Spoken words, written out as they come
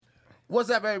What's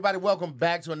up, everybody? Welcome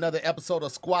back to another episode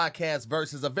of Squadcast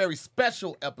Versus, a very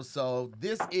special episode.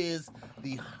 This is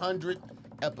the 100th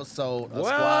episode of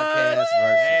Squadcast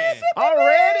Versus.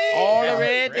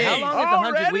 Already? How long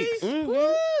is 100 weeks?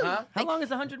 Mm-hmm. Huh? How long is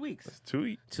 100 weeks? It's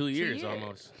 2 years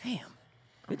almost. Damn.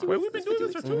 Wait, we've been doing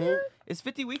this for 2 years? It's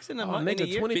 50 weeks in a Oh, month. In a nigga,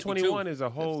 year? 2021 is a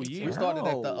whole year. We started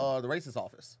at the racist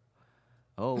office.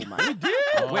 Oh my.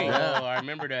 Oh, Wait. I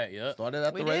remember that. Yep. Started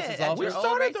at the We did, racist at office. We your old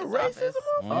started the racist racism office.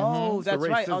 office? Oh, It's the that's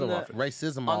right. On racism the office.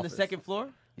 Racism on office. the second floor.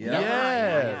 Yeah.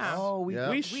 Yes. Wow. Oh, we Yeah.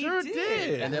 We sure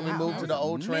did. And then we moved to the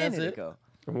old transit.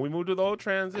 And we moved to the old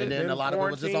transit. And then a lot of it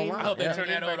was just quarantine. online. I hope they Yeah. turn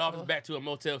that old office back to a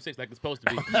Motel 6 like it's supposed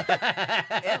to be. It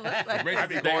looks like Racist I'd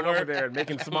be as they going were. over there and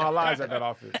making small eyes at that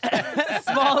office.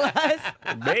 Small eyes.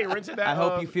 They rented that. I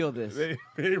hope you feel this.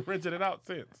 They rented it out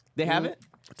since. They haven't.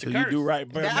 So you do right,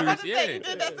 I was about to Yeah. say, you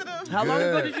did that to them. How long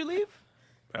ago Good. did you leave?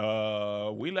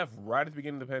 We left right at the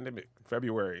beginning of the pandemic,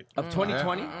 February. Of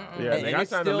 2020. Yeah, And I it's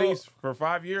signed a still- lease for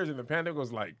 5 years, and the pandemic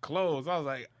was like closed. I was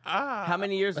like, How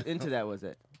many years into that was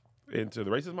it? into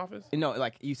the racism office? No,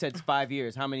 like you said, 5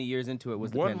 years. How many years into it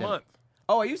was the 1 pandemic? month.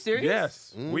 Oh, are you serious?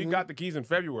 Yes, we got the keys in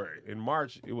February. In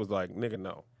March, it was like, nigga,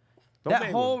 no. Don't That think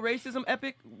it whole was- racism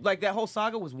epic, like that whole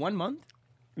saga, was 1 month.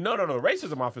 no,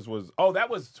 racism office was. Oh, that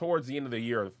was towards the end of the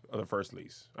year of the first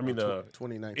lease. I mean, the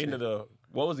 2019. end of the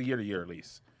what was the year-to-year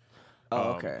lease?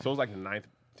 Oh, okay. So it was like the 9th,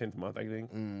 10th month, I think.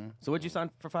 So what'd you sign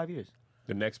for 5 years?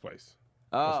 The next place.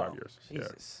 Oh, was 5 years.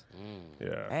 Jesus.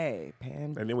 Yeah. Hey,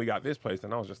 Pan. And then we got this place,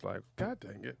 and I was just like, God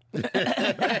dang it.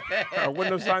 I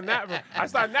wouldn't have signed that. I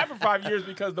signed that for 5 years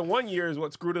because the 1 year is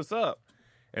what screwed us up.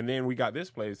 And then we got this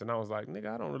place, and I was like,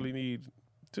 nigga, I don't really need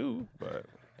 2, but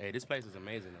Hey, this place is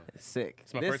amazing, though. Sick.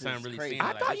 It's my This first time is really crazy. seeing it.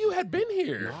 I like thought this. you had been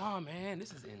here. Nah, man,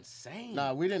 this is insane.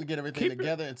 Nah, we didn't get everything Keep it-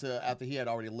 together until after he had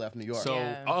already left New York. So-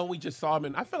 Yeah. Oh, we just saw him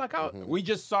in. I feel like we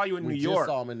just saw you in We New just York.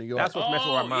 saw him in New York. That's what's messing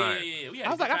with our Oh, mind. yeah. We had I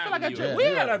was a like, good I feel time like in New York. we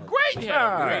Yeah. had a great We had a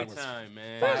time. great time,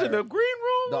 man. Was it the green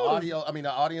room? The audio, I mean,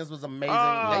 the audience was amazing.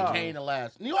 Oh. They came to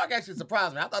laugh. New York actually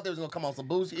surprised me. I thought they was gonna come on some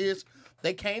bougie-ish.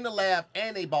 They came to laugh,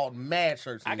 and they bought mad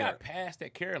shirts. I New got York. passed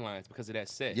at Caroline's because of that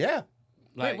set. Yeah.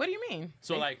 Like, Wait, what do you mean?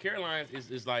 So like Caroline's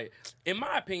is like, in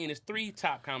my opinion, it's 3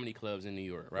 top comedy clubs in New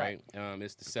York, right?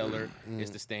 It's the Cellar,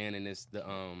 it's the Stand, and it's the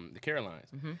Caroline's.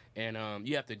 And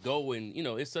you have to go and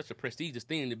it's such a prestigious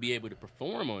thing to be able to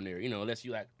perform on there. Unless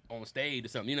you like on stage or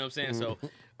something. You know what I'm saying? So,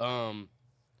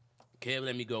 Kev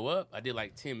let me go up. I did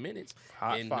like 10 minutes,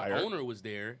 Hot and fire. the owner was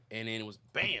there, and then it was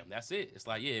bam, that's it. It's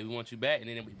like, yeah, we want you back, and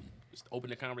then we just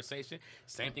opened the conversation.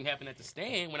 Same thing happened at the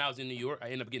Stand when I was in New York. I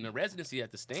ended up getting a residency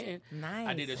at the Stand. Nice.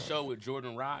 I did a show with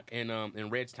Jordan Rock and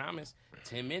Reg Thomas.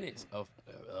 10 minutes of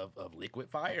liquid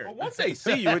fire. Well, once they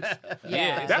see you, it's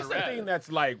Yeah. That's It's a the wrap. thing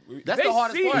that's like That's they the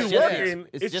hardest see part. you It's just- working.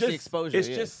 it's just the exposure, It's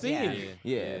yeah. just seeing Yeah. you.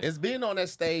 Yeah. It's being on that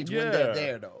stage when Yeah. they're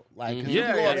there, though. Like, 'cause you Yeah,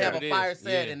 can go yeah, and have it a is. fire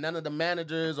set, Yeah. and none of the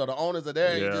managers or the owners are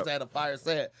there. You Yeah. just had a fire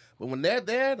set. But when they're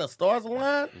there, the stars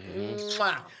align.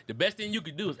 Wow. The best thing you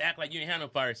could do is act like you ain't had no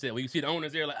fire set. When you see the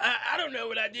owners there, like, I don't know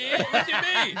what I did. What you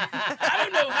mean? I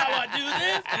don't know how I do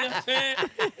this. You know what I'm saying?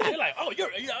 They're like, oh,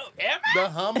 am I? The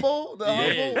humble. Yeah.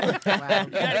 Humble. Wow. You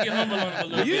gotta get humble on them a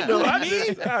little You bit. know,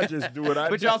 I just do what I do.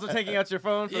 But you're also taking out your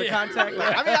phone for the Yeah. contact.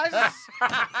 Like, I mean, I just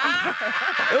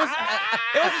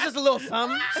it was just a little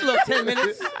something, just a little 10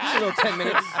 minutes, just a little 10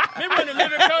 minutes. Remember in the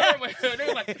living color when they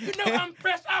were like, I'm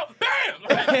fresh out. Bam!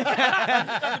 Got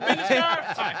the business card.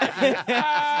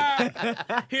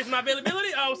 All right. Here's my availability.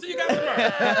 I'll see you guys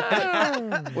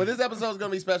tomorrow. Well, this episode is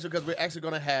going to be special because we're actually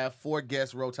going to have 4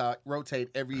 guests rotate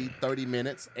every 30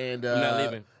 minutes. And not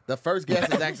leaving. the first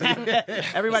guest is actually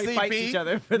Everybody CP. fights each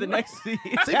other for the next seat.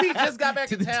 CP just got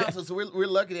back in town, so we're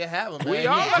lucky to have him, man. We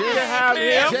all He lucky just, to have he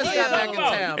him. just got back in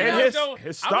town, and man.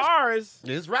 his stars.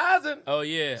 It's rising. Oh,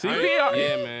 yeah. CP.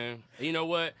 Yeah, man. You know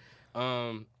what?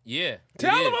 Yeah.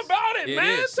 Tell it them is. about it,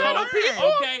 man. Is. Tell So- them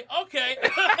people. Okay.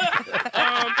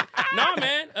 No,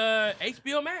 man.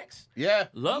 HBO Max. Yeah.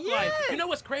 Love Life. You know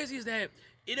what's crazy is that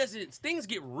things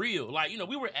get real. Like,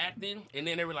 we were acting, and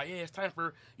then they were like, yeah, it's time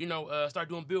for, start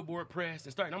doing billboard press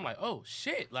and start. And I'm like, oh,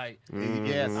 shit. Like,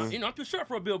 Yes. I'm too short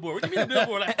for a billboard. What do you mean a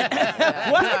billboard? Like,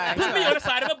 what? Put me on the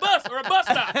side of a bus or a bus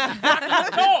stop. I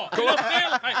look tall. You know what I'm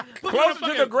saying? Like, put me on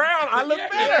Closer to the ground, I look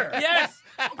better. Yes.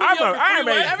 I am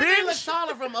a Everything bitch. looks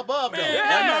taller from above, though.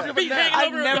 Yeah. Like, Feet hanging I've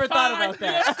over the never thought fine, about you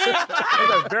know what I'm saying?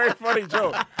 That's a very funny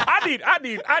joke.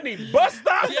 I need bus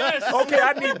stop. Yes. Okay,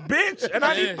 I need bitch and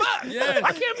I need Yes. bus. Yes.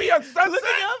 I can't be on Sunset.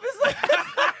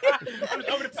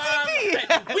 Over the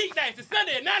 5 weekdays to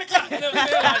Sunday at 9 o'clock. You know what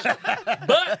I'm saying? Like,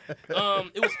 but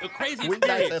it was crazy crazy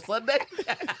Weeknights experience. and Sunday.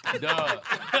 Dog.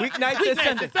 Weeknights Weeknights and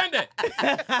Sunday. and Sunday.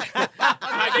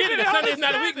 I get it. Sunday's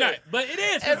not a weeknight, but it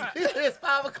is. It's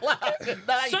 5 o'clock at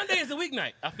night. Sunday is a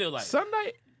weeknight. I feel like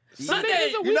Sunday. Sunday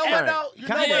is a You know what weekend. though? You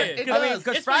know Kinda. what? It Yeah. I mean, does.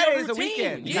 because It's for your Friday is a routine.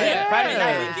 weekend. Yeah. Friday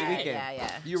night Yeah. is a weekend.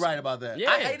 Yeah. You're right about that.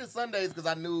 Yeah. I hated Sundays because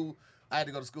I knew I had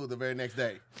to go to school the very next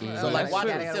day. So Oh, like you watching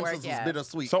gotta The go to work, Simpsons yeah. was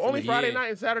bittersweet. So for only me. Friday Yeah. night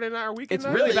and Saturday night are weekend It's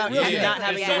nights? really about you Yeah. not And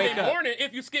having to Sunday wake up. morning,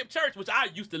 if you skip church, which I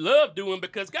used to love doing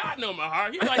because God know my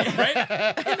heart. You know I need a break.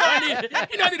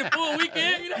 You know I need a full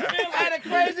weekend. You know what I'm saying? Had a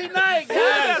crazy night, guys.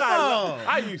 Yeah,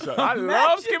 I used to. I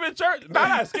love skipping church.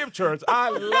 Not I skip church. I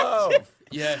love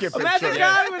Yes. skipping Imagine church.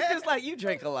 God was just like, you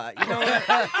drink a lot. You know what?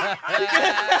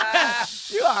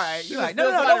 You all right. You all right. No,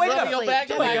 Feel don't somebody wake rubbing up. your back.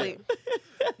 Just Like, sleep.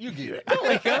 you get it.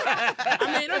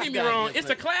 I mean, don't get me wrong. It's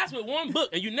a class with one book,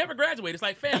 and you never graduate. It's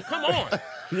like, fam, come on.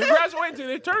 You graduate to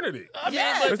eternity.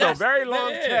 Yeah, It's a very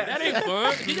long test. That ain't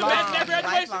fun. Can you imagine that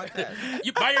Lifelong graduation? test.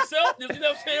 You by yourself? You know what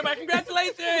I'm saying? Everybody,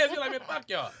 congratulations. You're like, man, fuck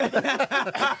y'all.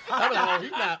 I was like,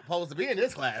 he's not supposed to be in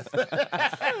this class.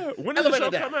 When does the show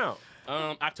Elevator come out?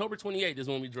 October 28th is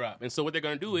when we drop. And so what they're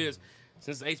going to do is,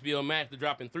 since it's HBO Max, they're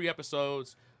dropping 3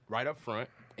 episodes right up front.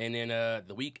 And then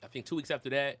the week, I think 2 weeks after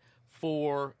that,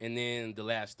 4, and then the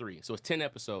last 3. So it's 10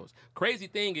 episodes. Crazy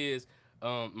thing is,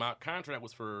 my contract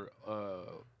was for,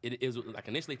 it is like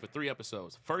initially for 3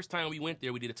 episodes. First time we went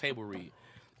there, we did a table read.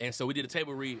 And so we did a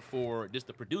table read for just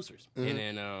the producers. And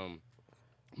then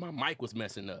my mic was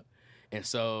messing up. And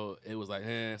so it was like,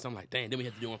 so I'm like, dang, then we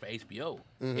had to do one for HBO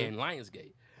and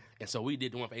Lionsgate. And so we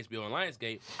did the one for HBO and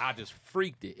Lionsgate. I just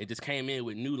freaked it. It just came in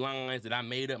with new lines that I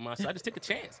made up myself. I just took a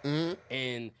chance.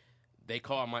 And they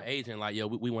called my agent like, yo,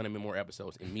 we want him in more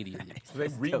episodes immediately. So they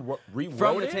rewrote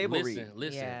From the it? table Listen,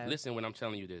 read. Yeah. listen when I'm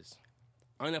telling you this.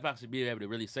 I don't know if I should be able to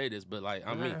really say this, but like,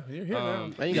 I mean, You're here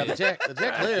now. Man, you got the check. The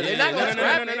check clear. They're yeah, not gonna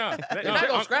scrap it. no. They're not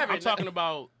gonna scrap it. I'm talking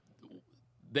about,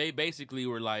 they basically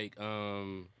were like,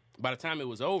 by the time it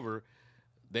was over,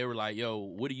 they were like, yo,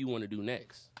 what do you want to do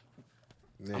next?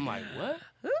 I'm like, what?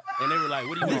 And they were like,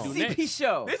 what do you want to do CP next?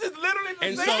 show. This is literally the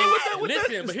And same so, with the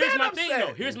listen, but here's my stand-up thing, set.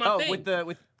 though. Here's my thing. with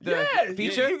the Yeah,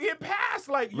 feature. You get past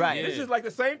like Right. This is like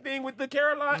the same thing with the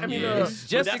Caroline. I mean, Yeah. It's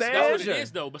just But that's what exposure. it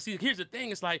is, though. But see, here's the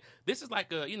thing. It's like, this is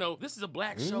like a, this is a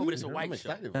black show, but it's a I'm white show.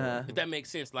 excited for it. If that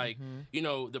makes sense. Like,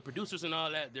 the producers and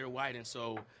all that, they're white. And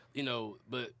so,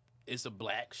 but it's a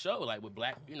black show, like with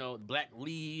black, black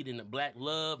lead and the black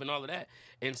love and all of that.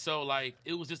 And so, like,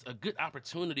 it was just a good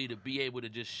opportunity to be able to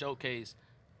just showcase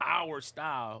our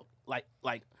style,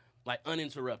 like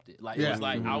uninterrupted. Like, it Yeah. was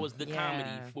like, I was the Yeah.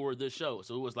 comedy for the show.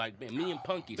 So it was like, man, me and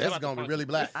Punky. That's shout out to gonna be Punky. really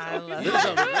black. I love This is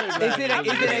gonna be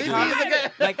really Is black. it a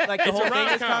comedy? Like the It's whole a thing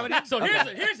is rom-com. comedy? So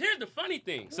here's the funny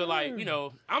thing. So like,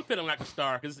 I'm feeling like a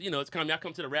star because it's coming. I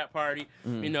come to the rap party,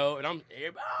 and I'm.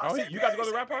 Oh, you got to go to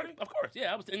the rap party? Of course,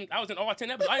 yeah. I was in all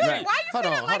 10 episodes. I didn't Right. see- Why you Hold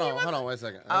feeling on, like hold you on, hold on, wait a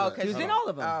second. Oh, because He's in all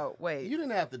of them. Oh, wait. You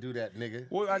didn't have to do that, nigga.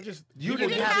 Well, I just You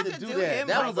didn't have to do that. him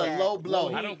That like was a that. low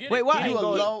blow. I don't get Wait, it. why? You a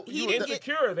low. he You didn't a- get-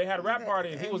 Insecure. They had a rap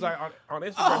party, and he was like on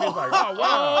Instagram. He was like, oh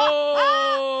wow.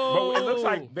 Oh, But it looks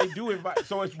like they do invite.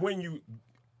 So it's when you.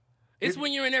 it's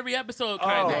when you're in every episode, Oh,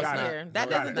 kind got of. it. Clear. That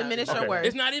Got doesn't it. diminish Okay. your worth.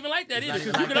 It's not even like that It's either, not because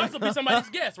even you could like also be somebody's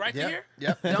guest, right, Yep. here.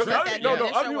 Yep. Don't Because let other, that no,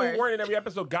 diminish other your people worth. weren't in every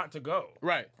episode. Got to go.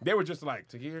 Right. They were just like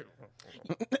to hear.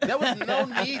 There was no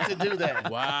need to do that.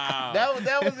 Wow. That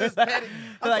was just petty.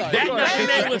 I'm Like, sorry. that Go Wait,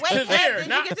 ahead. name was wait, to there, did you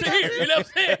not get to to here. that You know what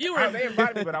I'm saying? You were. They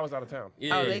invited me, but I was out of town.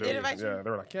 Yeah. Oh, they did invite you? Yeah, they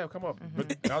were like, "Yeah, come up."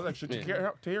 But I was like, "Should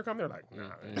Tahir come?" They're like, "Nah."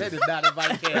 They did not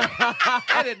invite Cam.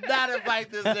 They did not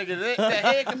invite this nigga. The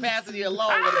head capacity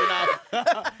alone would have been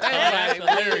awesome. That's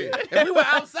hilarious. If we were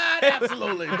outside,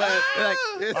 absolutely. But Like, All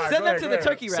right, send go them ahead, to go the ahead.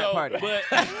 turkey rap So, party. but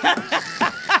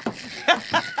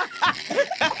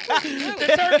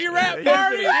the turkey rap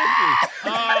party.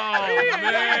 Oh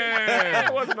man.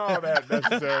 It wasn't all that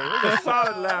necessary. It was a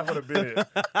solid laugh of the bit.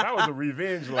 That was a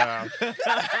revenge laugh. It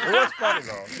was funny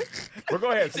though. But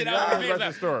go ahead, see, Shit, I was that's revenge the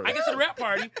laugh. story. I get to the rap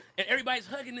party and everybody's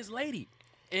hugging this lady.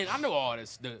 And I know all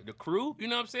this, the crew, you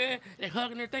know what I'm saying? They're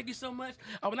hugging her, thank you so much.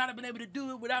 I would not have been able to do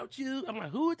it without you. I'm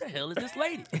like, who the hell is this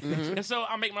lady? And so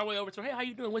I make my way over to her, hey, how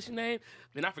you doing? What's your name?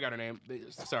 And I forgot her name,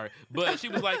 sorry. But she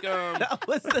was like, That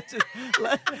was such a.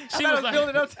 she I was was like,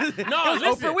 building up to the, no, it was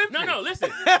listen, Oprah Winfrey. no, listen.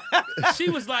 She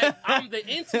was like, I'm the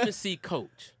intimacy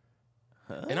coach.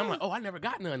 And I'm like, oh, I never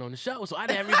got none on the show, so I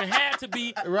never even had to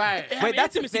be right. have Wait, an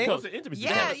that's a intimacy thing? coach. Intimacy. Yeah,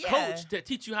 They have a yeah. coach to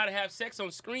teach you how to have sex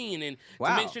on screen and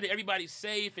Wow. to make sure that everybody's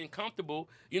safe and comfortable.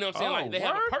 You know what I'm saying? Oh, like they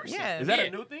have word? a person. Yeah. Is that a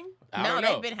new thing? I no, don't they've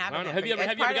know. been I having don't know. it. Have you ever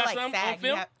It's got part of, some like, on SAG.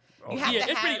 film? You have Yeah, to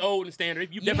it's have, pretty old and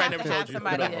standard. You You have never to told have you.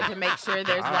 somebody to make sure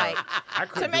there's like I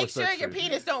couldn't to do a make sure sex your scene.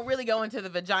 penis don't really go into the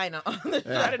vagina. On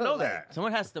the I didn't know that.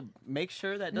 Someone has to make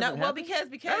sure that No, doesn't well, happen.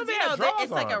 because How do they you have know drawers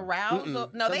it's like on? arousal.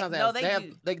 No, they Sometimes no they they have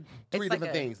do. three like different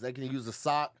a- things. They can use a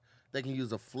sock. They can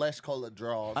use a flesh-colored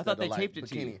drawers. I thought that are they taped it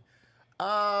to bikini. you.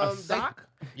 A sock?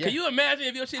 Yeah. Can you imagine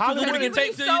if your shit too Hollywood little to get Really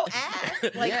taped to so you?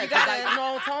 ass. Like yeah, you 'cause, gotta.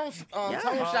 like,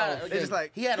 Tone shot. It's just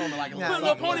like- he had on like a Put a little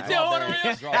little something, ponytail like, on the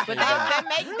wrist. draw But thing.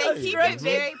 they keep it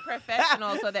very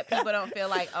professional so that people don't feel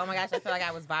like, oh my gosh, I feel like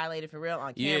I was violated for real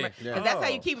on Yeah. camera. Yeah. Because that's how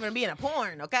you keep it from being a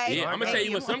porn, okay? Yeah, I'm gonna They tell you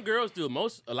keep what it- some girls do.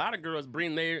 A lot of girls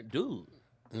bring their dude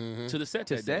to the set.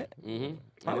 To that set? day. Mhm.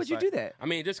 Why And would it's you like- do that? I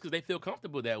mean, just because they feel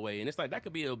comfortable that way, and it's like that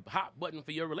could be a hot button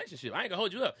for your relationship. I ain't gonna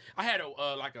hold you up. I had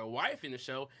a wife in the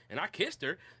show, and I kissed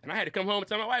her, and I had to come home and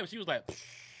tell my wife, and she was like.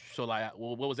 So like,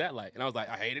 well, what was that like? And I was like,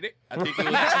 I hated it. I think it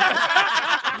was.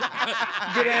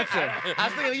 Good answer. I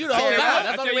was thinking of you the whole Tell you time. what,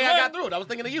 That's the I only tell way you I what. got through it. I was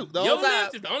thinking of you the Your whole time.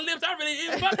 lips is the only lips I really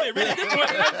even fuck with. Really, this one,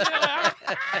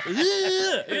 you know what I'm saying?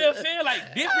 Like, you know what I'm saying?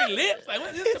 Like different lips. Like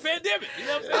what? This is a pandemic. You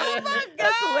know what I'm saying? Oh my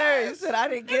That's God. hilarious. He said I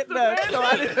didn't get none, so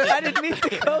I didn't meet the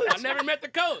coach. I never met the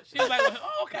coach. She was like, well,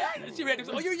 oh, okay. She read this.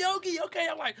 Oh, you're Yogi. Okay.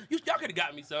 I'm like, y'all could have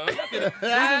got me some. Y'all coulda-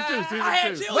 Season I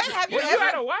had 2. children. Wait, have you Well, you had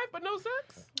ever? a wife but no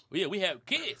sex? Yeah, we have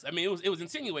kids. I mean, it was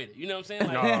insinuated. You know what I'm saying?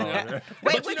 Like, No. you know. man. Wait,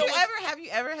 But would know you what's- ever have you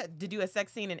ever had to do a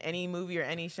sex scene in any movie or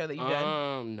any show that you've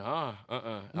done? Nah. I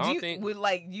Do don't you think. would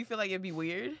like you feel like it'd be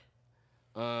weird?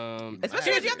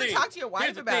 Especially here's if you have the to thing. talk to your wife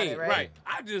Here's the about thing, it, right?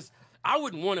 I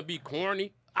wouldn't want to be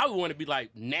corny. I would want to be like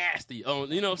nasty on,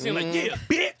 you know what I'm saying? Like, yeah,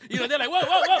 bitch. You know, they're like,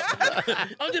 whoa.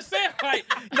 I'm just saying, like,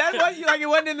 That's what you like. It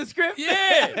wasn't in the script.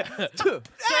 yeah. So,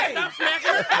 hey, Stop smacking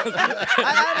her.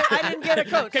 I didn't get a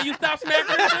coach. Can you stop smacking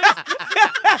her, please?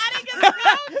 I didn't get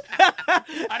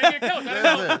coach. I didn't know.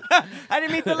 Listen, I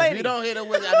didn't meet the if lady. you don't hit her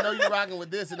with it, I know you're rocking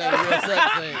with this. It ain't a real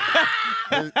sex thing.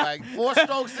 It's like 4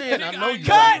 strokes in, I know you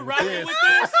Cut. rocking with Rocking this. with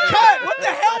this. Cut. What the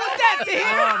hell was that to him?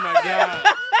 Oh my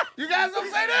God. You guys don't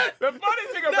say that? The funny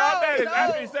thing about that is no.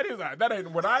 after he said he was like, that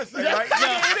ain't what I say. Like,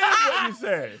 yeah, it is what you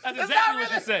said. That's exactly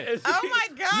what you said. Oh my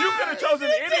God! You could have chosen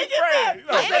any phrase.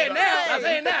 I'm saying now. I'm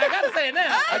saying now. I gotta say it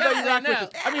now. I know you rock now.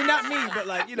 with this. I mean, not me, but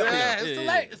like, you know. Yeah, it's too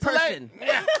late. It's too late. Person.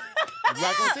 Yeah. You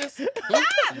rocking with this? You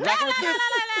rocking with this?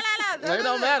 Well, it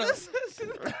don't matter.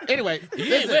 Anyway, You ain't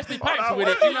listen. Wesley Pipes with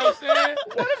it. You know what I'm saying?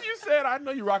 What if you said, I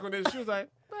know you rock with this? She was like,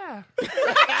 ah.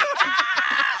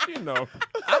 You know.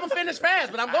 I'm gonna finish fast,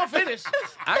 but I'm gonna finish.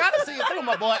 I gotta see it through,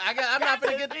 my boy. I'm not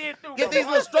gonna get these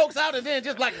little strokes out and then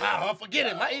just like, wow, forget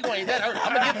it. My ego ain't that hurt.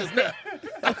 I'm gonna get this nut.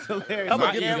 That's hilarious. I'm My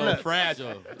gonna get ego this nut.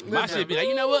 fragile. My shit be like,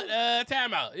 you know what?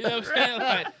 Time out. You know what I'm saying?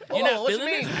 Like, you're not what you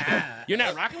feeling mean? this? You're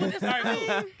not rocking with this? All right, cool.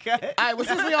 Okay. All right, well,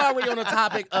 since we are already on the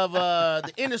topic of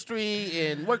the industry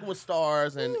and working with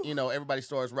stars and, you know, everybody's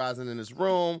stars rising in this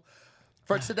room,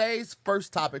 for today's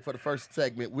first topic for the first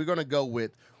segment, we're going to go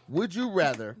with, would you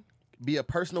rather be a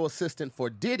personal assistant for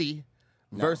Diddy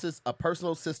versus a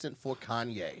personal assistant for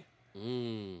Kanye?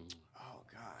 Oh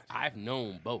God. I've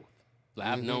known both. Like,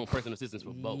 I've known personal assistants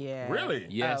for both. Yeah. Really?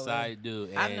 Yes, Oh, well. I do.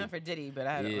 I've And known for Diddy, but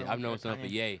I haven't. yeah, known I've known some for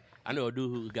Kanye. Ye. I know a dude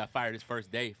who got fired his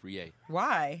first day for Ye.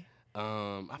 Why?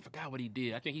 I forgot what he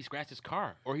did. I think he scratched his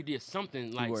car, or he did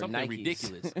something like wore something Nikes.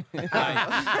 ridiculous. Like, and he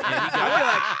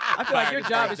I feel like your fired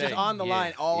job the is just first on the day.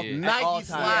 line all Yeah. Nike all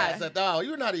time. slides. Oh,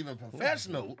 you're not even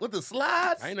professional. With the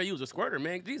slides? I didn't know you was a squirter,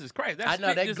 man. Jesus Christ, that's I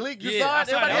know, that just, gleek. You yeah, saw I it?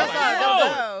 Everybody that. else I saw it. was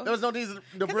like, "Whoa." There was no reason to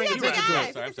Because bring he you got to big it.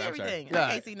 eyes. Sorry, He can see sorry, sorry. everything. Yeah.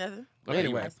 I can't see nothing. Okay,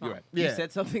 Anyway. you're right. You Yeah.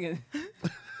 said something. And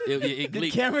It the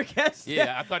gleeked. camera catch. that?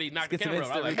 Yeah, I thought he knocked the Let's get camera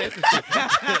some off. I was instant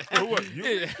like, Who was you?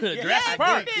 this Jurassic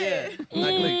Park. Yeah.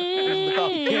 Like Gleek. This is the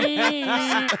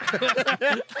coffee.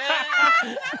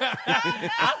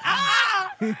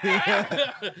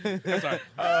 Sorry.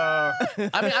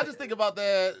 I mean, I just think about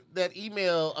that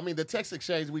email. I mean, the text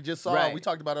exchange we just saw. Right. We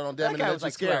talked about it on That Damn It, guy and was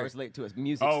That's like 2 Scary. hours late to his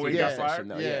music Oh, he studio got session, fired?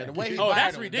 though. Yeah, the way he Oh, fired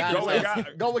that's him. ridiculous. Go with God.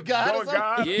 Go with God. Go or with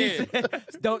something? God. Yeah.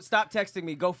 Don't stop texting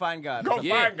me. Go find God. Go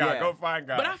Yeah. find God. Yeah. Go find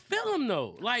God. But I feel him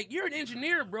though. Like you're an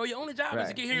engineer, bro. Your only job is to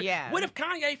Right. get here. Yeah. What if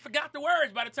Kanye forgot the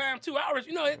words by the time 2 hours?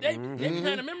 You know, they be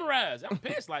trying to memorize. I'm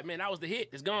pissed. Like, man, that was the hit.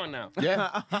 It's gone now.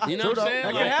 Yeah. You know True what though. I'm saying?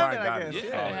 That Go can Like, happen, find I God. guess. Yeah,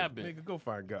 Yeah. it happened. Nigga, go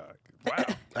find God. Wow.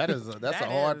 That's That a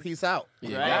hard is- piece out.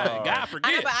 yeah, Right. God I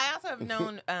forget. know, but I also have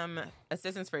known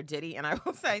assistants for Diddy, and I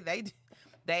will say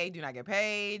they do not get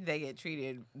paid. They get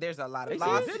treated. There's a lot of They say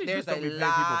lawsuits. Diddy There's just a don't be paying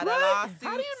lot people. of What? lawsuits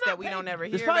How do you that not we pay don't ever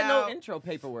There's hear probably about. no intro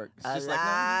paperwork. It's A just like,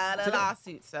 lot of today.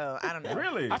 lawsuits. So I don't know.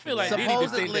 Really? I feel like Diddy just think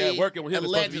Supposedly, that working with him is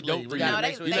supposed to be allegedly, dope for we you. gotta No,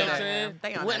 make they, sure they, you know on what I'm there. saying?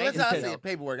 They on Well, there. let's They not do. say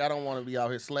paperwork. I don't want to be out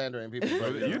here slandering people.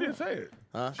 You didn't say it.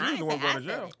 Huh? She was the one going to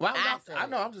jail. Well, I said I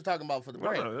know. I'm just talking about for the No,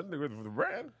 brand. no, that nigga was for the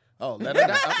brand. Oh, let her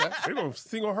down. Okay. We're gonna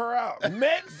single her out.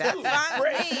 Next, That's fine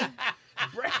with me.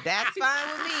 Brett. That's fine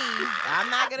with me. I'm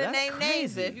not gonna That's name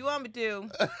names crazy. if you want me to.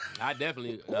 I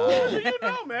definitely. You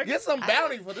know, man. Get some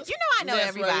bounty for this. You know I know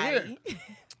mess right everybody. here.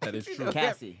 That is true.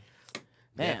 Cassie.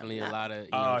 Damn. Definitely a lot of.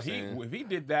 You know what I'm saying? If he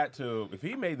did that if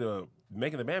he made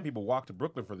making the band people walk to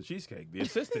Brooklyn for the cheesecake, the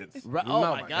assistants. Right. No, Oh my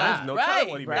my God. God. no right. telling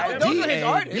what he right. made. Those are his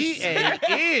artists.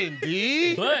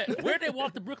 D-A-N-D. But where'd they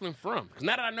walk to Brooklyn from? Because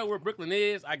now that I know where Brooklyn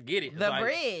is, I get it. It's The like,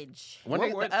 bridge. When they-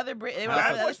 The other bridge. They were on That's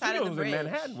the other what side of studios the in bridge.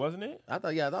 Manhattan, wasn't it? I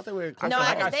thought they were. I No, feel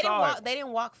like I they didn't saw walk. it. They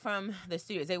didn't walk from the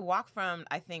studios. They walked from,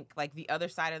 I think, like the other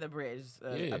side of the bridge,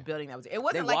 Yeah. a building that was. It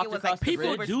wasn't They like it walked was across like the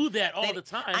people super- do that all they- the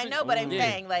time. I know, but I'm Yeah.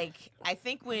 saying, like, I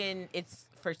think when it's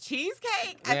for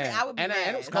cheesecake, Yeah. I would be And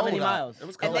mad. it was How cold many out. miles? It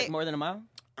was Oh, cold. like more than a mile?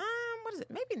 What is it?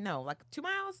 Maybe no, like 2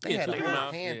 miles. They Yeah, had a 2 whole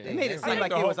miles. hand Yeah. thing. They made it They seem were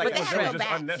like it was like But they it had to was go just back,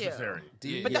 too. unnecessary.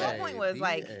 But the whole point was,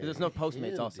 like- There's no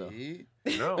Postmates also.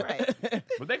 No, Right.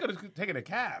 but they could have taken a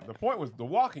cab. The point was the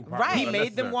walking part. Right. was He made them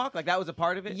unnecessary. walk? Like that was a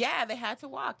part of it? Yeah, they had to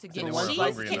walk to get they a weren't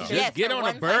hungry cheesecake. enough. Just Yes, get for on a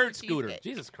one bird type of scooter. cheesecake.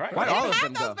 Jesus Christ. Why They all didn't of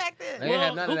have them those go? back then. They ain't Well,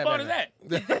 had none who of that thought of back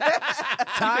that?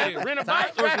 Ty? You could rent a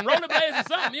bike or some rollerblades or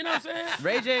something. You know what I'm saying?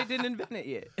 Ray J didn't invent it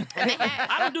yet.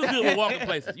 I don't do good with walking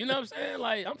places. You know what I'm saying?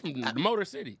 Like, I'm from the Motor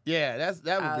City. Yeah, that would be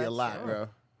a that's lot, true. bro.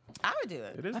 I would do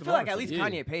it. It is I the feel like at motor least city.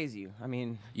 Kanye pays you. I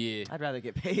mean, Yeah. I'd rather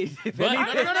get paid if But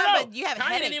anything. no. But you have a Kanye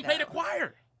headache, didn't even pay the though.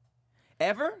 choir.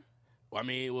 Ever? Well, I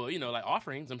mean, well, you know, like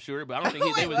offerings, I'm sure, but I don't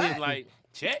think they Wait, was what? getting like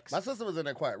checks. My sister was in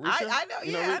that choir. Risha, I know.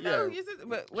 you Yeah, I know. yeah. You said-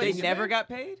 but what They did you never do? got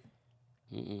paid?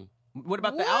 Mm-mm. What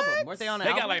about the What? album? Weren't they on the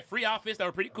They album? got like free outfits that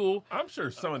were pretty cool. I'm sure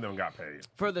some of them got paid.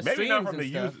 For the Maybe not streams from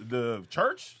the and stuff. the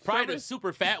church. Probably the service.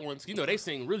 super fat ones. You know, they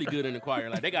sing really good in the choir.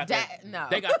 Like they got No.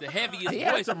 they got the heaviest They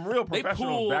had voice. some real They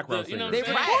professional pulled background the- you know singers.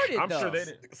 They what I'm saying? recorded I'm those. sure they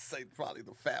did. Say probably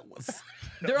the fat ones.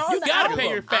 They're on You the gotta album. pay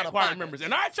your Out fat of choir pocket. members.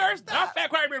 In our church, our fat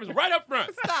choir members were right up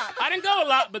front. Stop. I didn't go a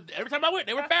lot, but every time I went,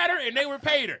 they were fatter and they were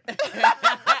paid her.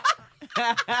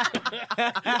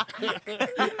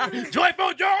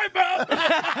 Joyful, joyful.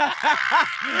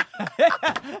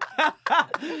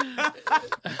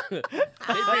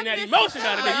 They bring that emotion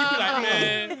out of me. You be like,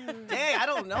 man. Dang, I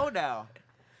don't know now.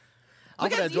 I'm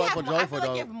gonna Because you have joyful, more, I joyful feel like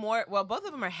though. you have more. Well, both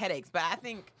of them are headaches, but I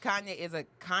think Kanye is a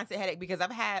constant headache because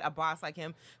I've had a boss like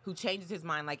him who changes his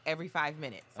mind like every 5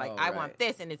 minutes. Like Oh, I right. want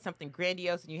this, and it's something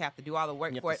grandiose, and you have to do all the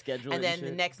work You have for to it. schedule And it and then the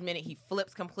shit. next minute he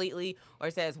flips completely or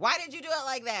says, "Why did you do it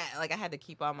like that?" Like I had to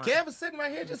keep all my. Kevin's sitting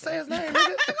right here. Just say his name,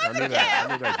 nigga. I knew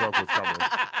that joke was coming.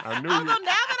 I knew Although you.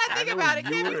 now that I think knew about it, you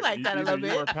Kevin, you were- like that a little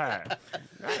You were bit. past.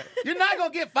 You're not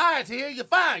gonna get fired here. You're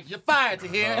fine. You're fired to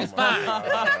here. It's Oh, my fine.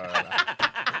 God.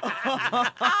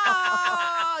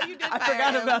 Oh, you did. I fire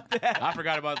forgot him. about that. I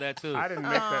forgot about that too. I didn't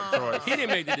make that choice. He didn't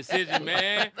make the decision,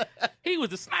 man. He was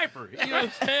the sniper. You know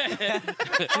what I'm saying?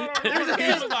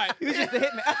 He was like, He was just a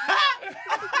hitman.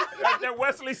 That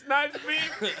Wesley Snipes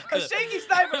beat. A shaky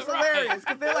sniper's Right. hilarious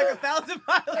because they're like 1,000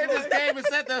 miles They just away. came and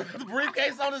set the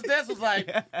briefcase on his desk. Was like,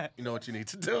 you know what you need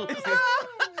to do.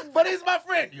 But he's my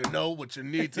friend. You know what you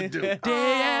need to do. day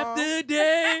after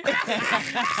day,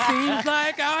 seems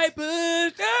like I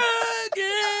pushed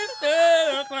against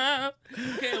the cloud.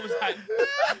 It was like,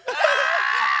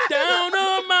 down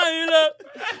on my luck.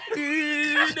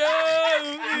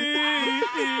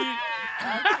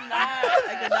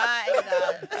 I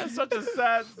cannot. That's such a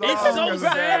sad song. It's so man.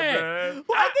 sad. Why'd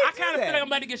they I do kind of that? feel like I'm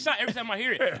about to get shot every time I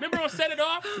hear it. Remember on Set It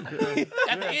Off?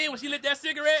 At the end when she lit that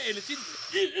cigarette and she...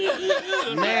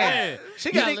 Man,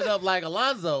 she got lit up like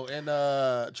Alonzo in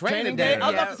Training Training Day. Day. I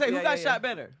was about Yeah, to say, who yeah, got yeah. shot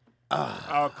better?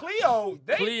 Cleo,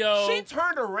 she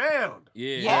turned around.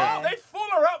 Yeah. Oh, they fool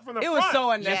her up from the It front. was so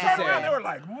She turned unnecessary. around, they were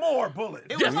like, more bullets.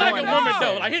 It Just was like so a woman, though.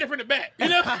 unnecessary. Like, hit it from the back. You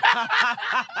know?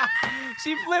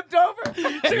 She flipped over. She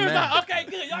was like, okay,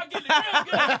 good. Y'all getting it real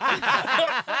good.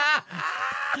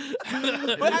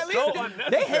 But at least So they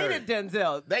unnecessary. hated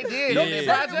Denzel. They did. Yeah. On the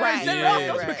Yeah. project. Right. Set it Yeah. off,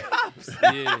 those were Right. cops.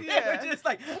 Yeah. They were just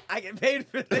like, I get paid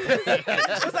for this.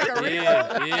 It's like a real.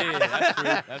 Yeah, that's true.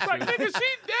 That's It's like, true. nigga, she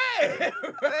dead.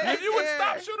 If you would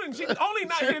stop shooting, she's only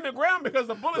not hitting the ground because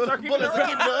the bullets are keeping her Bullets are up.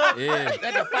 keeping her up. Yeah.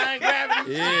 That defying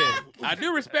gravity. Yeah, I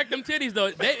do respect them titties though.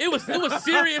 It was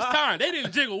serious time. They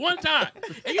didn't jiggle one time,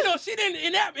 and you know she didn't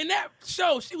in that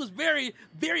show. She was very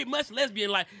much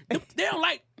lesbian. Like they don't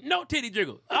like no titty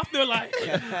jiggle. I feel like you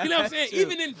know what I'm saying.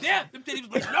 Even in death, them titties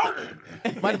was like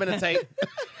no. Might have been a tape.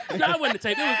 No, I wasn't the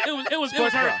tape. It was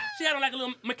Sports her. bra. She had on like a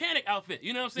little mechanic outfit.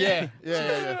 You know what I'm saying?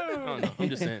 Yeah. I don't know. I'm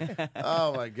just saying.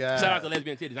 Oh my God. Shout out to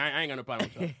lesbian titties. I ain't got no problem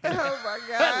with y'all. Oh my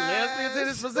God. Lesbians in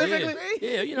it specifically.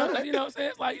 Yeah, you know what I'm saying?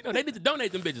 It's like, they need to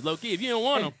donate them bitches, low key. If you don't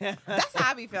want them, That's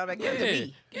how I be feeling. Like, give it to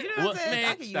me. You know what I'm saying?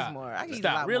 I can use stop. more. I can use a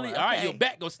Stop. lot Really? more. All right, okay? your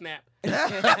back go snap.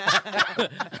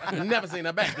 Never seen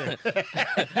her back then.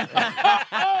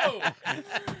 Oh,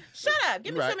 Shut up.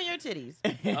 Give me Right. some of your titties.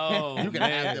 oh, You can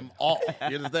have them all.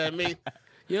 You understand me?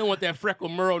 You don't want that freckle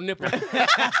Merle nipple.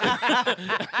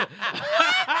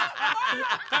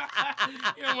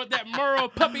 You don't want that Merle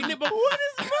puppy nipple. What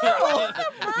is Merle?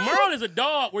 Merle is a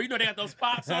dog where they got those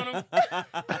spots on them. Oh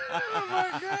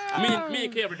my God. Me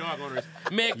and Kev are dog owners.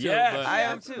 Meg too. Yes. But, I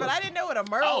am too. But I didn't know what a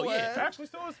Merle Oh, was. yeah. Actually,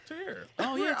 so is Tier.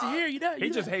 oh yeah, to hear you know. He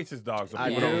just hates his dogs. So I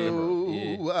people don't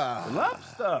remember. do. Love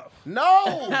stuff.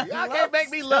 No, y'all can't make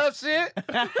me love shit.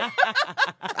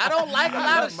 I don't like a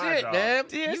lot of love my shit, dog. man.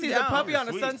 Dear, You sees a don't. puppy on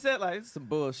the Sweet. sunset, like, it's some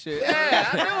bullshit. Yeah,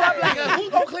 I know. I'm like, who's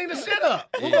gonna clean the shit up?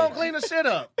 Who's gonna clean the shit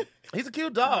up? He's a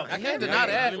cute dog. I can't deny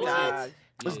that.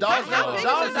 But dogs How never, big is dogs your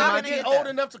dog never gonna get get, old though?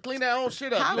 enough to clean their own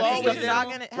shit up. How You big is always your dog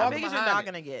gonna? How walking big is your behind dog it.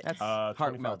 gonna get? That's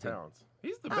 25 melting. pounds.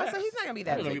 He's the Oh, best. so he's not gonna be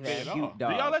that He's gonna big. be big then. at all. Cute dog.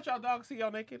 Do y'all let y'all dogs see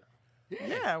y'all naked?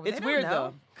 Yeah, well, It's they weird don't though,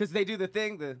 know. because they do the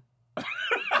thing. They don't do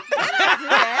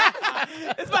that.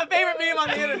 It's my favorite meme on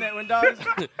the internet when dogs.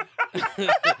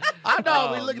 Our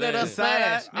dog be Oh, looking at man. us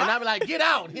smash, and I be like, "Get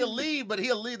out!" He'll leave, but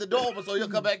he'll leave the door open, so he'll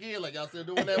come back in. Like y'all still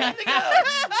doing that? Like,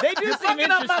 nigga, They do you're seem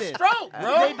fucking up my interested. stroke,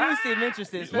 bro. They do seem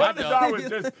interested. What the dog was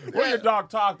especially- just when your dog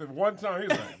talked, and one time he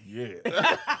was like, "Yeah,"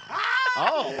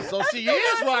 Oh, so she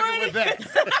is rocking with that.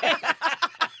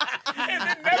 and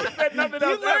then never said nothing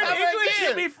else. learned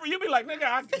ever. English? You be like,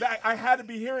 "Nigga, I had to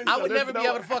be hearing." I so would there's never be no-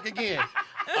 able to fuck again.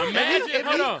 Imagine,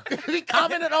 hold on. If he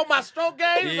commented on my stroke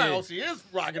game, he's like, Yeah. "Oh, she is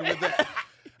rocking with that."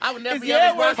 I would never Is be yeah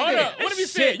able to worse fuck Hold again. up. What if he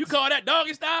said? You call that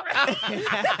doggy style? Man, y'all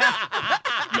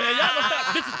gonna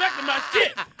stop disrespecting my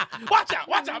shit. Watch out.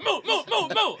 Move.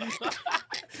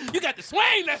 You got to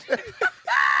swing that shit.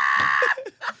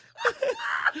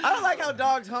 I don't like how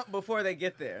dogs hump before they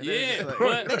get there. They're Yeah, just like-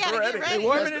 but They gotta get ready.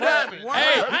 warming it up. Warm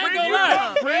hey, up. I ain't gonna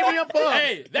lie. Premium pump.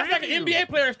 Hey, that's like an NBA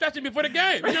player stretching before the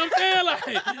game. You know what I'm saying? Like,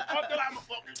 I feel like I'm a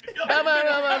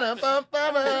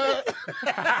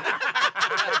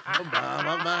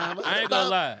I ain't gonna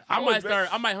lie.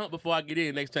 I might hunt before I get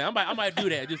in next time. I might do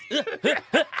that. Just you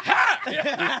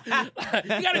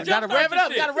gotta Gotta rev it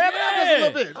up. Gotta rev it up just a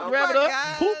little bit. Oh Rev it my up.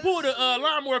 God. Who pulled the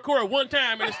lawnmower cord one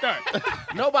time and it start?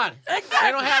 Nobody.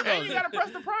 They don't have And those. you gotta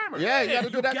press the primer. Yeah, you gotta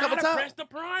do that a couple Gotta times. press the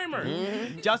primer.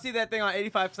 Did y'all see that thing on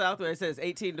 85 South where it says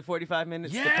 18 to 45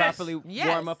 minutes to Yes. properly Yes.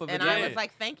 warm up a and vagina? I was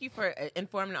like, thank you for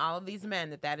informing all of these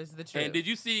men that is the truth. And did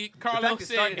you see fact Carlos it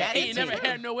said started that at he ain't never 18.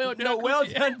 had no well done? no, well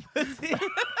coochie? done pussy.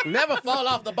 Never fall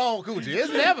off the bone, coochie.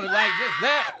 It's never like just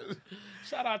that.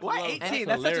 Shout out to Why Lowe's. 18? That's such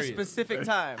a hilarious. specific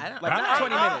time. I don't- Like, not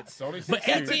 20 minutes. It's only But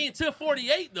 16. 18 to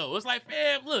 48 though, it's like,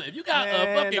 fam, look, if you got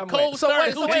Man, a fucking I'm cold wait. So start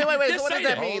wait, so coochie, wait. just So what does say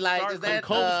that that. mean? Like, is that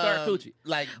cold start coochie?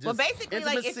 like just Well, basically,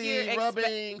 like, if intimacy, you're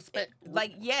rubbing,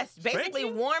 like, yes, basically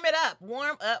Spanking? warm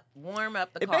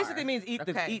up the It car. basically means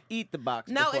Okay. eat the box.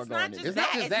 No, before it's not going just in. It's that.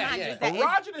 not just It's that, not yeah. just that. It's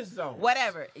Erogenous zone.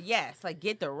 whatever. Yes, like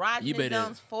get the You better- erogenous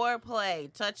zones,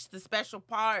 foreplay, touch the special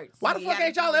parts. Why the You fuck gotta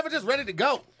ain't y'all do- ever just ready to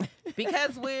go?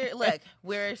 Because we're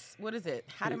what is it?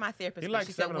 How did my therapist? He put it? likes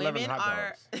She said 7-Eleven women hot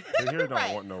are dogs. So here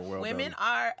don't want no well women done.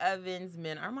 are ovens,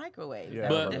 men are microwaves. Yeah.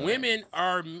 That's the But difference. women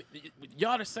are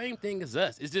y'all the same thing as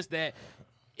us. It's just that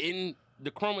in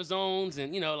the chromosomes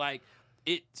and like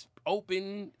it's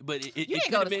open, but it You it didn't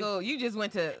could go have to been. school. You just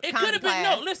went to It could comedy have been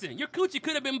class. no. Listen, your coochie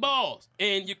could have been balls,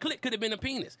 and your clit could have been a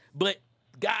penis, but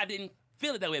God didn't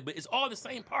feel it that way. But it's all the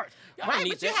same parts. Y'all Right, don't need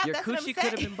but you that. have Your that's what I'm coochie could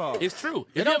have saying. been balls. It's true.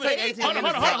 It If don't you take ever- 18 hold on,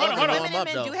 minutes hold on, to hold on, hold on. Women and men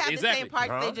up, do though. have the Exactly. same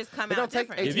parts. Huh? They just come It don't out take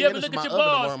different. 18 If you ever minutes look for at my your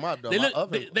oven to balls, warm up, though. they My look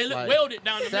oven, they look like, welded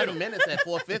down the 7 middle. minutes at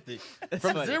 450.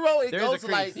 From funny. 0, it There's a goes to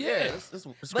like crease. it's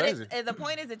But crazy. the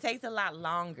point is, it takes a lot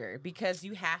longer because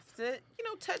you have to,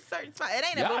 touch certain spots. It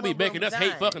ain't a Y'all boom, be boom, making boom, us hate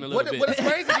done. fucking a little What bit. it's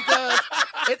crazy because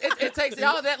it takes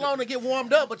y'all that long to get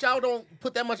warmed up, but y'all don't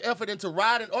put that much effort into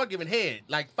riding or giving head.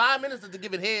 Like 5 minutes into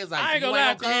giving head is like I ain't you gonna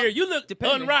lie to come. you. You look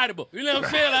Depending. unrideable. You know what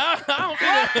I'm saying? Like, I don't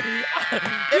feel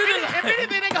If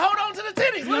anything, they can hold on to the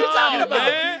titties. What are you No, talking about?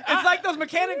 man. It's like those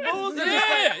mechanic bulls. That just Yeah,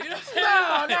 like, you know what I'm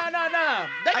saying? No.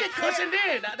 They get cushioned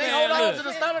in. They Man, hold on look, to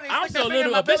the stomach. They I'm stick their so finger in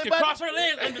little, my a bitch belly can button. cross her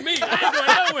legs under me. I ain't going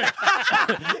nowhere.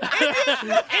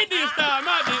 Indian style,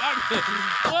 my dick.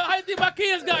 Well, how you think my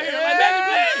kids got here? Like, baby,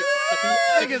 please.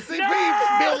 Nigga,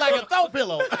 CP built like a throw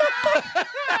pillow.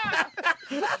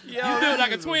 You build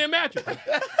like a twin mattress.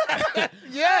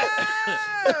 Yeah.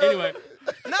 Anyway,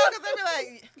 No, because they be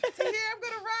like, to here, I'm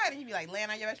gonna ride, and he be like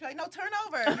land on your back. She'll be like, no, turn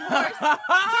over, you horse. Turn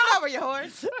over, you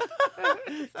horse.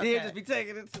 He'll just be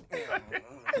taking it.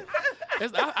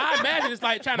 I imagine it's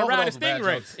like trying to Both of ride a those are bad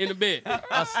stingray jokes. in the bed.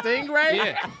 A stingray?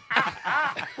 Yeah.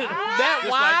 That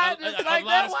Just wide? like It's a like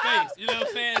lot that of wide? space. You know what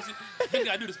I'm saying? You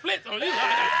gotta do the splits on you.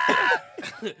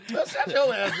 Shut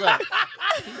your ass up.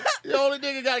 The only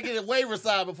nigga gotta get a waiver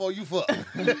signed before you fuck.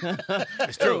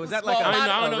 It's true. Is that like I a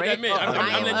don't know what that meant. I'm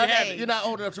letting you have it. You're not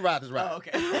old enough to ride this ride. Oh,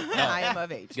 okay. I am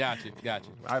of age. Got you.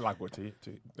 I like what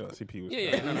CP was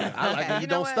Yeah. No. I like Okay, when you you know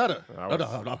don't what? stutter.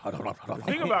 The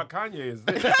thing about Kanye is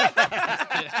this.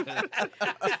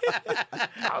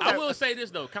 I will say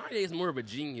this though, Kanye is more of a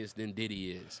genius than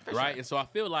Diddy is, right? And so I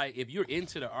feel like if you're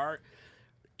into the art,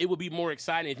 it would be more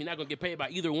exciting if you're not gonna get paid by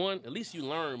either one. At least you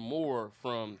learn more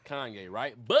from Kanye,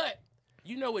 right? But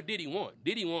you know what Diddy want?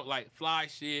 Diddy want like fly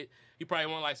shit. He probably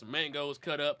want like some mangoes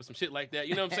cut up or some shit like that.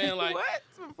 You know what I'm saying? Like What?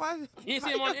 Some flies- you ain't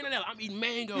see him on the internet. I'm eating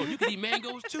mangoes. You can eat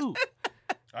mangoes too.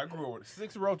 I grew up with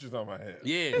 6 roaches on my head.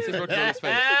 Yeah, 6 roaches on his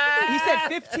face. He said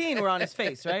 15 were on his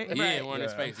face, right? Yeah, on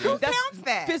his face. Who Yeah. That's counts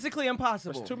that? physically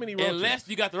impossible. There's too many roaches. Unless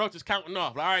you got the roaches counting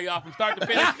off. Like, all right, y'all, from start to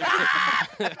finish.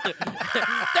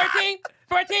 13,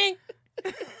 14,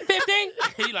 15.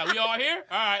 He like, we all here?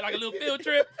 All right, like a little field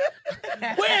trip.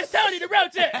 Where's Tony the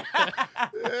roach at?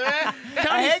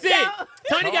 Tony's sick. count?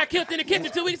 Tony got killed in the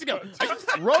kitchen 2 weeks ago.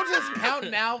 Roaches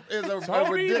counting out is a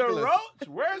Tony ridiculous. the Roach?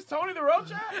 Where's Tony the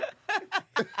Roach at?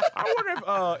 I wonder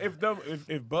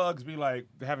if bugs be like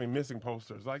having missing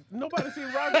posters. Like nobody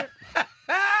seen Roger.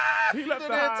 He left The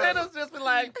the hive. antennas just be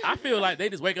like, I feel like they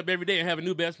just wake up every day and have a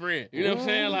new best friend. You know what I'm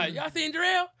saying? Like, y'all seen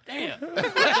Jarrell? Damn.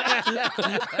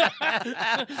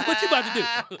 What you about to do?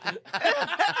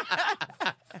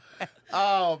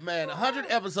 oh man, 100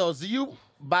 episodes. Do you,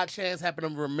 by chance, happen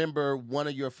to remember one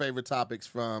of your favorite topics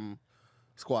from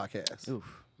Squadcast?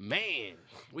 Man,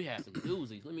 we had some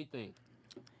doozies. Let me think.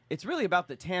 It's really about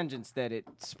the tangents that it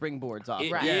springboards off.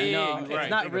 Right. You know, Yeah, it's you're right.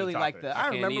 not Think of really the like topic. the. I I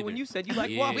can't remember either. when you said you like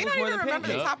Yeah. waffles We more don't even than remember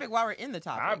the pancakes. topic while we're in the I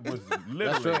topic. was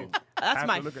literally. That's had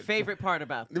my to look at- favorite part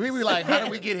about this. We be like, how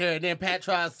did we get here? And then Pat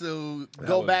tries to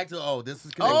go was- back to, this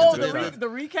is connected Oh, to the, this. the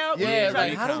recount? Yeah, We were like,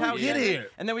 trying to how did we count get it. here?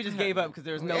 And then we just gave up because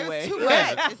there was no It's way. too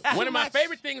much. It's One too of my much.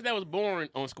 favorite things that was born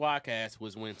on Squadcast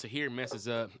was when Tahir messes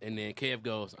up and then Kev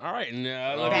goes, all right, and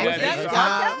look That at was that. that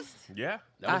Tom. podcast? Yeah.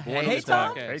 That was born on Hey, the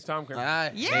Tom? Squadcast. Hey, Tom. Can,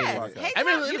 I Yes. hate podcast. Hey, I mean, Tom,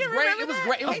 it you was didn't great. remember It was that?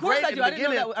 great. It was Of course great I in do. the I didn't know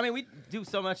beginning. that. I mean, we do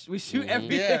so much. We shoot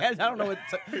everything. Yeah. I don't know what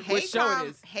show Tom, it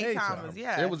is. Hey Tom was,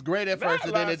 yeah. It was great at first,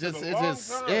 and then it lasted just, a it long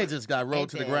just, time. it just got rolled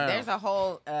to the ground. There's a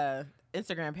whole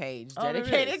Instagram page Oh, there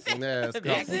dedicated is. to Yeah, it's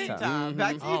Back called to Tom. Tom.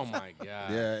 Back to Oh Tom. my God.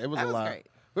 Yeah, it was That a was lot. great.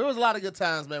 But it was a lot of good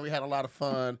times, man. We had a lot of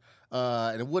fun,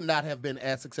 and it would not have been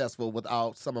as successful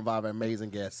without some of our amazing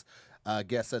guests.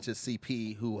 Guests such as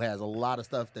CP, who has a lot of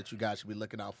stuff that you guys should be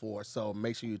looking out for. So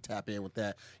make sure you tap in with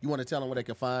that. You want to tell them where they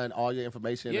can find all your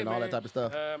information and all that man. type of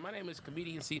stuff? My name is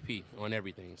Comedian CP on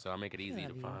everything, so I make it easy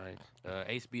to find.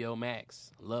 HBO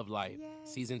Max, Love Life,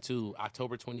 Season 2,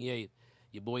 October 28th.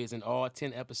 Your boy is in all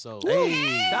 10 episodes.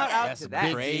 Hey, Shout out That's to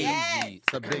that. crazy. Yes.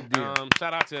 it's a big deal.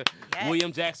 Shout out to Yes.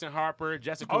 William Jackson Harper,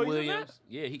 Jessica Oh, he's in Williams.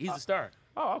 Yeah, he's a star.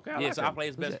 Oh, okay. Yeah, like so him. I play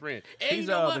his best friend. And He's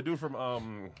you know what? the dude from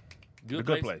The Good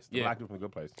Good Place. The Yeah. black dude from The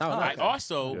Good Place. Oh, I okay.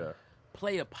 also Yeah.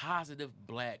 play a positive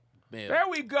black male. There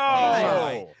we go.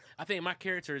 Like, I think my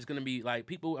character is gonna be like,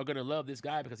 people are gonna love this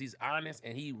guy because he's honest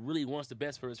and he really wants the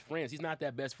best for his friends. He's not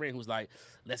that best friend who's like,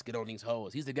 let's get on these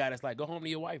hoes. He's the guy that's like, go home to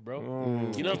your wife, bro. You know what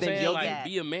I'm think saying? you'll Like, get-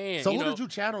 be a man. So you who know? did you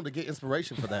channel to get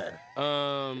inspiration for that?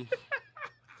 Because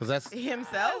that's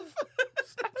Himself?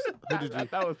 who did you?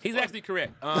 That was He's actually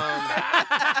correct. He's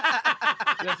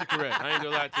actually correct. I ain't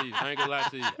gonna lie to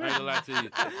you.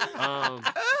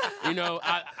 You know,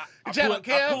 I Channel put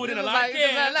Kev, in a it was lot like- of it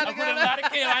was Kev. like- I put in a lot of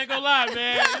Kev. I ain't gonna lie,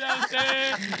 man. You know what I'm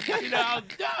saying? You know,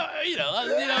 what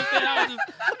I'm saying? I was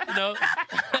just,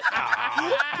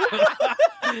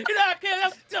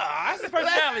 Kev, that's the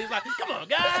personality. It's like, come on,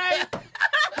 guys.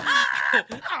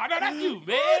 Oh, no, that's you,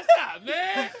 man. Stop,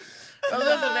 man.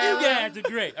 Listen, man, You guys are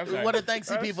great. I'm we sorry. want to thank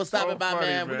CP That's for stopping so by, funny,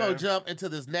 man. We're going man. to jump into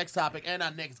this next topic and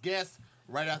our next guest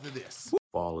right after this.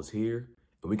 Fall is here,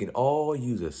 and we can all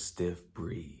use a stiff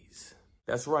breeze.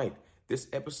 That's right, this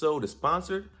episode is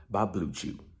sponsored by Blue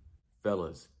Chew.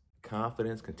 Fellas,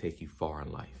 confidence can take you far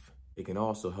in life. It can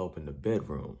also help in the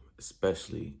bedroom,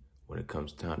 especially when it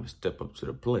comes time to step up to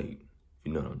the plate.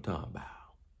 You know what I'm talking about.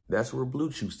 That's where Blue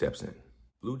Chew steps in.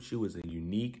 Blue Chew is a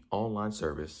unique online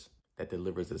service that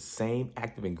delivers the same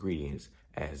active ingredients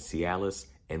as Cialis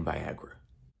and Viagra,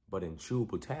 but in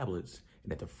chewable tablets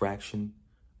and at a fraction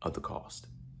of the cost.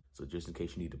 So just in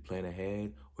case you need to plan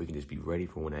ahead, or you can just be ready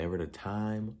for whenever the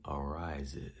time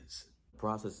arises.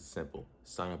 process is simple.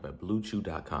 Sign up at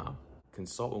BlueChew.com.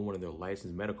 Consult with one of their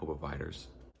licensed medical providers.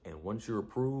 And once you're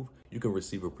approved, you can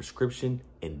receive a prescription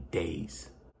in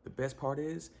days. The best part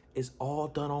is, it's all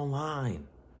done online.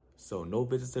 So no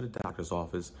visits to the doctor's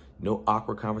office, no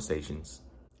awkward conversations,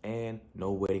 and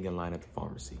no waiting in line at the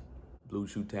pharmacy. Blue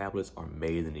Chew tablets are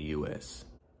made in the U.S.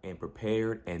 and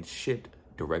prepared and shipped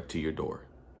direct to your door.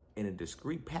 In a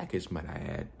discreet package, might I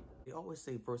add. They always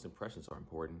say first impressions are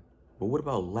important, but what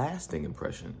about lasting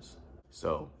impressions?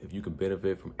 So if you can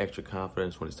benefit from extra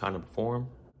confidence when it's time to perform,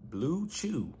 Blue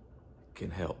Chew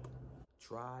can help.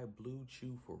 Try Blue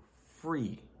Chew for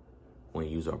free when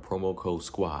you use our promo code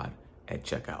SQUAD at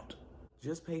checkout.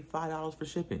 Just pay $5 for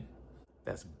shipping.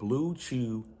 That's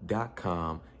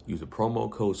BlueChew.com. Use the promo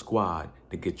code SQUAD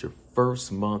to get your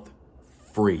first month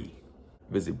free.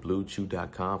 Visit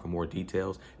BlueChew.com for more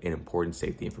details and important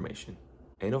safety information.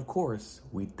 And of course,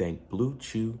 we thank Blue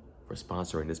Chew for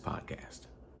sponsoring this podcast.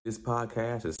 This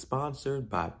podcast is sponsored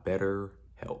by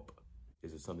BetterHelp.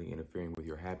 Is it something interfering with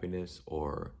your happiness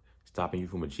or stopping you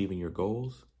from achieving your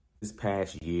goals? This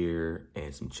past year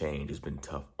and some change has been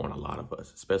tough on a lot of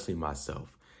us, especially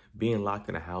myself. Being locked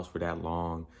in a house for that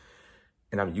long,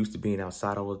 and I'm used to being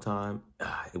outside all the time,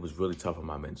 it was really tough on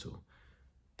my mental.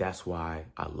 That's why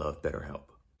I love BetterHelp.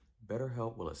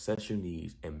 BetterHelp will assess your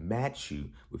needs and match you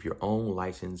with your own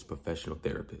licensed professional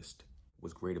therapist.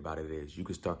 What's great about it is you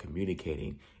can start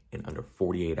communicating in under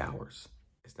 48 hours.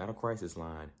 It's not a crisis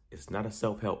line. It's not a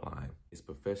self-help line. It's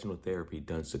professional therapy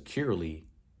done securely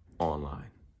online.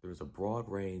 There's a broad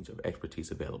range of expertise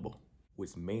available,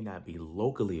 which may not be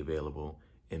locally available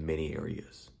in many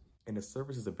areas. And the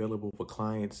service is available for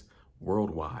clients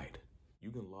worldwide. You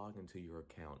can log into your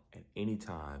account at any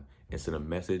time and send a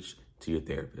message to your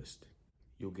therapist.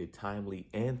 You'll get timely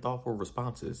and thoughtful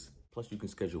responses. Plus, you can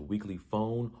schedule weekly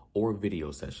phone or video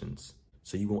sessions,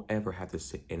 so you won't ever have to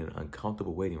sit in an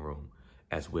uncomfortable waiting room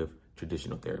as with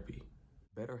traditional therapy.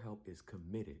 BetterHelp is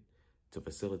committed to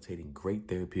facilitating great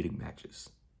therapeutic matches,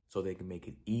 so they can make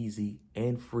it easy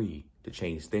and free to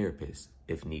change therapists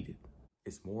if needed.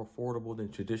 It's more affordable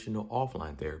than traditional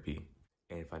offline therapy,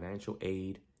 and financial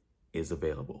aid is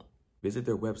available. Visit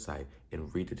their website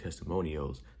and read the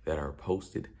testimonials that are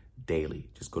posted daily.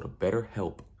 Just go to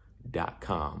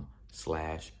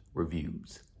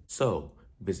betterhelp.com/reviews. So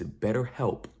visit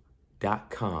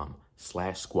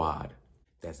betterhelp.com/squad.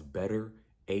 That's better,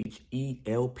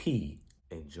 HELP,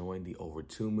 and join the over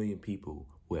 2 million people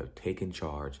who have taken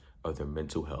charge of their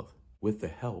mental health with the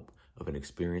help of an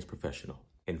experienced professional.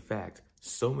 In fact,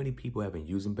 so many people have been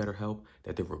using BetterHelp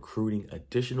that they're recruiting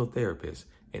additional therapists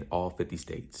in all 50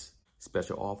 states.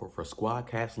 Special offer for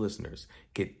Squadcast listeners.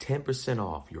 Get 10%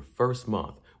 off your first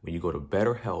month when you go to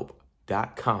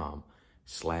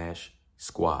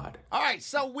betterhelp.com/squad. All right,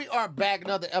 so we are back.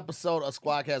 Another episode of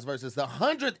Squadcast versus the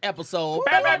 100th episode.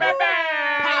 Bam, bam, bam,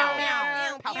 bam. Pow,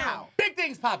 pow, pow, pow. Big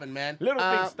things popping, man. Little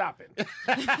things stopping.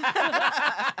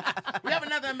 We have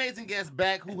another amazing guest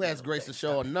back who has graced the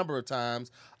show a number of times.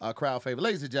 Crowd favorite.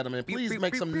 Ladies and gentlemen, please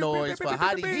make some noise for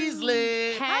Heidi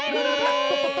Heasley.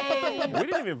 Hey. We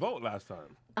didn't even vote last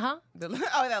time. The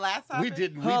last time? We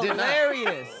did not.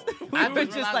 Hilarious. I've been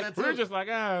just like, We were just like,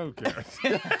 who cares?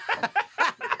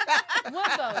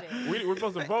 What voting? We're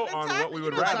supposed to vote on what we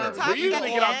would topic. rather. Topic We usually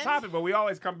at get the off end. topic, but we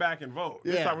always come back and vote.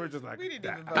 This Yeah. time we were just like, We didn't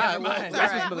that. even vote. All right, well, It's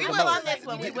that's all right. what's We the will most. on this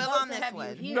one. We will on this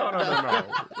one. No.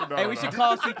 Hey, we should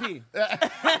call CP.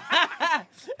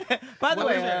 By the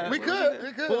way, we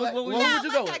could. What what would would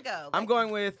you go Let with? that go. I'm going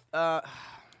with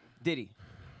Diddy.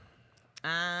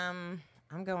 I'm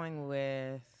going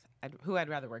with who I'd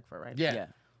rather work for, right? Yeah.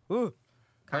 Ooh.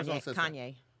 Personal assistant.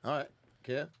 Kanye. All right.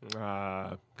 Kia?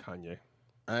 Kanye.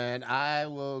 And I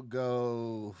will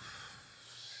go.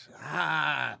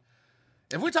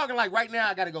 If we're talking like right now,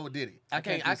 I got to go with Diddy. I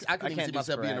can't even see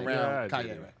myself being around Yeah, Kanye.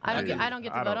 Diddy. I don't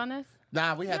get to vote on this.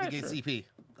 Nah, we have to get sure. CP.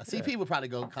 CP would probably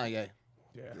go Kanye.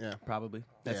 Yeah. Probably.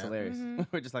 That's Yeah. hilarious.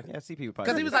 We're just like, yeah, CP would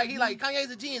probably. Because he was like,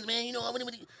 Kanye's a genius, man. You know, Kanye's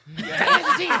a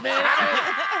genius, man.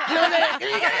 You know what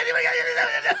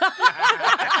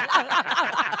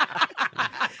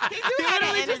He do have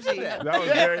an energy. That was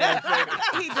very entertaining.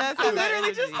 He does have that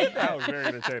energy. That was very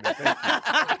entertaining.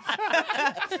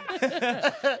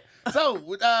 Thank you. So,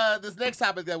 this next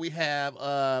topic that we have,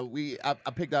 I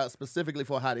picked out specifically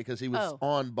for Heidi because she was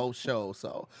on both shows.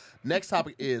 So, next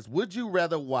topic is: would you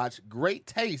rather watch Great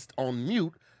Taste on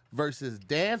mute versus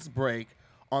Dance Break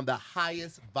on the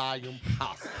highest volume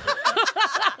possible?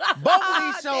 Both of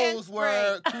these shows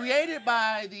were created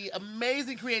by the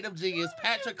amazing creative genius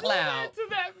Patrick Cloud. To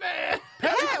that man.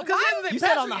 You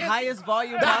said on the highest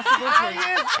volume possible.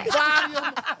 Highest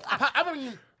volume. I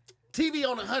mean, TV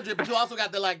on 100, but you also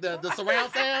got the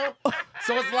surround sound.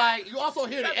 So it's like you also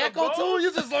hear the echo too.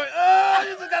 You just like,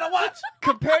 you just gotta watch.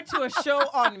 Compared to a show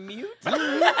on mute,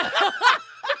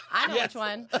 I know which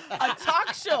one. a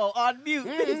talk show on mute.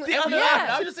 Is the other Yeah.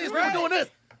 Now you just see people doing this.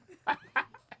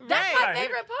 That's my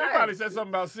favorite He probably part. said something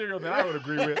about cereal that I would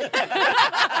agree with.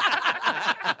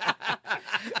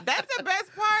 That's the best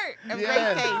part of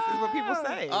Yes. Great Taste, is what people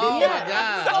say. Oh Yeah. my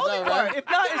God. It's the only I know, part. right? If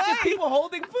not, it's just people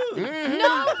holding food. No, there's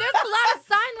a lot of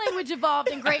sign language involved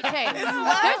in Great Taste. There's a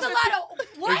lot of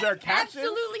what? Is there captions?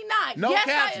 Absolutely not. No yes,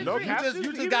 captions. No I agree. captions?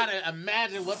 You just gotta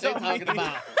imagine what they're talking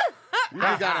about. You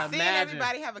just gotta Seeing imagine.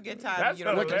 everybody have a good time. That's You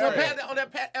know what hilarious. I'm Well, saying? Pat, on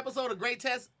that episode of Great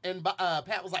Test, and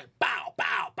Pat was like, bow,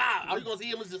 bow, bow. All you gonna see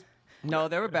him was just, No,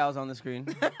 there were bows on the screen.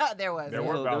 There was. There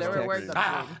were bows There on were the words screen.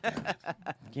 on the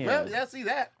screen. well, yeah, see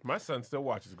that. My son still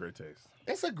watches Great Taste.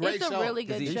 It's a great It's a show. really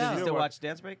Does good he show. still watch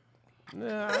Dance Break?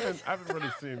 Nah, I haven't really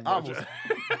seen I much. almost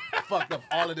fucked up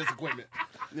all of this equipment.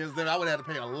 Yes, then I would have to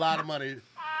pay a lot of money.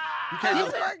 You can't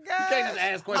just, Oh my you can't just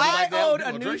ask questions I like that. own when a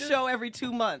people new drinking. show every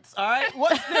 2 months. All right,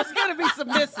 there's gonna be some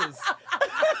misses.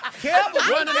 Kev was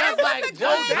running us like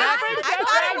Joe Jackson. I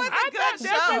thought it was a good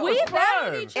show. We was laughed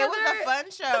fun. at each It other. was a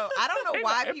fun show. I don't know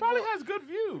why It people. probably has good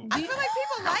views. I feel like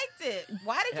people liked it.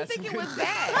 Why did you That's think it good. was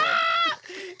bad?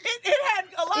 It had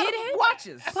a lot It of had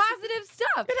watches. Positive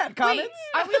stuff. It had comments.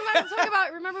 Wait, are we allowed to talk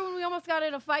about? Remember when we almost got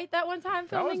in a fight that one time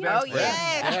That was filming? bad. Oh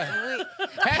yes.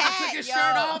 Patrick took his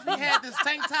shirt off. He had this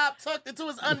tank top tucked into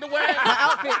his underwear.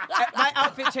 My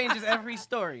outfit changes every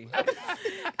story.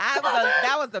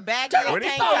 That was the baggiest When he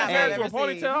tank threw top his hair I've into a ever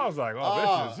ponytail, seen. I was like,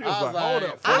 oh, this is. He was I was like, hold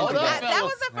like, up. hold hold up. up. That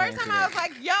was the first time I was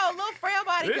like, yo, little frail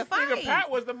body This can fight. nigga Pat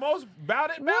was the most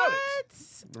bout it.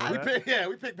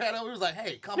 We picked Pat up. We was like,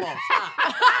 hey, come on, stop.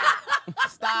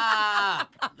 Stop.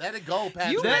 Let it go,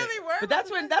 Pat. You That- really were. But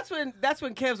that's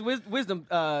when Kev's wisdom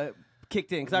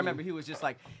kicked in, because I remember he was just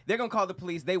like, they're gonna call the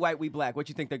police. They white, we black. What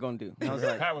you think they're gonna do? And I was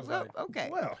like, Pat was Well, like, okay.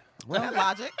 well, That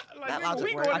logic. Like, That nigga, logic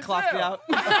we works. going I to clocked it jail. out.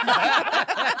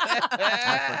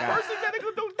 First thing that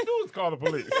nigga do is call the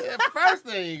police. First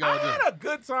thing you I gonna do. had a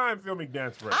good time filming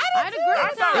Dance Break. I had a great I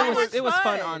thought time. It was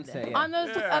fun on set. Yeah. On those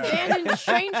Yeah. abandoned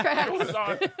train tracks. It was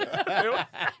on.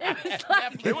 It's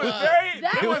like, It was very.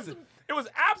 That It was. was- It was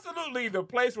absolutely the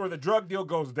place where the drug deal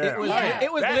goes down. It was, Yeah.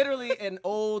 it was That- literally an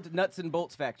old nuts and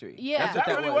bolts factory. Yeah. That's what Is that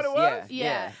that really was. what it was?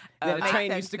 Yeah. Then a makes train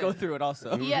sense used to go then. through it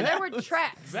also. yeah, there were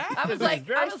tracks. That I was is like, a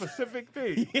very I was, specific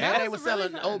thing. And they was were selling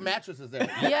really fun. old mattresses there.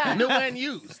 Yeah. New and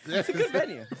used. It's a good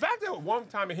venue. The fact that one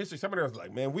time in history, somebody was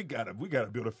like, "Man, we gotta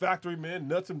build a factory, man.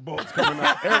 Nuts and bolts coming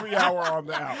out every hour on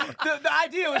the hour." The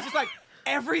idea was just like,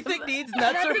 everything needs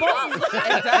nuts or bolts.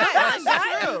 It does.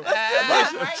 That's true.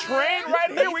 This train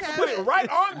right here, we can put it right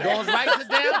on there. Goes right to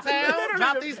downtown,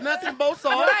 drop these nuts and bolts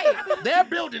on. Right. They're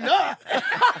building up.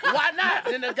 Why not?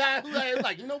 Then the guy who was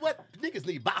like, you know what? Niggas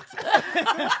need boxes.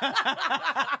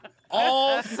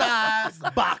 All size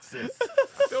boxes.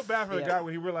 Feel bad for the Yeah. guy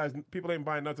when he realized people ain't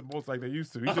buying nuts and bolts like they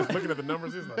used to. He's just looking at the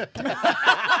numbers. He's like, "Man,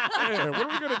 what are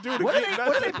we gonna do to What get are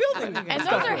nuts?" they building? and those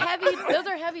are heavy. Those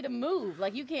are heavy to move.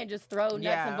 Like you can't just throw nuts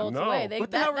Yeah. and bolts No. away.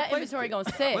 What the hell That replaced inventory it? gonna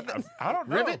sit. I don't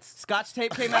know. Rivets. Scotch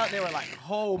tape came out, and they were like,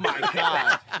 "Oh my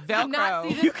god!" Do not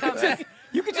see Velcro. this coming.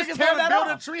 You could just Niggas tear wanna that build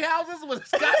off. tree houses with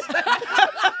scotch tape.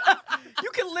 You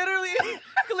can literally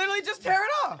just tear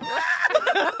it off.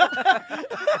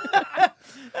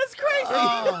 That's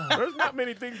crazy. There's not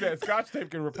many things that Scotch tape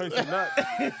can replace a nut.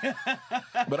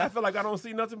 But I feel like I don't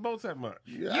see nuts and bolts that much.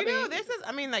 You know, this is,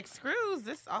 I mean, like screws,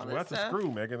 this, all Well, this that's a stuff.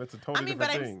 screw, Megan. That's a I totally mean,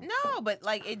 but different thing. but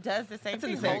like it does the same It's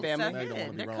in thing. the same Holds family. stuff Now you don't in.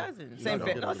 wanna be They're wrong. cousins. Same No,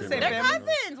 family. no, No, it's the no, same no. They're family.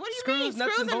 cousins. What do you Screws, mean?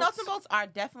 nuts, Screws and and nuts bolts? and bolts are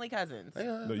definitely cousins.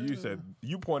 No, you said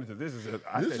you pointed to this.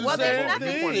 I This said is Well, the there's same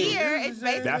nothing thing. here. This It's is-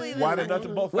 basically that's why the the nuts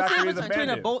and bolt What's the factory is difference between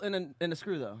a abandoned. bolt and a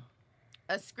screw, though?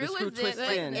 A screw, screw is twists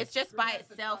in. it's just by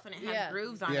itself and it has Yeah.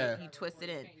 grooves on Yeah. it. You twist it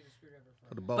in.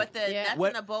 For the boat. But the Yeah. nuts What-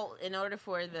 and the bolt, in order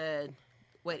for the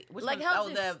which Like, one? helps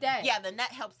it the stay. Yeah, the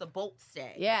nut helps the bolt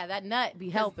stay. Yeah, that nut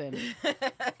be helping.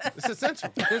 It's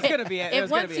essential. There's gonna be If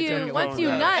once you technical once you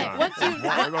term. nut Yeah. once you It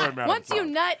don't matter once you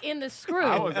time. nut in the screw,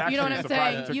 I was you know what actually I'm surprised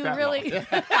saying? it took You that really.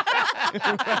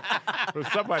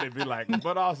 But somebody be like,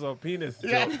 but also penis joke.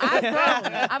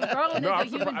 Yeah. I've grown No, as a I'm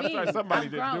human surprised being. somebody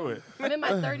I've didn't do grown. it. I'm in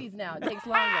my 30s now. It takes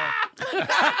longer.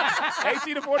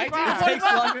 18 to 45. Takes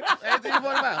longer.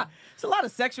 1845. It's a lot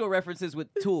of sexual references with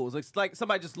tools. It's like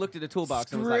somebody just looked at a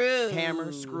toolbox and was like Screw.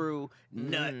 hammer, screw,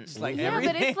 nut, just like Yeah,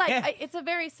 everything. but it's like it's a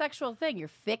very sexual thing. You're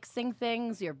fixing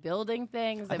things. You're building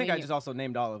things. I think mean, I just also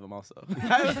named all of them. Also,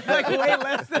 I was like way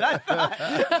less than I thought.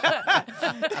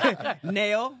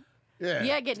 Nail.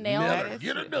 Yeah, get nailed. Never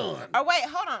get it done. Oh wait,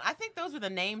 hold on. I think those were the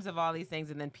names of all these things,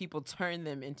 and then people turn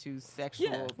them into sexual.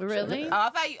 Yeah. Really? Oh,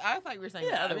 I thought you were saying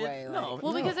the other way. No, like-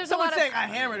 Well, because there's someone a lot saying of I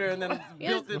hammered her and then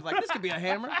built it like this could be a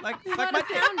hammer. Like It's a my lot of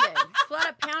pounding. It's a lot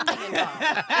of pounding involved.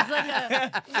 It's like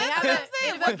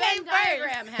if a Venn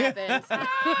diagram happens. And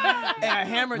I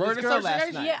hammered Word this girl last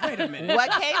association? night. Yeah. Wait a minute.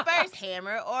 What came first,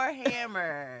 hammer or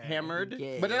hammer? Hammered?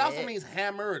 Get But it also it? means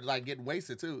hammered, like getting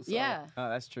wasted too. So. Yeah. Oh,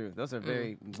 that's true. Those are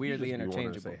very weirdly You wanted to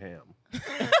interchangeable. say ham.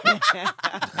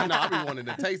 No, I be wanting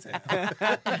to taste ham.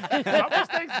 It's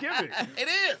almost Thanksgiving. It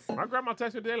is. My grandma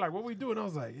texted me today, like, what we doing? I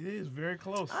was like, it is very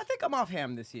close. I think I'm off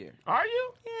ham this year. Are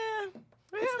you? Yeah.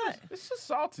 It's just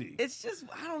salty. It's just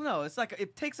I don't know. It's like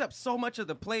it takes up so much of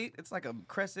the plate. It's like a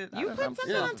crescent. You I don't put know, I'm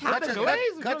something just- on top Cut, of your, it.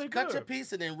 glaze is cut, really cut good. your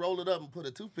piece and then roll it up and put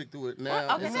a toothpick through it. Now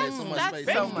Well, okay, it saves so much that's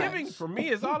space. so Thanksgiving much. for me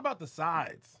is all about the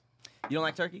sides. You don't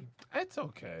like turkey? It's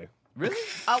okay. Really?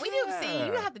 Oh, we do. See,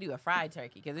 you have to do a fried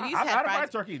turkey because we used I've to had have a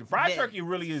fried turkey. Fried turkey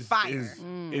really is fire.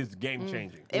 is game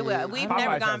changing. It will. We've Popeyes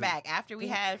never has gone it. back after we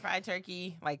had fried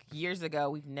turkey like years ago.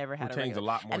 We've never had a Retains regular. a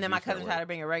lot more and then my juice that cousin way. tried to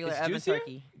bring a regular It's oven juicier?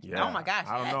 turkey. Yeah. Oh my gosh!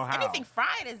 I don't know yes. how. Anything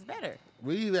fried is better.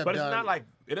 We have But done. it's not like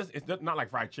it's not like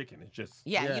fried chicken. It's just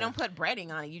Yeah, Yeah. you don't put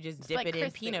breading on it. You just dip like it in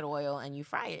crispy. peanut oil and you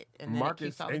fry it, and then it Marcus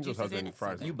keeps all the Angel's juices in husband it.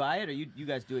 fries it. You buy it or you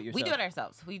guys do it yourself? We do it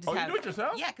ourselves. We just Oh, you have, do it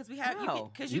yourself? Yeah, because we have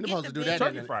No. because You're you supposed get to the do big. that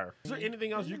turkey in it. fryer. Is there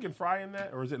anything else you can fry in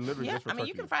that, or is it literally Yeah, just for I mean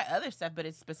you turkey? can fry other stuff, but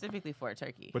it's specifically for a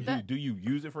turkey. But do you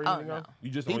use it for Oh, anything no. else? You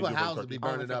just People only use it for houses be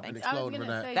turkey. burning Oh, up and thanks. I was exploding for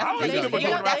gonna that. say, That's I what was they thinking do. about Yeah,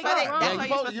 doing that's it why they. outside. That's Yeah, why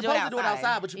you're supposed to do it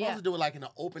outside, but you're Yeah. supposed to do it like in an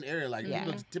open area. Like Yeah.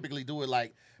 people typically do it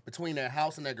like between their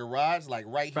house and their garage, like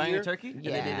right Frying a here. turkey? And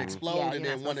then it Yeah. explode, Yeah, and you're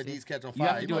then not one of supposed to. these catch on You fire.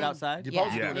 have to do it outside? You're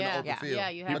supposed to Yeah. do it in the Yeah. open Yeah. field. Yeah,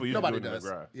 you have People to. used to Nobody do it in the does.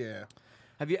 garage. Yeah.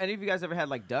 Have you any of you guys ever had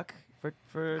like duck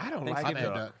for I don't like I've Thanksgiving? had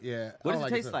duck. that. Yeah. What I does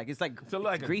don't it taste it. like? It's like It's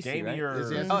like a greasy, right?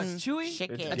 gamier. It's- Oh, it's chewy.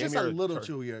 Chicken. It's It's just a Gamier little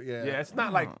turkey. chewier. Yeah. Yeah, it's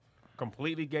not like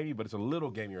completely gamey, but it's a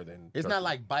little gamier than. It's turkey. not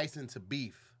like bison to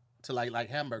beef to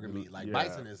like hamburger meat. Like Yeah.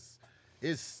 bison is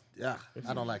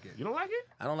I don't like it. You don't like it?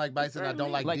 I don't like bison. I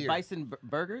don't like Like deer. bison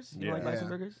burgers? You don't like Yeah. bison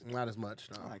burgers? Not as much.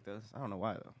 No. I like those. I don't know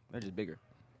why though. They're just bigger.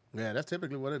 Yeah, that's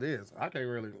typically what it is. I can't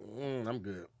really. I'm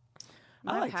good.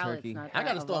 I My like palate's turkey. not I that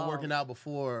got to start evolved. working out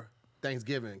before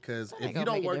Thanksgiving because ain't if you gonna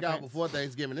don't make a work out difference. before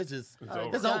Thanksgiving, it's just over.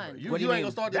 it's Done. over. You What do ain't you mean?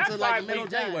 gonna start That until like the 5 middle of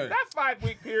week January. That 5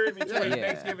 week period between Yeah.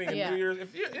 Thanksgiving and Yeah. New Year's.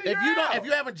 If If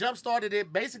you haven't jump started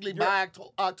it basically by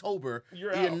October,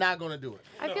 You're you're out. not gonna do it.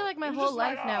 I feel like my You're whole just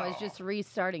like, life now "Oh." is just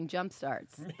restarting jump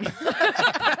starts.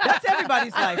 That's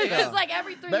everybody's life It's though. just like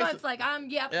every 3 Basi- months, like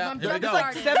I'm Yeah, I'm here we jump go.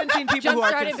 starting. 17 people who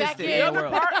are Jump-started back consistent in. in The the other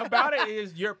world. part about it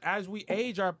is, as we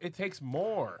age, it takes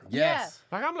more. Yes.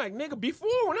 Like I'm like, nigga,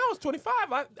 before when I was 25,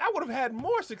 I would have had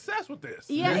more success with this.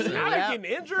 Yeah, you now would. I'm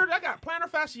getting injured. I got plantar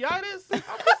fasciitis. I'm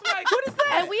just like, what is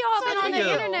that? And we all been on the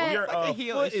Yo, internet. Your like a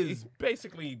heel foot issue. is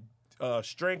basically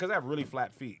strained because I have really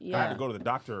flat feet. I had Yeah. to go to the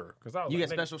doctor because I was You like,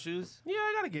 get nigga, special shoes? Yeah,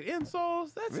 I gotta get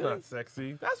insoles. That's Really? not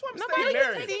sexy. That's why I'm Nobody staying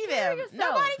can married. see care of them.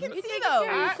 yourself. Nobody can You see take care of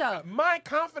those. yourself. My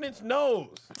confidence knows.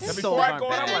 And Soles before I aren't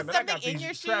go out, I'm bad. like, man, I got Something in these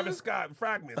your Travis shoes? Scott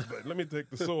fragments, but let me take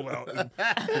the sole out. Because,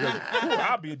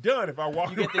 I'll be done if I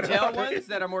walk You get the around. gel ones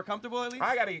that are more comfortable at least?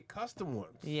 I gotta get custom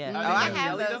ones. Yeah. Oh, Oh, they I got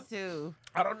have jelly, those too.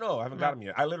 I don't know. I haven't got them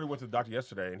yet. I literally went to the doctor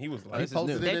yesterday, and he was He like, This is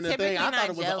posted new. it in the They're thing. I typically thought it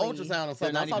was an not jelly. ultrasound or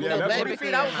something. I saw They're little not baby even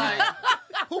feet. I was jelly. like,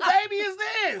 who baby is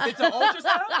this? It's an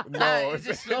ultrasound? no, it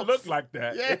just it shows- looked like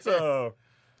that. Yeah.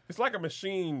 It's like a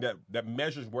machine that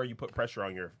measures where you put pressure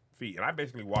on your feet, and I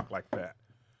basically walk like that.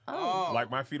 Oh.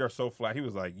 Like my feet are so flat. He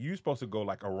was like, "You supposed to go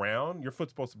like around. Your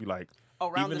foot's supposed to be like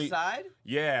Around evenly, the side?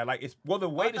 Yeah, like the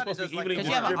weight is thought it supposed to just, be like, evenly Because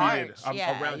you have an distributed arch.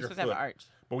 Yeah, around you're your supposed to have foot. an arch.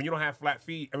 But when you don't have flat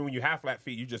feet, when you have flat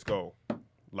feet, you just go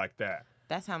like that.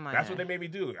 That's how mine. That's what they made me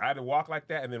do. I had to walk like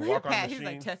that and then walk on the Pat, machine. he's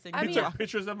like testing. I He mean, took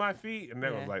pictures of my feet, and they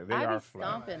was like, they I are be flat.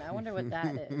 stomping. I wonder what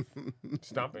that is.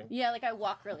 Stomping? Yeah, like I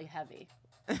walk really heavy.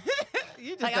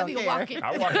 You just Like I don't be care. walking.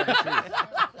 I walk like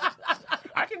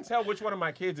too. I can tell which one of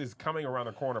my kids is coming around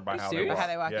the corner by You how serious? they walk. How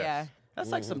they walk, Yes. yeah. That's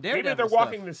like some Even if daredevil they're stuff.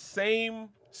 walking the same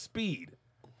speed,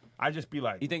 I just be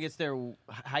like, You think it's their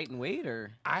height and weight,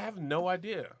 or I have no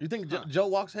idea. You think Joe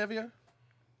walks heavier?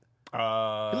 He He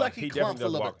clumps definitely a does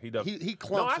little walk. bit. He does. He No,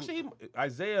 clumps. actually,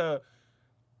 Isaiah,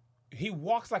 he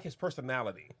walks like his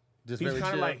personality. Just He's very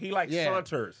kind of chill. like Yeah.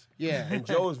 saunters. Yeah. And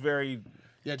Joe is very.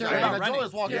 Yeah, They're Joe, not Joe running.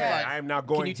 is walking Yeah, like. I am now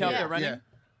going. can you tell if Yeah. they're running?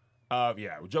 Yeah.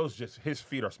 Yeah, Joe's just his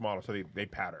feet are smaller, so they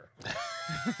patter.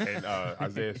 And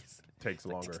Isaiah takes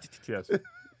longer. He has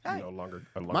longer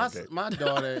gait. My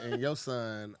daughter and your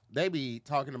son, they be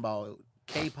talking about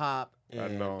K-pop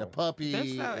and know. the puppy, They're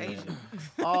so and Asian.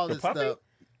 all The this puppy? stuff.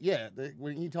 Yeah,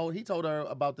 when he told her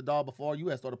about the doll before you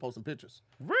had started posting pictures.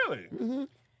 Really?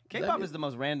 K-pop is the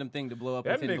most random thing to blow up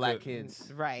That within nigga- black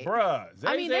kids. Right. Bruh,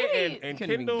 I mean, Zay they and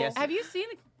couldn't even Kendall. guess Have you seen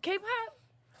K-pop?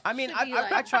 I mean, Should be I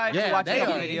like- tried Yeah, to watch a they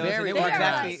couple are videos, very and it was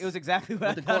organized. exactly what With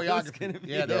I the thought it was choreography. going to be.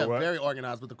 Yeah, they're What? very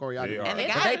organized with the choreography. They are. And the They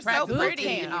guys are so practice pretty.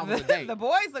 13 hours a day. The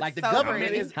boys look Like the so government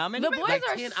pretty. is How many? The boys Like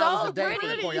are 10 hours so a day for the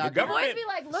pretty. choreography. The boys government be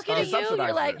like looking at you. subsidizes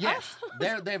You're like, it. Yes,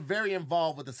 they're very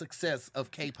involved with the success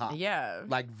of K-pop. Yeah.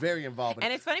 Like very involved. In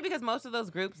And it. it's funny because most of those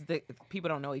groups, people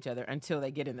don't know each other until they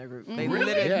get in their group. They Really?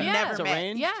 literally Yeah. never It's met.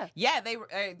 arranged? yeah. Yeah,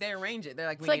 they arrange it. They're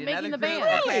like, It's we like need making another the group.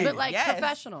 band, Okay. but like Yes.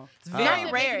 professional. It's Not very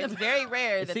that rare. making It's the- very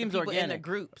rare that seems the people in the organic.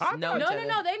 groups I know thought- each No, other. no,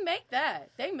 no. They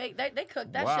make that. They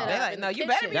cook that Wow. shit They up. like, in no, the you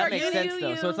better kitchen. be That makes organic. sense,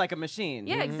 though. So it's like a machine.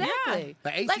 Yeah, exactly. The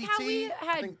Like how ACT, we I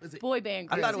had think, is it- boy band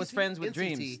I groups. thought it was Friends with NCT.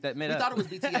 Dreams that made we up. thought it was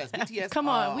BTS. BTS. Come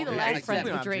on, we the last like Friends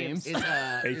seven. with Dreams. It's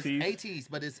ATs? ATs,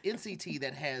 but it's NCT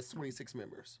that has 26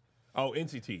 members. Oh,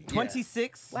 NCT.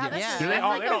 26? Wow, that's, Yeah. that's Do they all-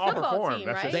 like they a don't all football perform. team,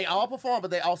 That's right? just- They all perform,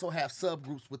 but they also have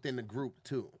subgroups within the group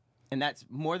too. And that's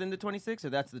more than the 26, or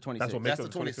that's the 26? That's what makes That's the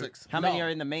up 26. How many No, are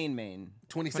in the main?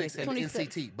 26 in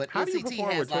 26. NCT. But How do you NCT perform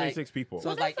has with 26 like, people? So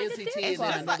Well, it's like that's like a NCT dance and then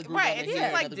class. another group Right, over it's here,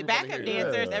 just like another the group over backup here.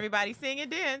 dancers. Yeah. Everybody sing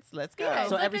and dance. Let's go. Yeah,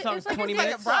 So it's every like song's it's 20 it's like a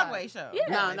minutes? Broadway show. Yeah.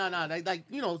 No. They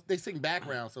like they sing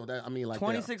background. So that I mean like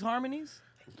 26 harmonies?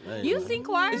 You sing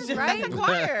choirs, right? That's a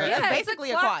choir. Yeah, That's it's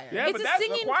basically a choir. Yeah, It's but a that's the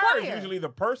singing choir choir. is usually the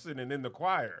person and then the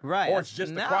choir. Right. Or it's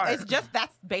just the No, choir. it's just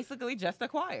that's basically just a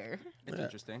choir. It's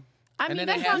interesting. I And mean, then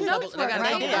that's they how have notes couple- they work, got right?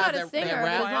 another You're guy not a that singer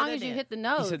rap. as long as you hit the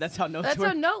notes. You said that's how notes That's work?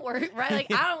 how note work, right?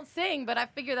 Like I don't sing, but I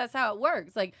figure that's how it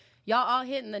works. Like y'all all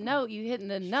hitting the note, you hitting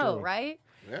the note, Sure. right?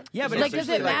 Yeah, but Like it's does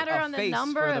usually it matter like a on the face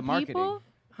number for the of marketing. people?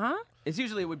 Huh? It's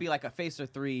usually it would be like a face or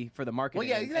 3 for the marketing. Well,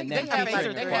 yeah, and they then have featuring like,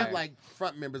 the they have choir. like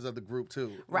front members of the group too. You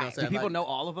know what I'm Right. saying? Do people Like, know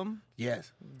all of them?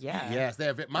 Yes. Yeah. Yes,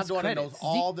 they're my That's daughter knows credits.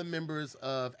 all the members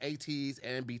of ATs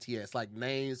and BTS, like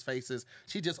names, faces.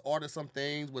 She just ordered some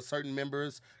things with certain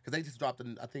members because they just dropped.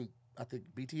 I think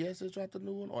BTS has dropped a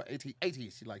new one or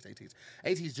ATs. She likes ATs.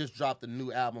 ATs just dropped the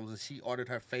new albums and she ordered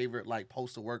her favorite like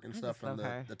poster work and stuff from love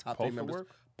her. the top 3 Poster members. work?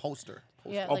 Poster.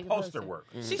 Yeah, Oh, like a poster work.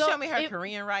 She So showed me her it-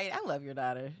 Korean right. I love your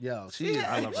daughter. Yo, I love She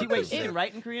her wait, too. she can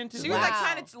write in Korean too? She was like Wow.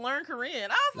 trying to learn Korean.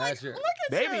 I was like, Last year. look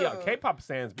at They you. be K-pop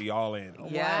fans be all in.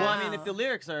 Yeah. Well, I mean, if the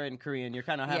lyrics are in Korean, you're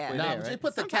kind of halfway No, there, but they right?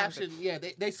 put the Sometimes caption. Yeah,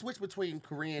 they switch between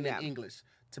Korean Yeah. and English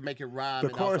to make it rhyme. The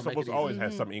and chorus also make supposed it to always easy.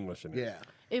 have some English in it. Yeah,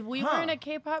 If we Huh. were in a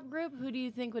K-pop group, who do you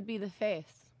think would be the face?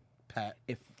 Pat.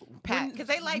 If Pat, because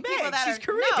they like Meg, people that she's are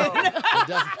Korean. No, It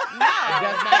does not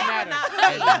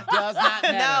matter. It does not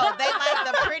matter. no, they like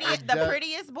the does-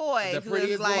 prettiest boy the who's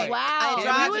prettiest like boy. Wow.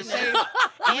 androgynous.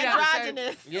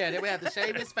 Androgynous. Yeah, then we have to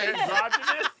shave his face.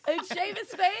 Androgynous? And shave his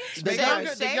face? The Shave- younger,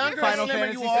 shave the your younger face. and slimmer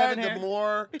Final you are, Fantasy the VII hair?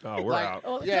 more. Oh, we're like, out.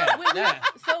 Oh, Yeah, so yeah.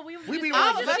 So we We be just,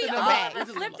 all we just just in be the all back. of us This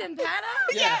is- flipped and pat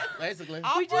out? Yeah, basically.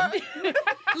 We just be little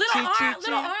Chee,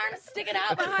 chee, arms sticking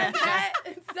out behind Pat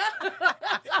and stuff.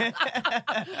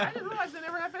 I didn't realize they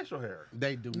never have facial hair.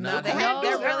 They do No, not. they No. have.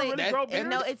 They're They really. really grow beards?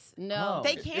 No, it's No.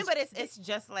 they can, It's- but it's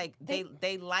just like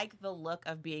they like the look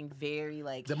of being very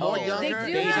like. The more old younger,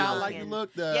 They they do not have- like the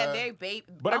look. The Yeah, very babe.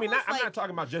 But I mean, almost I'm like, not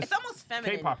talking about just It's almost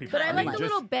feminine. K-pop people. But I like mean the just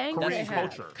little bangs Korean they have.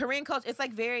 culture. Korean culture. It's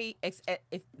like very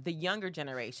if the younger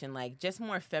generation, like just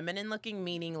more feminine looking,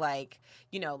 meaning like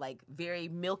like very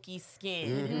milky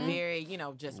skin, very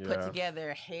just put Yeah.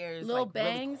 together, hairs Little like really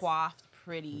bangs. coiffed,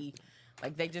 pretty.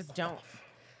 Like they just don't.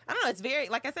 I don't know. It's very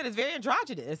like I said. It's very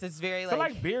androgynous. It's very I feel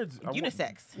like like beards.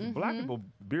 unisex. Black people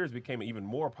beards became even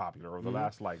more popular over the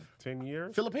last like 10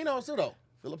 years. Filipinos too, though.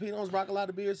 Filipinos rock a lot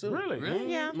of beards too. Really? Mhm.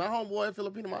 Yeah. My homeboy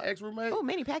Filipino, my ex roommate. Oh,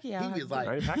 Manny Pacquiao. He was like,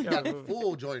 Manny Pacquiao. he got a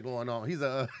full joint going on. He's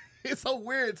it's so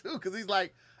weird too, because he's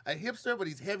like a hipster, but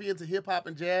he's heavy into hip hop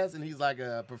and jazz, and he's like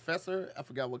a professor. I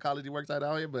forgot what college he works at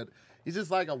out here, but he's just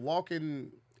like a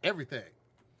walking everything.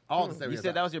 All the You stereotypes.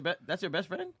 said that was that's your best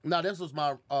friend? No, this was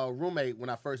my roommate when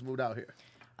I first moved out here.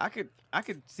 I could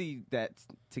see that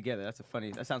together.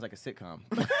 That sounds like a sitcom.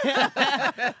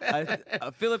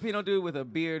 a Filipino dude with a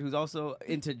beard who's also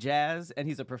into jazz and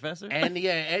he's a professor. And he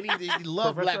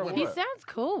loved black Professor women. He What? sounds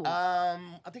cool. I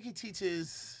think he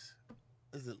teaches,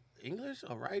 is it English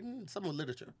or writing? Some with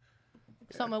literature.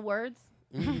 Some of words.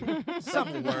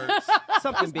 Some words.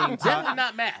 Something being Definitely taught.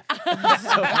 not math.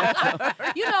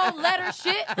 Letter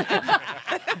shit.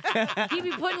 He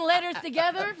be putting letters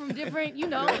together from different,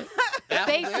 spaces.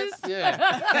 Alphabets,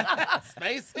 yeah.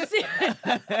 Spaces.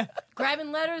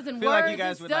 Grabbing letters and I feel words like you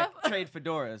guys and would stuff. like trade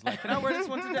fedoras. Like, can I wear this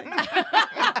one today? He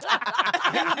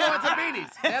was going to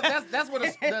beanies. That's where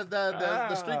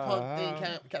the street punk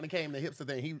thing kind of came, the hipster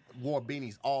thing. He wore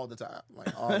beanies all the time.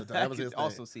 Like, all the time. That was I his could thing.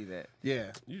 also see that.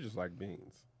 Yeah. You just like beans.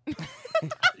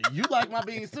 You like my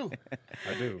beans, too.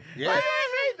 I do. Yeah.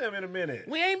 them in a minute.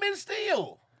 We ain't been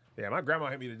still. Yeah, my grandma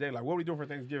hit me today. Like, what are we doing for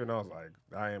Thanksgiving? I was like,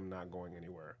 I am not going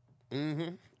anywhere.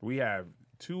 Mm-hmm. We have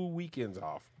 2 weekends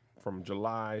off from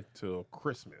July till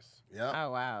Christmas. Yep.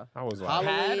 Oh wow. I was like,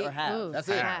 Halloween. Had or have? Ooh, That's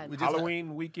it. had. We just-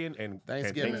 Halloween weekend and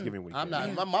Thanksgiving weekend. I'm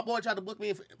not. My boy tried to book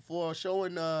me for a show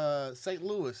in St.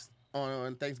 Louis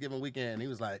on Thanksgiving weekend. He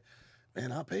was like,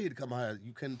 "Man, I'll pay you to come out.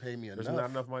 You couldn't pay me enough. There's not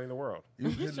enough money in the world. You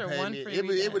couldn't Sure, pay one me. free It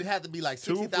would weekend. have to be like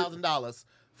Two for- $60,000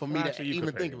 for me Well, to actually, you even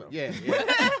could pay think me, of it.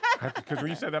 Yeah. Because when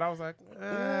you said that, I was like,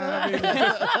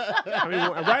 I mean,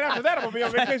 right after that, I'm going to be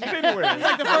on vacation anyway. It's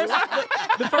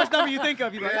like the first number you think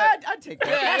of, you're like, I'd take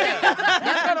that.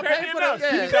 You're gonna pay for that.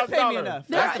 You Yeah. could pay me enough.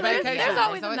 That's the There's vacation.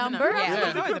 always a number. Yeah, You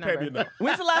there's always a could pay me number. enough.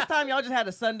 When's the last time y'all just had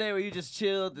a Sunday where you just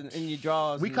chilled and you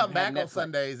draws? We and come had back on Netflix?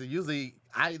 Sundays, and usually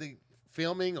I either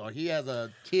filming or he has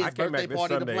a I kid's came birthday back this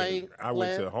party to Sunday. play. I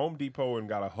went to Home Depot and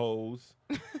got a hose.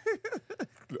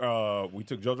 We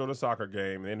took JoJo to the soccer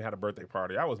game and then had a birthday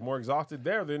party. I was more exhausted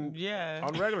there than Yeah.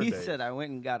 on regular He days. said, I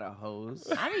went and got a hose.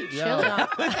 I need Yeah. chilled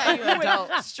on. You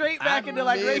adult. Straight back into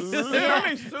like miss- racism.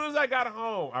 Literally, as soon as I got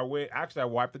home, I went. Actually, I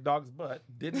wiped the dog's butt.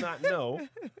 Did not know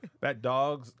that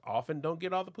dogs often don't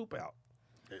get all the poop out.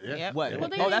 Yep. What? Well,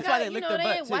 they Oh, ain't that's got- why they you lick know, their they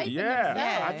butt ain't too. wiping Yeah, themselves.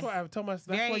 that's why I told myself.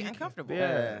 That's Very why you uncomfortable.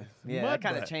 Yeah, Yeah, Mud that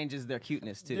kind of butt. changes their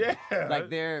cuteness too. Yeah. Like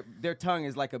their tongue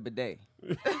is like a bidet.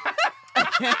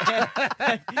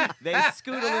 They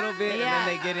scoot a little bit Yeah. and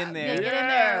then they get in there. They get in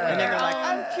there. And then they're with like, their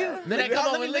I'm own- cute. Then they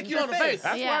come over and lick you on the face.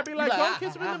 That's why Yeah. I'd be like, You don't like,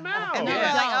 kiss him in the mouth. And they're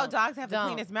Yeah. like, oh, dogs have to Don't.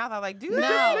 clean his mouth. I'm like, dude, No. look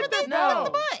at that No. dog in the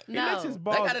butt. He licks his No.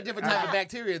 balls. They got a different type of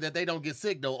bacteria that they don't get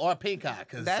sick though, or pink eye,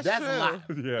 because That's that's true. a lot.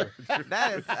 Yeah.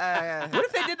 That is. What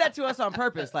if they did that to us on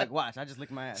purpose? Like, watch, I just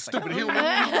lick my ass. Stupid Like, human.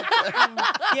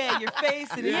 yeah, your face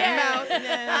and your Yeah. mouth. And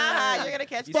then, You're gonna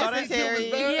catch You saw that? dysentery.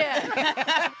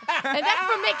 Yeah. And that's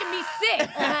for making me sick.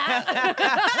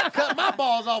 Cut my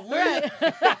balls off with.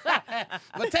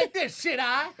 But take this shit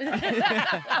eye.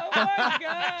 Oh my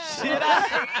god. Shit,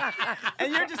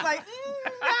 and you're just like,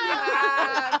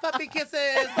 Puppy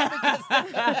kisses. Puppy kisses.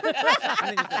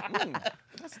 and then you're like,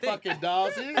 That's fucking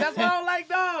dogs. See, that's why I don't like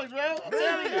dogs, bro. I'm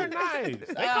telling They're you. nice.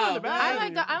 They Oh, call the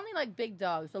man. bad. I only like big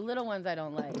dogs. The little ones I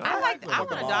don't like. I want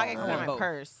a dog I can I put in want my both.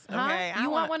 purse. Huh? Okay, You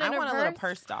want one in I a want a little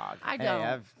purse? purse dog. I Hey,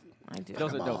 don't. I do.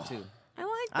 those are dope too. I like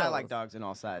I those. like dogs in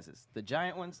all sizes. The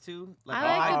giant ones too.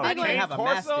 I like the I big can't ones. have a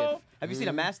Torso? mastiff. Have you seen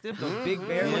a mastiff? Those big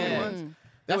bear looking Yeah. ones.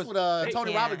 That's what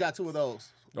Tony Yeah. Robbins got 2 of those.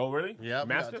 Oh, really? Yeah.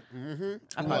 Mastiff? Mm-hmm.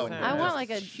 I probably I want like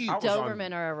a Huge. I was on-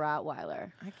 Doberman or a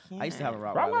Rottweiler. I used to have a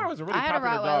Rottweiler Rottweiler. was a really I had a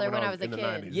popular Rottweiler dog when I was a in the kid.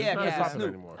 90s. Yeah, It's not yeah. as popular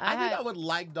Snoop. anymore. I think I would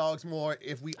like dogs more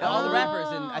if we All the all rappers,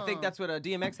 and I think that's what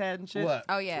DMX had and shit. What?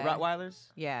 Oh yeah. Rottweilers.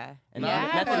 Yeah. And Yeah.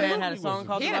 Method Man had a Absolutely song was.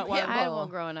 called He The had a pit I Rottweiler. had bull. one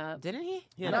growing up. Didn't he?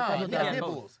 He had No, a- he he got had pit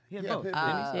both. bulls. He had Yeah, both. pit didn't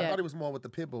he? bulls. I Yeah. thought he was more with the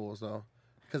pit bulls though,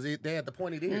 because they had the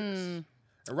pointed ears.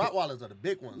 And Rottweilers are the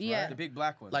big ones, Yeah. The right? big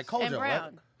black ones. Like Kojo, And right?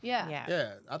 brown. Yeah. Yeah.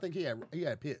 Yeah, I think he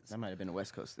had pits. That might have been a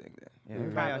West Coast thing then. Yeah,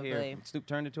 everybody out here. Probably. Snoop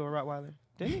turned into a Rottweiler.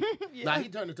 Didn't he? Nah, he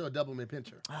turned into a Doberman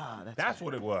Pinscher. Ah, That's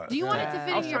what it was. Do you want it to I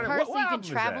fit was in your trying to- purse what so you can album is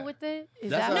travel that? with it? Is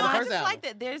That's that No, the I first just like album.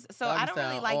 that. There's I don't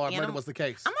really like or Murder animals. Was the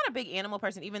Case. I'm not a big animal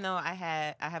person, even though I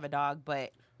have a dog,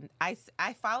 but I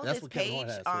follow That's this what Kevin page Hart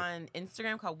has, too. on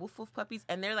Instagram called Woof Woof Puppies,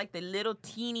 and they're like the little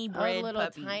teeny Oh, bred little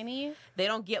puppies. tiny? They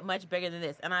don't get much bigger than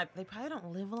this, and they probably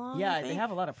don't live long. Yeah, I they think. have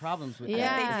a lot of problems with Yeah.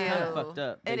 that. They It's kind of do. fucked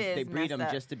up. It They is breed them messed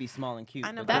up. just to be small and cute. I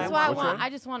know, but but That's they're- why I Which want. one? I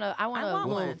just want to. I want want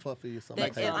to. one. Wolf Puffy or something They,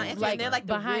 like that. on Instagram, Like, they're like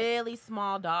behind- the really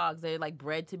small dogs. They're like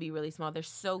bred to be really small. They're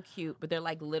so cute, but they're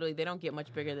like literally they don't get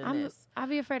much bigger than this. I'd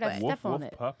be afraid I'd Woof step on Woof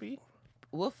it. Puppy?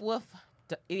 Woof Woof,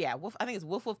 yeah, Woof. I think it's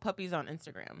Woof Woof Puppies on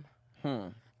Instagram. Hmm.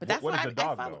 But that's What what is I, the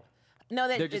dog I follow. though? No,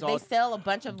 They're they just they all- sell a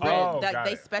bunch of breed. Oh, Like, got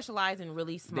they it. specialize in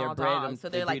really small bred 'em- dogs. So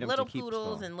they they're like breed 'em little to keep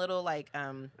poodles small. and little like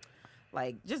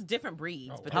just different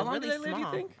breeds. But How they're long do really they live,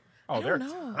 small. you think? Oh, I they're don't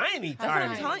know. tiny, That's what I'm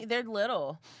tiny. telling you. They're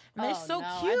little. And they're Oh, so no,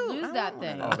 I'd cute. lose I that don't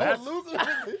thing. know. Oh, that's I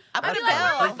I'd put be a like,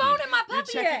 where's my bell. phone in my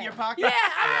puppy checking at? your pocket? Yeah,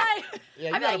 I'm like, Yeah,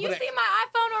 you I'm gotta like, you put a- see my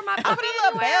iPhone or my I puppy put a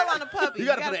little anywhere? bell on a puppy. You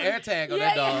gotta put an air tag on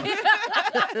Yeah,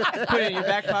 that dog. Put it in your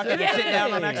back pocket and sit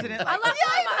down on accident. I love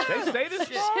my. They say this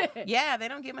shit? Yeah, they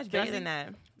don't get much bigger than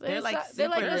that. They're like super they're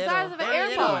like the little. size of an They're AirPod.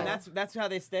 little. And that's how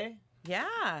they stay? Yeah,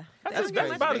 That's They don't get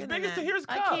much about as bigger big than as to that. here's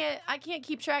cup. I can't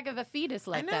keep track of a fetus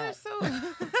I like know that. they're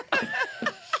so.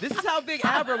 This is how big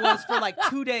Abra was for like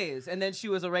 2 days, and then she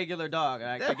was a regular dog.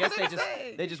 I That's guess what they I'm just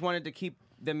saying. they just wanted to keep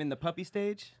them in the puppy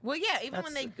stage. Well, yeah, even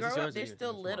when That's- they is grow this up, yours or they're yours?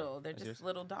 still This one? little. They're That's just yours?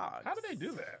 little dogs. How do they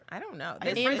do that? I don't know. I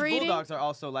think They- French Inbreeding? bulldogs are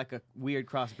also like a weird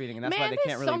crossbreeding, and that's why Man, they there's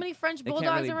can't really. so many French they can't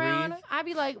bulldogs really around. breathe. I'd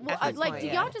be like, well, That's like, my do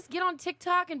point, y'all yeah. just get on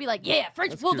TikTok and be like, yeah,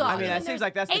 French cute. bulldogs? I mean, And that then seems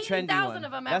like that's the trendy 80,000 one.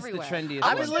 of them That's everywhere. the trendiest.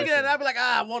 I be one. looking at it, I be like,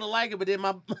 I want to like it, but then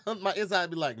my inside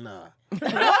be like, nah.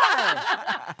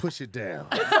 Push it down.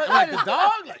 Like the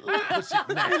dog, like push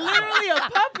it down. Literally a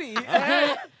puppy.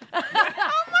 I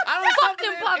don't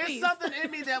them It's puppies. something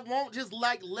in me that won't just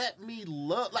like let me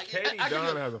look. Like Katie I give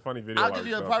Dunn you, has a funny video. I'll about give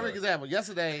you a herself, perfect but- example.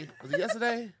 Yesterday, was it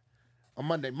yesterday? On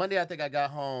Monday. Monday, I think I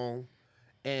got home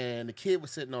and the kid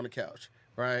was sitting on the couch,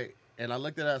 right? And I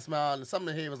looked at her, smiled, and something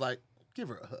in here was like, give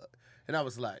her a hug. And I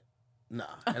was like, nah.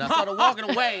 And I started walking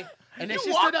away. And then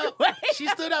she stood up. She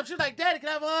stood up. She was like, Daddy, can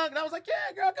I have a hug? And I was like,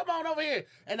 yeah, girl, come on over here.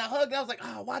 And I hugged her. I was like,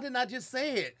 oh, why didn't I just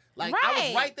say it? Like, I was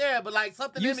Right. right there, but like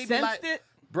something You in me be sensed like, it?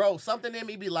 bro, something in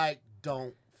me be like,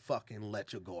 don't fucking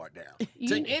let your guard down. To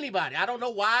You- anybody. I don't know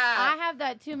why. I have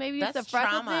that too. Maybe That's it's a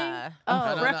freckle trauma. thing.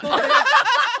 Oh, No, no, no.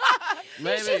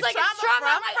 Maybe. she's like, it's trauma.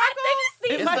 I'm like, I think it's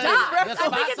It's the like dots. the I think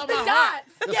spots it's on the my heart.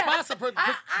 dots. The Yeah. spots are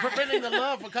preventing the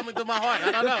love from coming through my heart.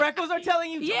 I don't The know. freckles are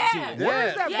telling you. Yeah. Don't do it. Where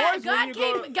is that Yeah, voice when God you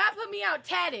go? God put me out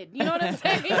tatted. You know what I'm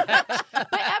saying?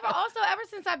 But ever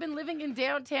since I've been living in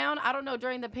downtown, I don't know,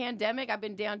 during the pandemic, I've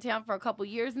been downtown for a couple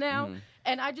years now,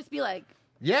 and I just be like,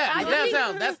 Yeah, I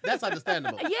downtown. That's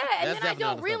understandable. yeah, and That's then I definitely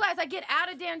don't realize I get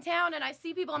out of downtown and I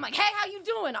see people. I'm like, hey, how you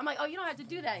doing? I'm like, oh, you don't have to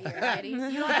do that here, Eddie. You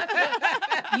don't have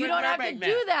to. You don't have to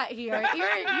do that here.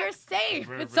 You're safe.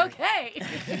 It's okay.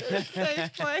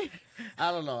 Safe place.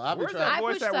 I don't know. I'll be Where's trying. that I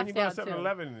voice push at when stuff you go to down, too.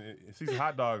 7-Eleven and sees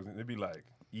hot dogs and they be like,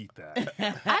 eat that.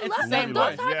 I love same them.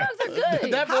 Those voice, hot yeah. dogs are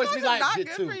good. That voice be Those are like, not get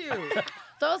good two. for you.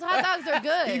 Those hot dogs are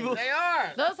good. They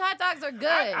are. Those hot dogs are good.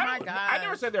 I God.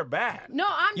 never said they're bad. No,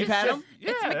 I'm You've just had them? Yeah,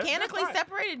 It's that's mechanically fine.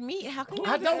 separated meat. How can you?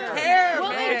 I don't decide? care, Well,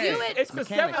 man. they do it. It's the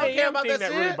Mechanic. 7 I don't care a.m. about thing that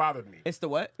that really shit. bothered me. It's the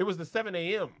what? It was the 7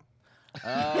 a.m.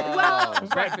 Well,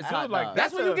 Breakfast I hot was like, dog.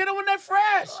 That's when you get them when they're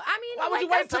fresh. I mean, Why would like you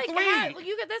wait that's till like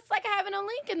 3? that's like having a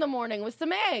link in the morning with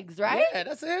some eggs, right? Yeah,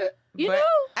 that's it. You But- know,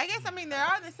 I guess they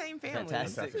are the same family.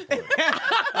 Fantastic. Fantastic.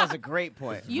 That was a great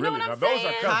point. you know Really, what now I'm those are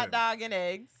saying? cousins. Hot dog and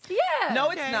eggs. Yeah. No,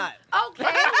 it's Okay. not. Okay.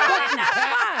 Fine, that's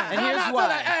fine. And here's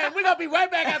why. Hey, we're going to be right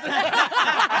back after that.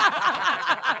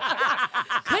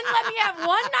 Couldn't let me have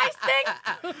one nice thing.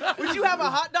 Would you have a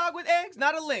hot dog with eggs?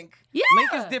 Not a link. Yeah.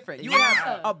 Link is different. You would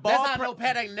have a That's how ball. no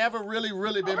pad ain't never really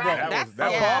been Right. broken. That was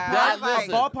That's A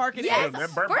listen. ballpark and Yes. eggs. Them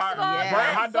First burnt of hot- all, yeah.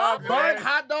 burnt hot dogs. Burnt man.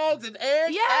 hot dogs and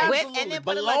eggs? Yes. Absolutely. And then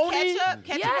put a little Bologna? ketchup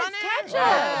Yes, on there. ketchup.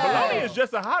 Yeah. Bologna is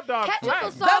just a hot dog Ketchup flat.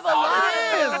 will solve a all lot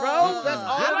it is, of bro. That's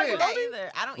all I don't it eat is. that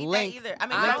either. I don't eat Link. that either. I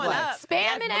mean, I growing like up, Spam we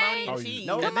had and bologna eggs. Oh, cheese.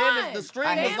 no. And Come then on. the string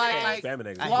I was hate like eggs. Spam and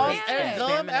eggs. floss Spam and and gum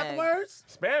eggs. Spam and afterwards.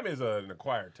 Spam is an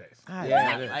acquired taste. Yeah,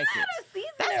 I like it. Season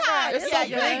That's it how right. It's It's so so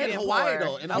big good. in Hawaii,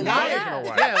 though. In Hawaii. Yeah.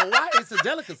 Yeah, Hawaii, it's a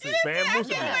delicacy. Spam I musubi.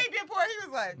 can't believe being poor. He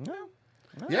was like,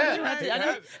 Yeah.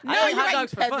 I eat hot you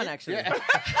dogs for peasant. fun, actually. Yeah.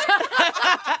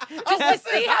 Just to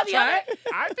see how the other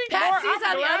I think Pat more, sees I'm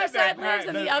how the glad other that side Pat lives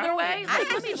and the does- other way. I Let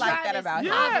me actually try like that this about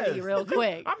him. poverty Yes. real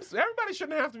quick. Everybody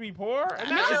shouldn't have to be poor. And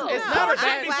No. that's just, It's poor not a shouldn't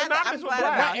bad- be I'm synonymous glad with about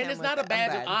black. Right, him and it's with not a that.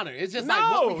 badge I'm of glad. honor. It's just No.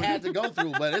 like what we had to go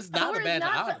through, but it's not Poor a is badge of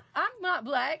not- honor. I'm not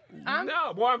black. I'm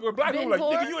No, boy, with black been people like,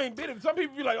 poor. nigga, you ain't been. Some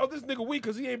people be like, oh, this nigga weak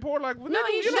because he ain't poor. Like, well, No, nigga,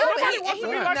 he you know, should nobody be. wants to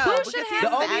He be would like know. Who because should he have The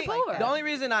doesn't to only, act like poor? that. the only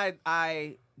reason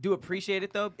I do appreciate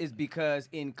it though is because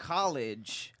in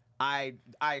college I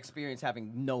experienced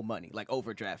having no money, like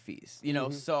overdraft fees. You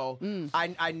know, so I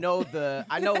know what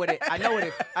Was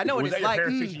it's that your like.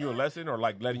 parents teaching you a lesson or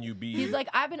like letting you be? He's like,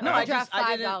 I've been No, I overdraft just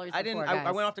I $5 didn't. I didn't. before,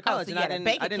 I went off to Oh, so college you and had a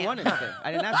bank I didn't want account. anything.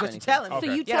 I didn't ask for What you anything. telling me? Okay.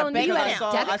 So you Yeah, telling me bank you had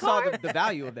account. a I debit saw card? the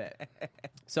value of that.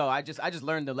 So I just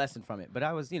learned the lesson from it. But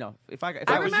I was, if I I Would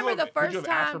you remember have- the would first you have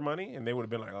asked for time- money and they would have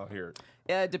been like, oh, here.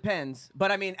 it depends.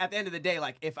 But I mean, at the end of the day,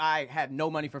 like if I had no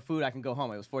money for food, I can go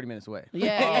home. It was 40 minutes away.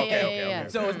 Okay.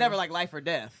 So it was never like life or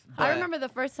death. I But- remember the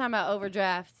first time I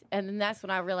overdraft, and then that's when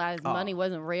I realized money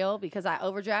wasn't real because I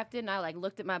overdrafted and I like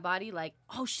looked at my body like,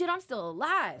 oh shit, I'm still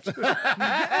alive. I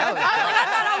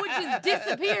thought I would just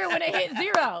disappear when it hit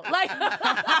zero. Like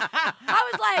I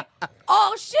was like,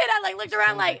 oh shit. I like looked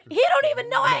around like he don't even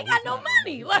know I ain't got no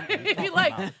money. Like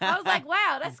I was like,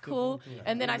 wow, that's cool.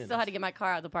 And then I still had to get my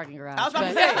car out of the parking garage. I was about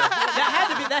to But- say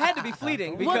that had to be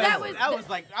fleeting because Well, that was- I was just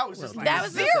like That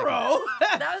was zero.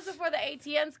 That was before the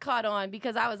ATMs caught on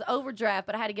because I was overdraft,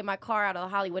 but I had to get my car out of the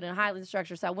Hollywood and Highland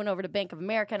structure. So I went over to Bank of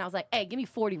America and I was like, hey, give me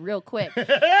 40 real quick.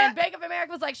 And Bank of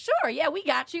America was like, sure, yeah, we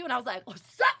got you. And I was like, oh,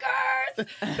 suckers.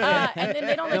 And then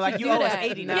they don't let They're like, you you do owe us that.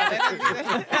 80 now.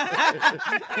 Yeah.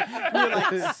 You're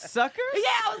like suckers. Yeah,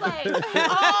 I was like,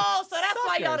 Oh, so that's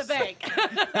why y'all the bank.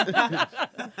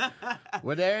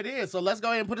 Well, there it is. So let's go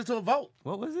ahead and put it to a vote.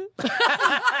 What was it?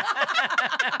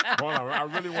 Hold on, I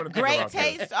really want to think Great about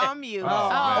taste this. on mute Oh,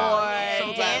 or man. So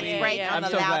glad dance we- break yeah. on the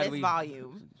I'm so glad loudest we-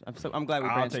 volume. I'm glad we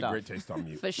I'll branched take off. great taste on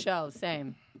mute. For sure,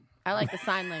 same. I like the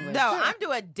sign language. No, I'm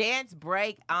doing dance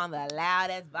break on the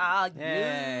loudest volume.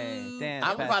 Yay, dance I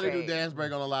would That's probably do great. dance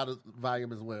break on a lot of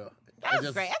volume as well. That was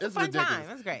It's great. That's a it's fun ridiculous. time.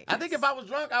 That's great. I think if I was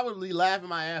drunk, I would be laughing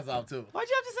my ass off too. Why'd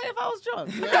you have to say if I was drunk?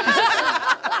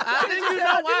 I think you know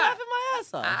I'd be why. laughing my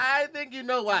ass off. I think you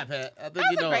know why, Pat. I think that you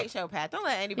was know a great it. show, Pat. Don't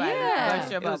let anybody Yeah.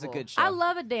 burst your It was a bubble. good show. I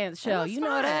love a dance show. was You know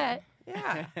fun. that.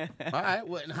 Yeah. All right.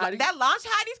 Well, and how do you, That launched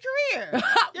Heidi's career.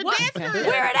 Your What? dance career.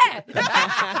 Where it at?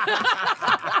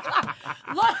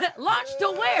 Launch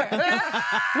to where?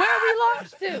 Where we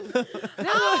launched to?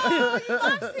 Oh, you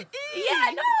launched it.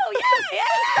 Yeah, no,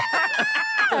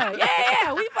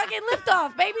 yeah. We fucking lift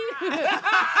off, baby.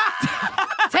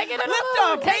 Taking it Lift moon,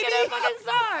 off, taking baby. it fucking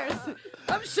stars.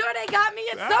 I'm sure they got me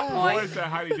at That some voice point. that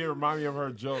Heidi did remind me of her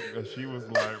joke that she was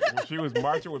like, when she was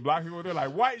marching with black people, they're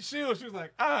like, white shield. She was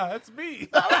like, that's me.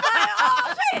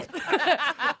 Oh shit!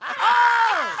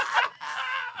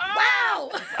 Oh, wow!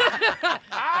 To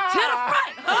the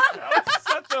front, huh? That's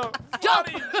such a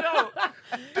funny joke.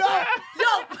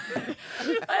 Dope.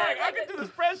 Like, I can do the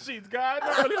spreadsheets, guys.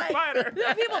 I'm really a fighter.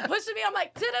 People pushing me. I'm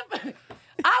like, to the.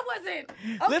 I wasn't.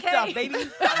 Okay. Lift off, baby. Here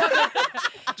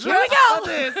we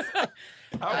go.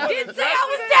 I didn't say I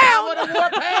was down. wore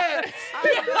pants. I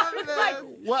love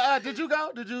this. Well, did you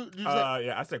go? Did you say?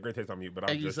 Yeah, I said great taste on mute, but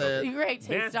I'm And you just said- Great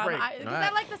Dance taste on break. because I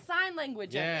Alright. like the sign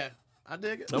language. Yeah, I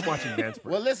dig it. I'm watching dance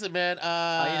break. Well, listen, man.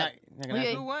 Oh, you're not gonna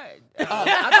Yeah. Who won?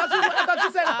 I thought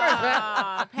you said it first,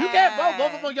 man. You can't vote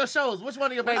both of them on your shows. Which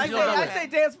one of your babies you gonna go I with? say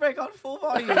dance break on full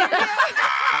volume.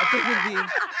 I think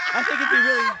it'd be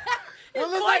really. Well,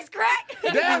 Voice listen,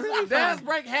 crack. Dance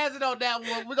Break has it on that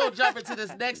one. We're gonna jump into this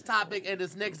next topic and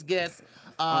this next guest.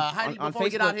 Heidi, on before we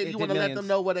get out Facebook, here, it you did want to let millions. them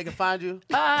know where they can find you?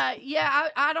 Yeah,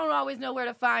 I don't always know where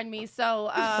to find me, so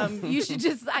you should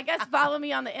just, I guess, follow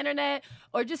me on the internet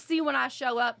or just see when I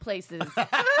show up places.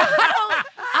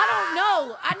 I don't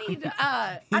know.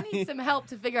 I need some help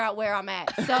to figure out where I'm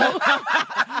at. So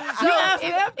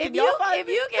if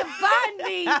you can find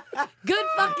me, good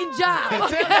fucking job.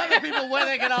 Tell other people where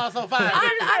they can also find you.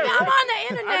 I'm on the I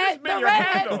internet. just meant The your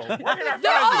redhead. handle. Where can I The,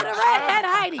 oh, find the you? redhead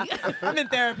Heidi. I'm in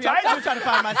therapy. I'm still trying to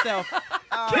find myself.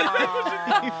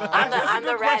 I'm the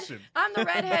good red. question. I'm the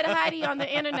redhead Heidi on the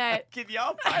internet. Can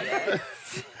y'all find it?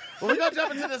 Well, we're gonna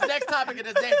jump into this next topic and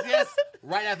this next guest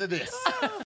right after this.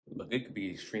 Look, it could be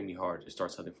extremely hard to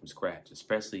start something from scratch,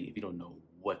 especially if you don't know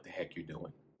what the heck you're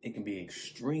doing. It can be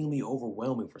extremely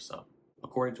overwhelming for some.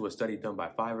 According to a study done by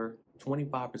Fiverr,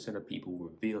 25% of people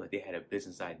reveal that they had a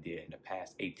business idea in the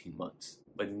past 18 months,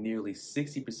 but nearly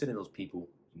 60% of those people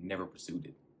never pursued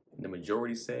it. And the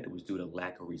majority said it was due to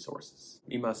lack of resources.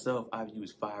 Me, myself, I've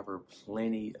used Fiverr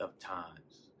plenty of times.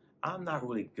 I'm not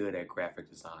really good at graphic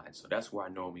design, so that's where I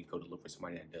normally go to look for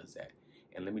somebody that does that.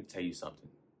 And let me tell you something.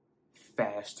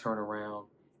 Fast turnaround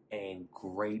and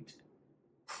great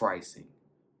pricing.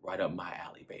 Right up my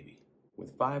alley, baby.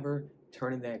 With Fiverr,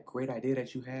 turning that great idea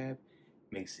that you have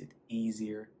makes it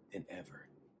easier than ever.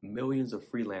 Millions of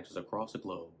freelancers across the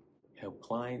globe help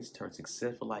clients turn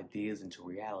successful ideas into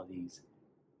realities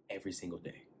every single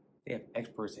day. They have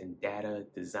experts in data,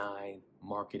 design,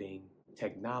 marketing,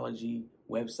 technology,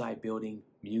 website building,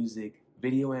 music,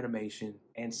 video animation,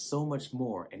 and so much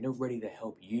more, and they're ready to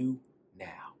help you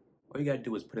now. All you gotta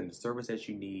do is put in the service that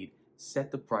you need,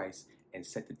 set the price, and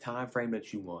set the time frame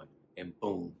that you want, and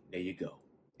boom, there you go.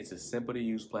 It's a simple to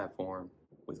use platform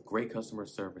with great customer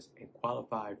service and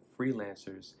qualified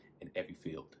freelancers in every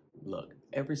field. Look,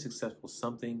 every successful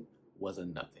something was a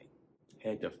nothing.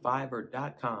 Head to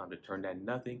Fiverr.com to turn that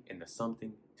nothing into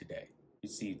something today.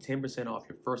 Receive 10% off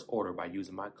your first order by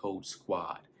using my code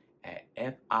SQUAD at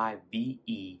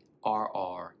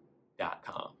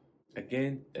Fiverr.com.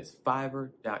 Again, that's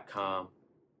Fiverr.com.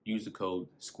 Use the code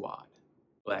SQUAD.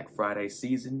 Black Friday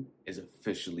season is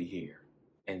officially here.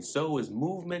 And so is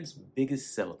Movement's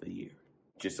biggest sale of the year.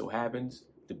 Just so happens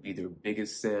to be their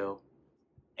biggest sale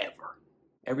ever.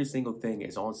 Every single thing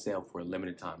is on sale for a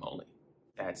limited time only.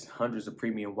 That's hundreds of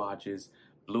premium watches,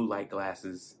 blue light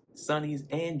glasses, sunnies,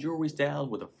 and jewelry styles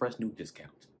with a fresh new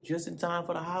discount. Just in time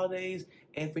for the holidays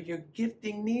and for your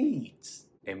gifting needs.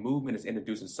 And Movement is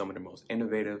introducing some of the most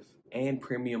innovative and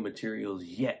premium materials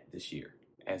yet this year,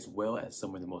 as well as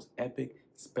some of the most epic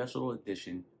special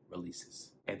edition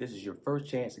releases. And this is your first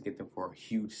chance to get them for a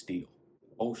huge steal.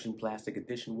 Ocean Plastic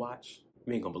Edition watch.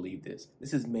 You ain't gonna believe this.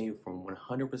 This is made from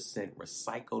 100%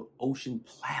 recycled ocean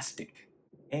plastic.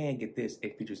 And get this,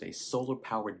 it features a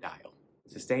solar-powered dial.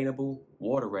 Sustainable,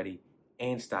 water-ready,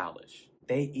 and stylish.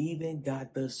 They even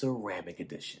got the ceramic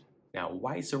edition. Now,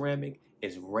 white ceramic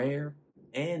is rare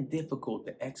and difficult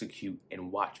to execute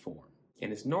in watch form,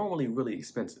 and it's normally really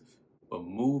expensive. But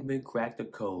Movement cracked the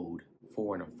code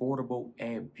for an affordable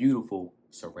and beautiful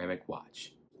ceramic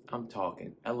watch. I'm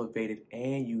talking elevated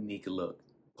and unique look,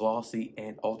 glossy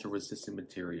and ultra-resistant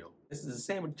material. This is the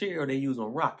same material they use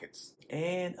on rockets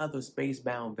and other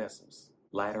space-bound vessels.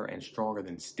 Lighter and stronger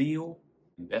than steel,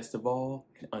 and best of all,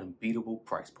 an unbeatable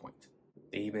price point.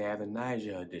 They even have the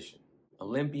Nyjah edition.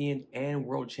 Olympian and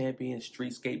world champion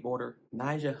street skateboarder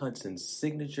Nyjah Hudson's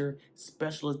signature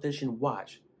special edition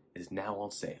watch is now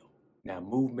on sale. Now,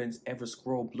 Movement's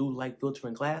Everscroll blue light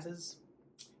filtering glasses,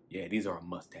 yeah, these are a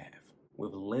must-have.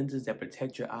 With lenses that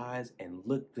protect your eyes and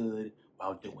look good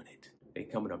while doing it. They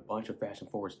come in a bunch of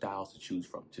fashion-forward styles to choose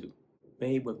from, too.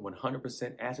 Made with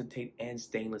 100% acetate and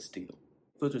stainless steel.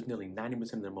 Filters nearly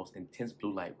 90% of the most intense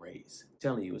blue light rays.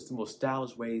 Telling you, it's the most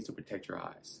stylish ways to protect your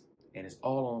eyes. And it's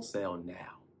all on sale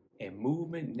now. And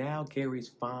Movement now carries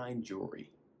fine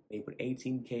jewelry made with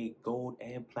 18K gold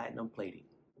and platinum plating.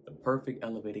 The perfect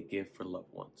elevated gift for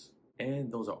loved ones.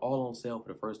 And those are all on sale for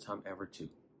the first time ever, too.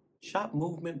 Shop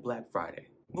Movement Black Friday,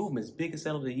 Movement's biggest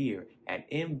sale of the year, at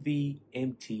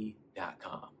MVMT.com.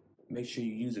 Make sure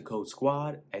you use the code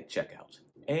SQUAD at checkout.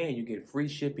 And you get free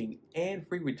shipping and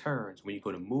free returns when you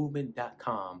go to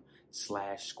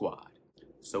movement.com/squad.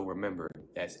 So remember,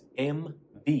 that's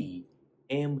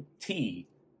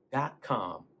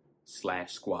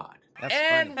MVMT.com/squad.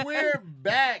 And we're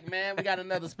back, man. We got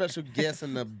another special guest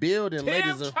in the building.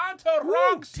 Ladies of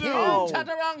Chantarangsu.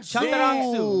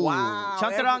 Chantarangsu. Wow.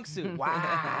 Chantarangsu.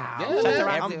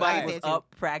 Yeah. Everybody was up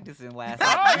practicing last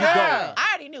night. Oh, yeah. I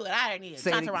already knew it. I already knew it.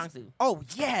 Say it. Chantarangsu. Oh,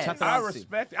 yes. I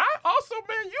respect it. I also,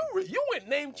 man, you went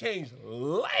name change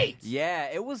late.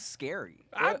 Yeah, it was scary.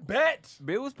 I bet.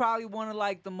 It was probably one of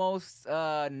like the most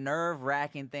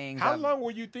nerve-wracking things. How long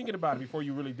were you thinking about it before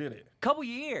you really did it? Couple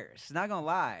years, not gonna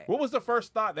lie. What was the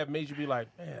first thought that made you be like,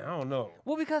 man, I don't know?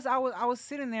 Well, because I was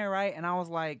sitting there, right, and I was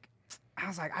like,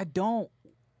 I don't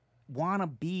want to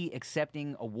be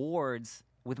accepting awards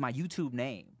with my YouTube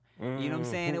name. You know what I'm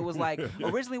saying? It was like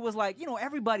originally it was like,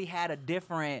 everybody had a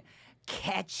different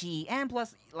catchy, and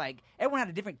plus like everyone had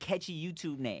a different catchy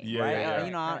YouTube name, right?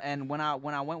 Yeah. And when I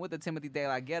went with the Timothy De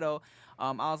La Ghetto,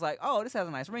 I was like, oh, this has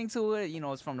a nice ring to it.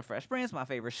 It's from the Fresh Prince, my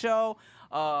favorite show.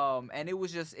 And it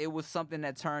was something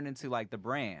that turned into like the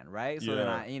brand, right? So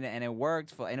then and it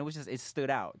worked and it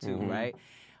stood out too, right?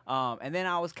 And then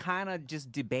I was kind of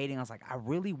just debating. I was like, I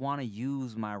really want to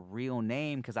use my real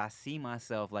name because I see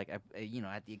myself like, at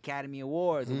the Academy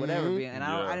Awards or whatever. And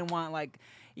I didn't want like,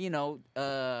 I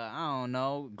don't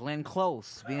know, Glenn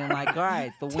Close being like, all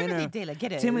right, the winner. Timothy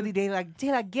De La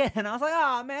Ghetto. And I was like,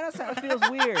 oh, man, that feels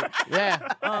weird. Yeah.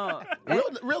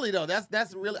 Really, though,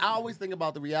 that's really, I always think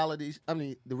about the reality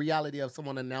of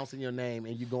someone announcing your name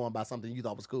and you going by something you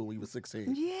thought was cool when you were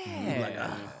 16. Yeah. You're like,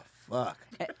 fuck.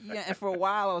 And for a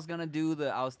while I was gonna I'll do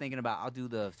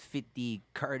the 50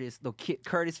 Curtis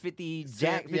 50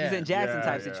 Cent Jackson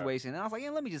type situation. And I was like,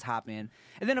 let me just hop in.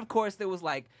 And then of course there was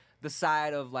like the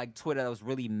side of like Twitter that was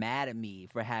really mad at me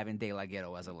for having De La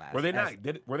Ghetto as a last. Were they not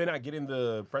getting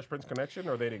the Fresh Prince connection,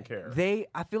 or they didn't care?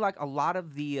 I feel like a lot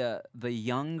of the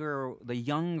younger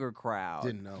crowd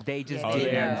didn't know. They just they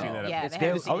didn't hadn't know. seen that Yeah,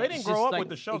 episode. They didn't grow up with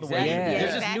the show the way Exactly. they did. There's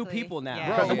just Exactly. new people now.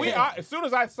 Yeah. Because as soon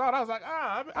as I saw it, I was like,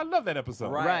 I love that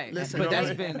episode. Right. Listen, But you know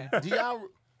that's what? been... Do y'all?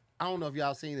 I don't know if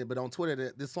y'all seen it, but on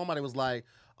Twitter, somebody was like,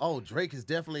 "Oh, Drake is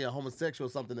definitely a homosexual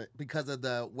or something because of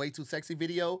the Way Too Sexy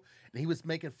video," and he was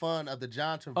making fun of the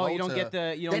John Travolta. Oh, you don't get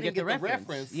the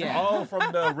reference. Yeah. Oh,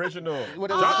 from the original. What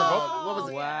John Travolta? What was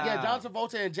it? Wow. Yeah, John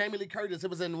Travolta and Jamie Lee Curtis.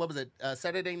 It was in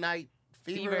Saturday Night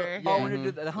Fever. Fever. Yeah. Oh, when they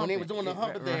did the When they was doing the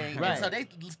humping thing. Right. And so they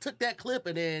took that clip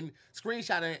and then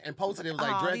screenshot it and posted it. It was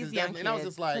like, Drake these is young definitely, and I was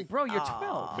kids. just like, Bro, you're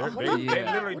 12. They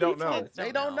literally don't know.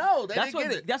 they don't know. They didn't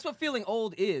get it. That's what feeling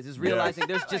old is realizing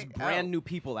there's just brand new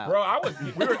people out. Bro,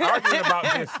 we were arguing about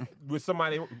this with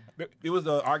somebody. It was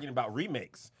arguing about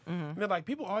remakes. And they're like,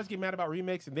 people always get mad about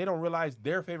remakes, and they don't realize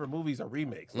their favorite movies are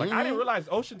remakes. Like, I didn't realize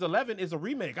Ocean's 11 is a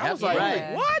remake. I was like,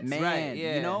 Absolutely. what? Man, Right,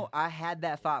 yeah. I had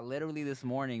that thought literally this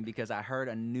morning because I heard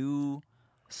a new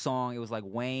song. It was like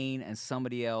Wayne and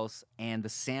somebody else, and the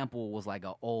sample was like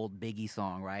an old Biggie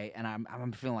song, right? And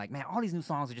I'm feeling like, man, all these new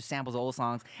songs are just samples of old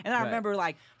songs. And I remember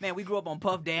like, man, we grew up on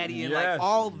Puff Daddy and like Yes.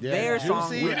 all their songs.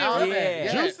 Juicy were- and all of that.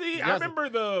 Yeah. Juicy. I remember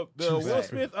the Will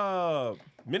Smith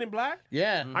Men in Black?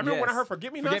 Yeah. I remember when I heard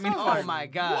Forget Me Not. Forget Me I was Not. like, Oh my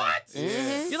God.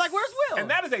 What? You're like, where's Will? And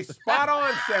that is a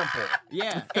spot-on sample.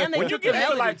 Yeah. And they When you took get the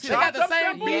into melody like too. They got the chopped up same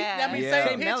sample? beat. Yeah. I mean, Yeah. same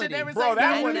Same pitch melody. and everything. Bro, that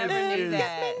I one never is- knew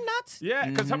that. Yeah,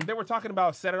 because they were talking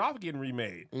about Set It Off getting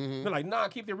remade. They're like, nah,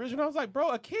 keep the original. I was like, bro,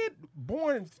 a kid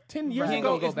born 10 years Right.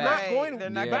 ago Go is back. not going They're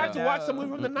not back gonna to watch go. some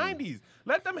movie from the 90s.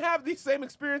 Let them have these same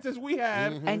experiences we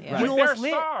had. And with you know their what's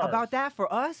lit stars. about that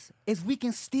for us is we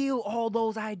can steal all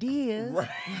those ideas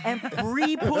and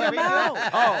re-put them out.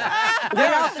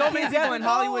 There are so many kids people have in it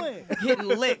Hollywood going. hitting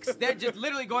licks. They're just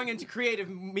literally going into creative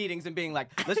meetings and being like,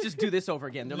 let's just do this over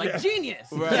again. They're like, genius.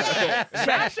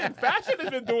 Fashion has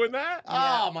been doing that.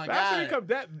 Oh, my Fashion God. income,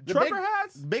 that The trucker big,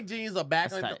 hats. big jeans are back.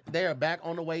 That's tight. They are back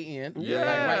on the way in. Yeah.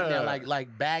 Like right now,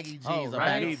 like baggy jeans are I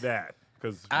back. need that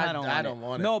because I don't don't, want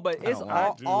want it. No, but it's don't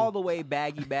want it. all the way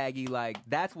baggy. Like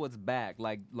that's what's back.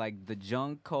 Like the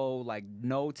Junko, like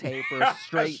no taper,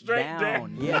 straight, Straight down.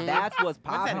 down. Yeah, that's what's What's that,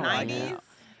 popping right 90s? now.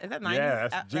 Is that 90s? yeah,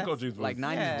 that's Jinko jeans. Like was-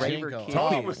 90s Yeah. raver Jinko. kid.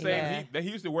 Tony was saying Yeah. that he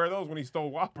used to wear those when he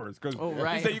stole Whoppers because Oh, he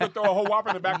right. said you could throw a whole Whopper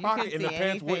in the back You pocket could and the see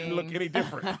pants wouldn't look anything. any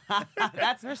different.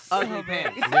 That's ugly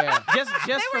pants. Yeah. Just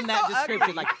They from were that so description,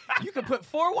 ugly. like you could put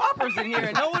 4 Whoppers in here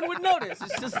and no one would notice.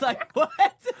 It's just like what?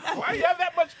 Why do you have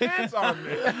that much pants on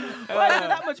me? Why is there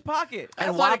that much pocket? That's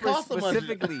And why they Whoppers cost so much.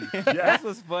 specifically. That's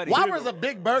what's funny. Whopper's a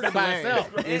big burger by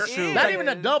itself. It's true. Not even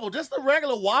a double, just a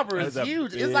regular Whopper is That's a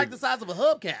huge. big- It's like the size of a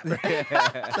hubcap.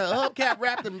 It's a hubcap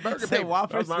wrapped in burger Say paper.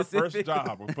 Whopper That was my first specific.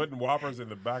 job, was putting Whoppers in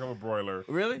the back of a broiler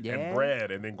Really? Yeah. and bread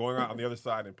and then going out on the other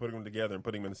side and putting them together and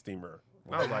putting them in the steamer.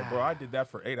 And I was like, bro, I did that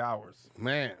for 8 hours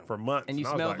Man. for months. And you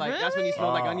I was smelled like that's when you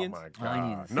smelled like onions. Oh my God.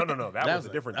 Onions. No. That was a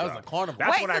different That was job. a carnival.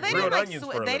 That's Wait, when so I they grilled didn't like onions for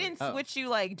a they living. didn't switch you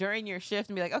like during your shift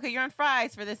and be like, okay, you're on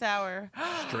fries for this hour.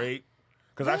 Straight.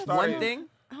 Because I started One thing,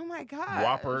 Oh my god.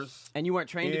 Whoppers. and you weren't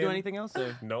trained to do In- anything else.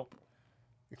 Or? Nope.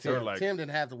 They were Tim, like, Tim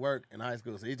didn't have to work in high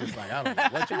school, so he's just like, I don't know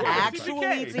what you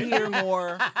Actually, to hear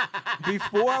more,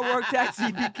 before I worked at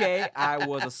CPK, I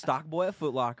was a stock boy at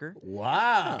Foot Locker.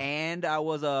 Wow. And I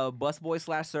was a busboy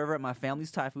 / server at my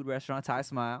family's Thai food restaurant, Thai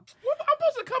Smile. what, I'm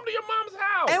supposed to come to your mom's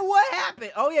house. And what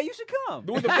happened? Oh, yeah, you should come.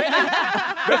 When the baby,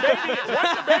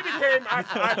 once the baby came,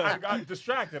 I got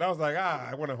distracted. I was like,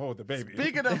 I want to hold the baby.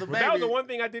 Speaking of the But that was the baby- one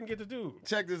thing I didn't get to do.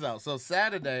 Check this out. So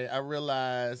Saturday, I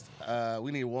realized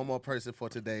we need one more person for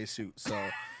today's shoot. So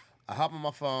I hop on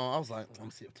my phone. I was like, let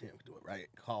me see if Tim can do it. Right?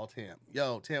 Call Tim.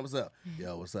 Yo, Tim, what's up?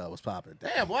 Yo, what's up? What's popping?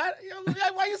 Damn, what? Yo,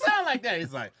 why you sound like that?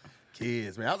 He's like,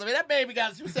 kids, man. I was like, man, that baby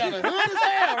got you sounding hood as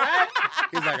hell, right?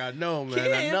 He's like, I know, man. I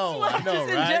Kids, know, like, just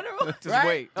in right? general? Just Right?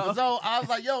 wait. So I was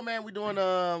like, yo, man, we doing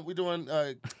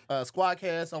squad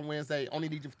cast on Wednesday. Only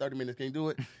need you for 30 minutes. Can you do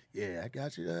it? Yeah, I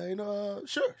got you.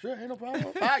 Sure, ain't no problem.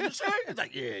 All right, you sure? He's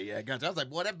like, yeah, I got you. I was like,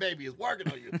 boy, that baby is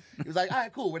working on you. He was like, all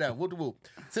right, cool, whatever. Whoop.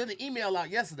 Sent the email out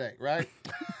yesterday, right?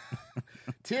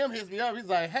 Tim hits me up. He's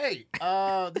like, hey,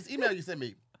 this email you sent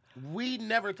me, we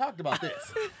never talked about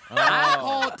this. I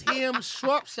called Tim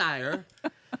Shropshire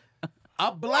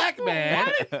a black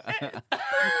man,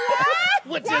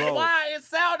 which is why it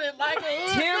sounded like a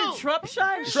hood Tim dude.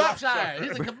 Shropshire? Shropshire.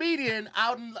 He's a comedian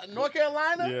out in North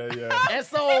Carolina. Yeah. And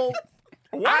so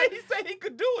Why did he say he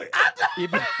could do it? He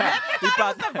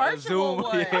was the virtual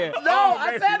one. Yeah. no,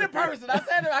 I said in person.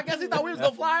 I guess he thought we was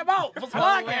gonna fly him out for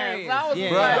squad cast. I was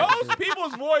Yeah. like, Those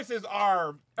people's voices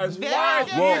are as Very wide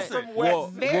different. as from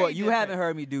West. Very you different. haven't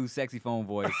heard me do sexy phone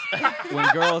voice when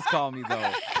girls call me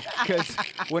though, because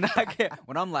when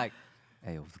I'm like,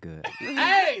 hey, what's good?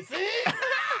 hey, see?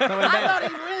 I thought he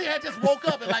really had just woke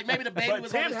up and like maybe the baby But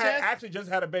was on Tim his had chest. actually just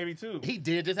had a baby too. He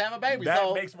did just have a baby. That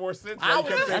so makes more sense. I than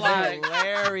was kept just saying like- baby.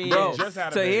 Hilarious. Bro, just had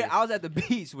a so baby. here I was at the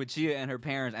beach with Chia and her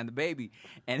parents and the baby,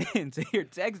 and then Tahir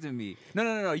texted me.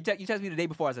 No. You texted me the day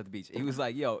before I was at the beach. He was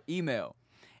like, "Yo, email."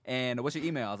 And what's your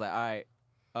email? I was like, "All right."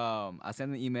 I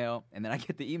send the email, and then I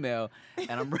get the email,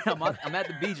 and I'm at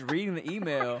the beach reading the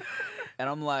email, and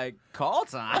I'm like, "Call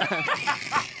time."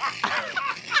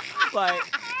 Like.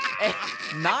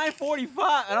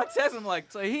 9:45, and I text him like,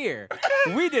 Tahir,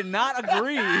 we did not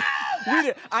agree.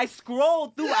 I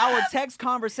scrolled through our text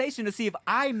conversation to see if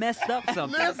I messed up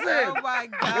something. listen. Oh my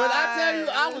god. When I tell you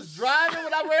I was driving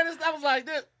when I read this, I was like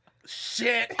this.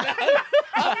 Shit.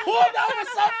 I pulled over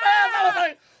so fast. I was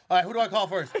like, all right, who do I call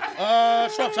first?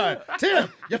 Shropshire. Tim,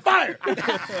 you're fired.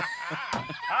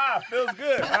 Feels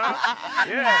good, huh?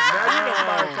 Yeah, now you done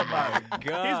fired somebody.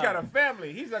 God. He's got a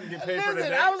family. He's not gonna get paid for Listen,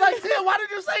 the I was like, Tim, why did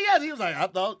you say yes? He was like, I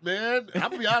thought, man, I'm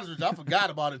gonna be honest with you, I forgot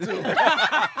about it too.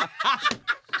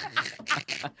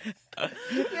 At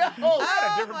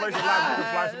a different place in life, you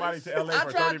can fly somebody to LA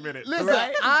for 30 minutes. Listen,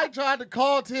 Right? I tried to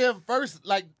call Tim first.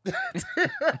 Like,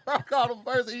 I called him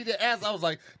first, and he didn't answer. I was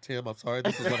like, Tim, I'm sorry.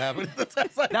 This is what happened.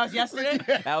 That was yesterday?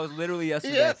 That was literally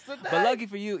yesterday. Yesterday. But lucky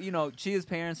for you, Chia's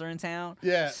parents are in town.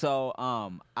 Yeah. So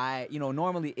I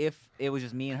normally if it was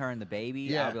just me and her and the baby,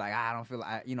 Yeah. I'd be like, I don't feel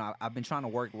like I've been trying to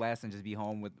work less and just be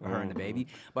home with her and the baby.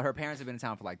 But her parents have been in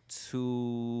town for like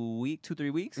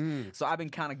 2-3 weeks. So I've been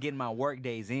kind of getting my work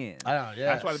days in.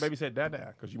 That's why the baby said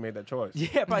dada, because you made that choice.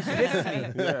 Yeah, probably she misses me.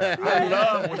 Yeah. I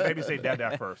love when baby say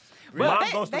dada first. Mom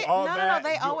goes through all that. No,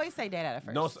 they always say dad at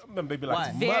first. No, some of them they be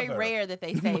like, Why? Very mother. rare that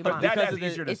they say mom. Dada's Because of the-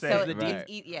 easier to It's say. so than Right.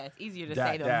 it's easier to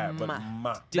dad, say dad, to but ma.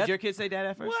 ma. Did your kids say dad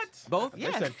at first? What? Both?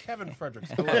 Yeah. They said Kevin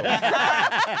Fredericks. Hello.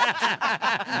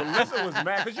 Melissa was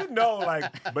mad because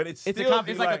but it's It's still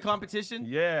it's like a competition?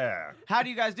 Yeah. How do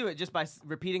you guys do it? Just by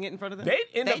repeating it in front of them? They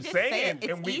end They up just saying say it,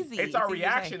 it. and It's easy. it's our It's easy to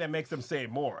reaction say. that makes them say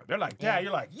it more. They're like, Dad,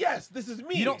 you're like, yes, this is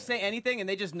me. You don't say anything and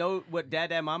they just know what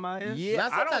dad, mama is? Yeah. I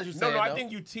Sometimes don't. you No, say no. it, I though.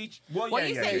 think you teach. Well, Well, yeah,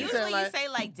 you yeah, say yeah. usually like, you say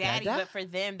like daddy, Dada? but for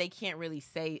them they can't really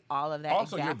say all of that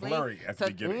Also, exactly. you're blurry at the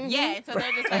beginning. Yeah, and so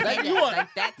they're just like, Like, hey, you dad. are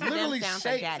Like that to literally them sounds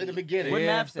like shapes in the daddy. beginning. What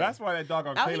Yeah. Mav said? That's why that dog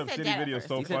on Oh, he Caleb said City dad video at is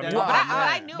so first. He said funny. dad. But Oh,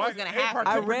 I knew it was gonna happen.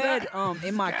 I read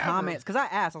in my Scammer. comments because I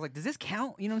asked, I was like, "Does this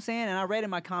count?" You know what I'm saying? And I read in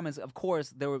my comments. Of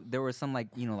course, there were some like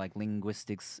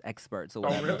linguistics experts or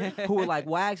whatever really? who were like,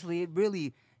 "Well, actually, it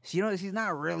really." She doesn't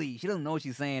know what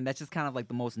she's saying. That's just kind of like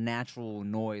the most natural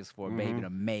noise for a baby to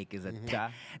make is a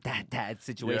that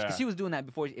situation. Because Yeah. she was doing that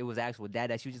before it was actual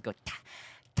dad. She would just go ta,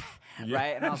 ta, Yeah.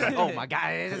 right, and I was like, "Oh my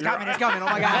god, it's coming! It's coming! Oh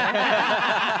my god!"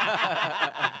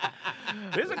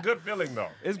 It's a good feeling though.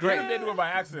 It's great. Even if they do it by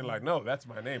accident, like, no, that's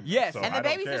my name. Yes. So And I the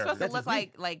don't babies are care. supposed That's to look just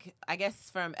me. like I guess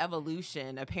from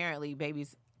evolution, apparently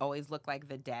babies always look like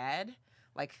the dad.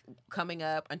 Like coming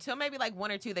up until maybe like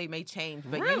 1 or 2 they may change,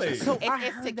 but Really? usually So it's I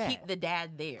to heard that. keep the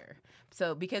dad there.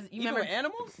 So because you Even remember with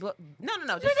animals? Well, no,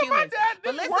 just Nigga, my humans. dad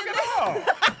But didn't listen, work at all.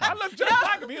 I looked just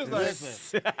like him. He was like,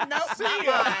 Listen. no, See not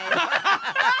ya. mine.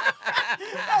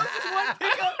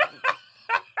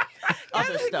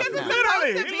 Other stuff Because now. it's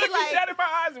literally, supposed to he be looked me like- dead in my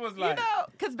eyes and was like,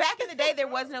 Because back in the day, there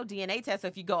was no DNA test. So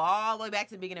if you go all the way back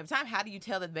to the beginning of time, how do you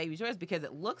tell that the baby's yours? Because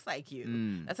it looks like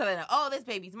you. That's how they know, oh, this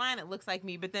baby's mine. It looks like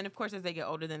me. But then, of course, as they get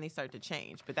older, then they start to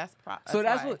change. But that's So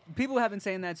that's why. what people have been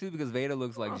saying that too because Veda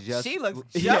looks like just She looks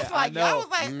just Yeah, like you. I was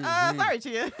like, sorry,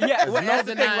 Chia. Yeah, well, no that's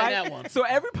the thing, denying right? that one. So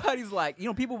everybody's like,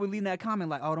 people were leaving that comment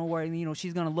like, "Oh, don't worry,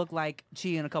 she's gonna look like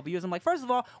Chia in a couple years." I'm like, first of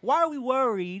all, why are we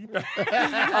worried?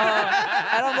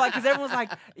 And I'm like, because everyone's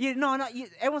like,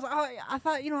 everyone's like, oh, I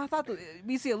thought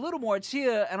we see a little more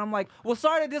Chia, and I'm like, well,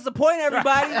 sorry to disappoint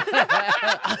everybody.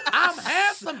 I'm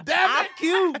handsome, damn I'm it.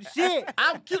 cute, shit.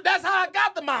 I'm cute. That's how I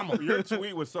got the mama. your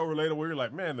tweet was so relatable. You're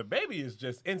like, man, the baby is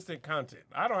just instant content.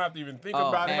 I don't have to even think Oh,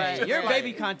 about it. Hey, It's just your like,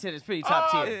 baby content is pretty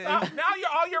top tier. Now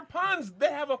all your puns,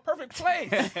 they have a perfect place.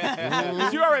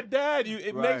 If you are a dad,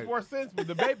 it makes Right. more sense. But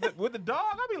the baby with the dog,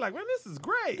 I'll be like, man, this is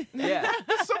great. Yeah,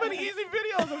 There's so many easy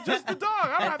videos of just the dog.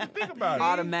 I don't have to think about it.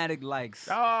 automatic likes.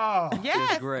 Oh,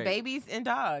 Yes, great. babies and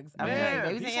dogs. I'm Man, telling you,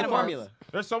 babies and he's animals. formula.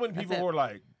 there's so many people it. who are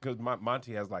like, because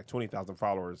Monty has like 20,000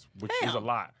 followers, which is a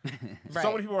lot. So Right.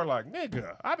 many people are like,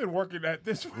 nigga, I've been working at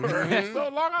this for so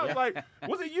long. I was like,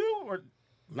 was it you or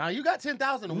Now you got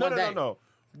 10,000 in no, one day. no.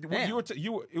 It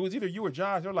was either you or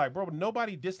Josh. They're like, bro,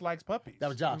 nobody dislikes puppies. That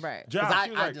was Josh. Right. 'Cause Josh, I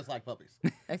he was like- just like puppies.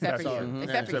 Except for That's you. all.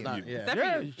 Except for Except you. you. Except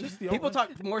Yeah, for you. just the People only-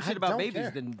 talk more shit I about don't babies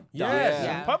care. than dogs. Yes,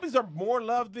 Yeah. puppies are more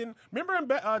loved than. Remember in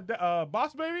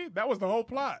Boss Baby? That was the whole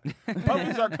plot.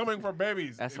 Puppies are coming for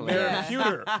babies. That's They're hilarious.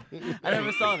 cuter. I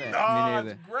never saw that. Oh,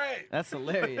 neither. it's great. That's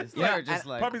hilarious. Yeah, They're just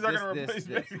like Puppies are this, gonna this, replace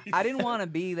this. babies. I didn't want to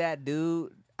be that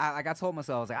dude. I told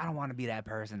myself, I was like, I don't want to be that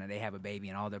person that they have a baby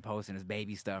and all they're posting is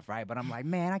baby stuff, right? But I'm like,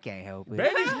 man, I can't help it.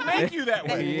 Babies make you that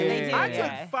way. They do, I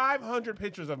yeah. took 500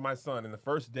 pictures of my son in the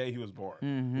first day he was born.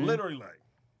 Mhm. Literally, like.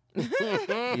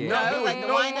 Yeah. No, Like the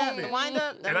no wind up, movement. the wind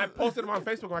up. And I posted them on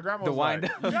Facebook. My grandma The was wind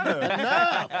like, up. "You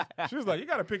gotta-" Enough. She was like, you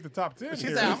got to pick the top 10 She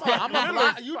here. said, I'm a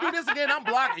block. You do this again, I'm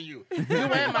blocking you. You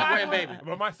and my grandbaby.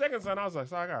 But my second son, I was like,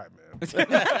 all right, man.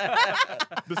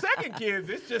 The second kids,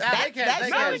 it's just They can't- they not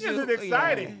can't just shoot. as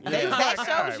exciting. That, It's that like, shows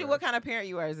all right, you man. what kind of parent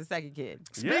you are as a second kid.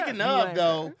 Speaking Yeah. of,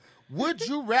 though, would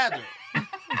you rather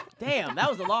Damn, that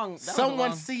was a long.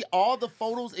 someone see all the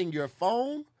photos in your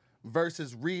phone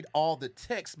versus read all the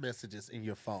text messages in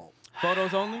your phone?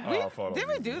 photos only. Oh, photos. Did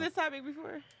we do this topic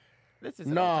before? This is an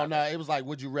old No, topic. no. It was like,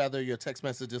 would you rather your text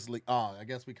messages leak? Oh, I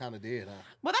guess we kind of did, huh?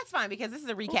 Well, that's fine because this is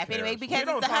a recap cares? anyway. We Because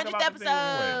don't it's the talk 100th about the episode.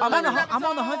 thing anyway. I'm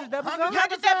on the 100th episode?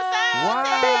 100th episode.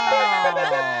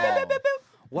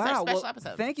 Wow. Wow. special Well,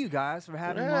 episode. thank you guys for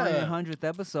having me on your 100th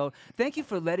episode. Thank you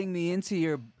for letting me into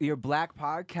your black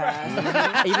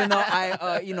podcast. Even though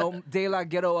I, De La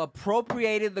Ghetto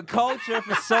appropriated the culture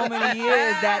for so many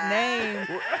years, that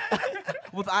name.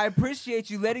 Well, I appreciate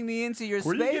you letting me into your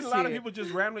Were space you getting a lot of here. people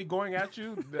just randomly going at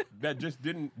you that just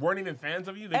weren't even fans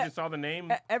of you? They just saw the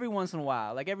name. Every once in a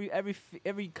while, like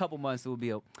every couple months, it would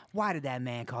be why did that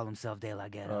man call himself De La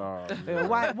Ghetto?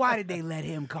 Why did they let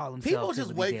him call himself? People just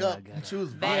Timothy wake De La up Ghetto? and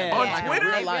choose Yeah. violence. On Yeah.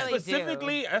 Twitter, They really do.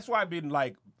 specifically, that's why I've been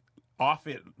like off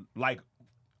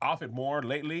it more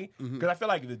lately because I feel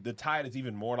like the tide is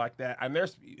even more like that. And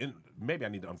maybe I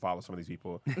need to unfollow some of these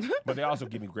people, but they also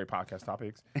give me great podcast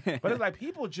topics. But it's like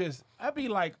people I'd be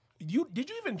like, did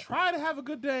you even try to have a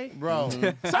good day, Bro,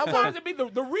 Sometimes it be the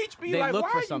reach be They like, look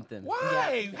why for are you- something.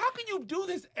 Why? How can you do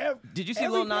this? Did you see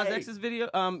every Lil Nas day? X's video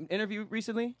interview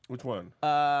recently? Which one?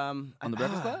 On the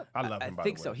Breakfast Club? I love him. I by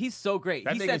think the so. way. He's so great.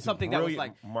 That He nigga's said a something that was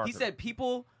brilliant like, marketer. he said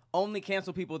people only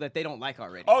cancel people that they don't like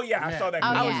already. Oh yeah, I saw that. Oh,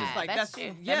 I video. was yeah, just like, that's that's true.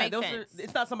 That yeah. makes Those sense.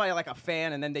 it's not somebody like a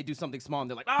fan, and then they do something small, and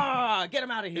they're like, get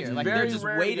him out of here. It's Like very they're just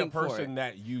rarely waiting a for person it.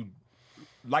 that you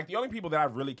like. The only people that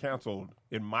I've really canceled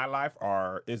in my life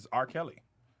is R. Kelly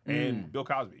and Bill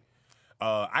Cosby.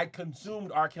 I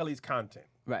consumed R. Kelly's content.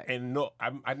 Right. And no,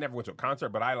 I never went to a concert,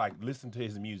 but I like listened to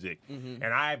his music,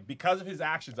 and because of his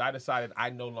actions, I decided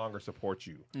I no longer support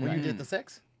you. when you did the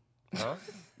sex, Huh?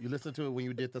 you listened to it when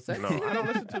you did the sex. No, I don't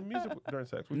listen to music during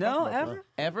sex. We No, talked about ever?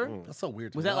 that. Ever? That's so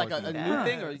weird. to Was me. that like a Always new do.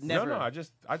 thing or never? No,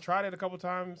 I tried it a couple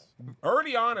times.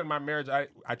 Early on in my marriage,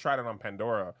 I tried it on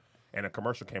Pandora, and a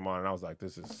commercial came on, and I was like,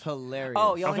 "This is." Hilarious.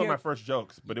 Oh, I y'all was doing hear? my first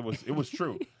jokes, but it was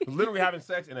true. I was literally having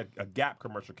sex, and a Gap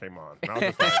commercial came on, and I was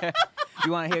just like,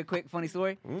 You want to hear a quick funny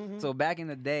story? So back in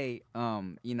the day,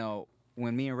 when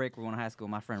me and Rick were going to high school,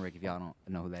 my friend Rick, if y'all don't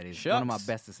know who that is, one of my Shucks.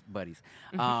 bestest buddies.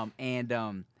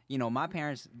 My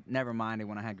parents never minded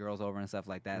when I had girls over and stuff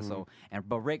like that. So,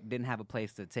 but Rick didn't have a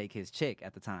place to take his chick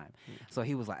at the time. So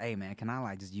he was like, "Hey man, can I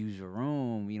like just use your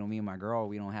room? Me and my girl,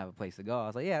 we don't have a place to go." I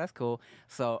was like, "Yeah, that's cool."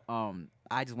 So,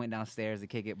 I just went downstairs to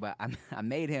kick it, but I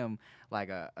made him like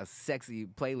a sexy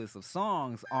playlist of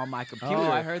songs on my computer.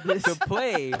 I heard this. To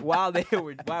play while they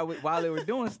were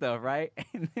doing stuff, right?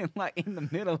 And then like in the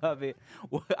middle of it,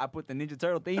 I put the Ninja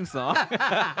Turtle theme song.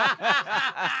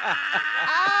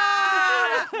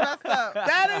 That's messed up.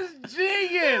 That is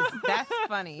genius. That's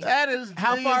funny. That is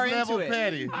How genius far into level it?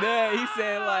 petty. Yeah, he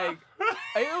said like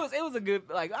it was a good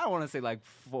like I don't want to say like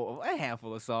a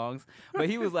handful of songs, but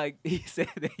he said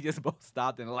they just both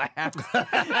stopped and laughed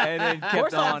and then Four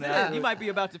kept on. songs in, you might be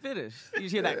about to finish. You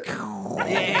just hear that.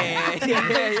 yeah. Give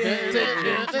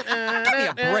me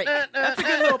a break. That's a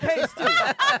good little pace too.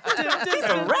 It's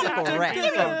a rap. That is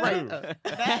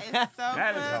so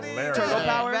That is funny. hilarious. Turtle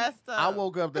power? Messed up. I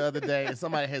woke up the other day and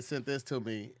somebody had sent this to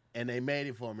me and they made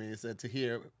it for me. It said to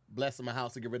hear blessing my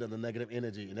house to get rid of the negative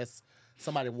energy. And that's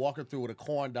somebody walking through with a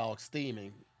corn dog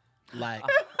steaming. Like,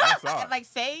 I saw it. Like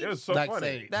Sage. It was so like funny.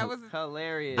 say, That was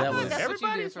Hilarious. That I was- think that's what you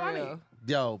Everybody's did for funny. real.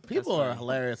 yo, people are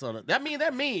hilarious on it. They're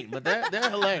mean, but they're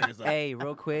hilarious. Hey,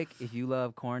 real quick, if you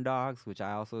love corn dogs, which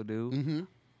I also do,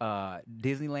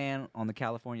 Disneyland on the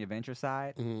California Adventure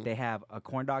side, they have a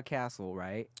corn dog castle,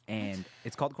 right? And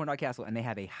it's called the Corn Dog Castle, and they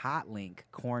have a hot link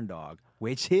corn dog,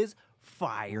 which is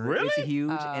fire. Really? It's huge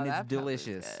Oh, and it's that probably is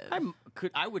delicious.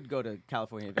 good. I would go to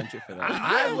California Adventure for that.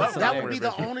 I love That would be the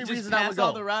California only Just reason I pass would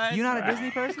all go. the rides. You're not a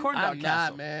Disney person? Corn dog I'm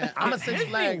castle. not, man. I'm a Six Disney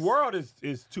Flags. World is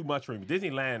too much for me.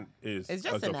 Disneyland is It's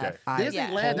just okay. enough. Disneyland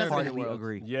Yeah. doesn't Wholeheartedly work.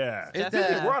 agree. Yeah. It's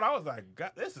Disney that- World, I was like,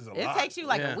 God, this is a It lot. takes you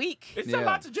like Yeah. a week. It's Yeah. a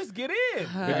lot to just get in.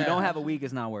 If you don't have a week,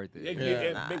 it's not worth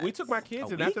it. We took my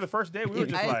kids, and after the first day, we were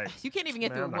just like, You can't even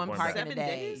get Man, through I'm not one going park back. in a 7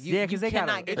 day. days? You, Yeah, 'cause you they got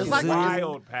cannot a- get it's through like one.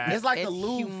 wild pass. It's like the It's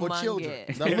Louvre for children.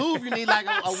 humongous. The Louvre, you need like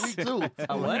a week too.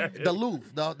 A what? The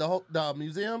Louvre, the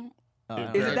museum.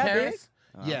 Is it in that Paris.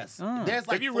 Yes. Oh. There's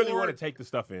like if you really four- want to take the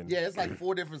stuff in. Yeah, it's like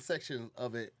 4 different sections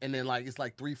of it, and then like it's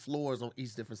like 3 floors on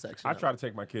each different section. I of try it. to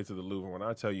take my kids to the Louvre. When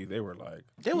I tell you, they were like,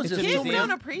 It was just Kids too don't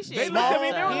many. appreciate they looked at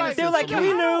me, they were like, They're like, "Can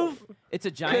we move?" It's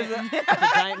a giant. It's a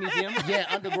giant museum. Yeah,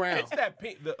 underground. It's that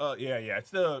pink.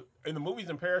 It's in the movies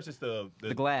in Paris. It's the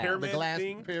glass. The pyramid glass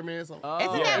thing. pyramids. Isn't Yeah,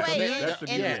 that so way that's the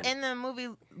yeah. beginning. in the movie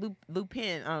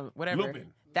Lupin, whatever?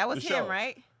 Lupin. That was The him, show.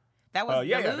 right? That was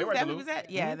Yeah, the yeah, they Louvre were at that the he was Louvre. at.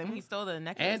 Yeah, then he stole the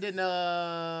necklace. And then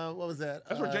what was that?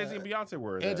 That's where Jay-Z and Beyonce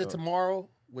were. Edge of Tomorrow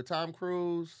with Tom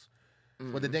Cruise,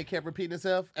 where the day kept repeating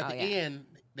itself. At Oh, the yeah. end,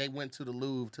 they went to the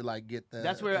Louvre to like get the.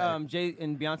 That's where Jay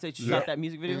and Beyonce shot that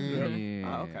music video.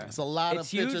 Yeah. Oh, okay. It's a lot It's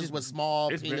of huge. pictures with small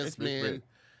It's big, penis it's big, men. big.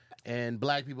 and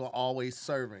black people are always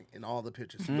serving in all the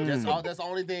pictures. That's the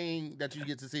only thing that you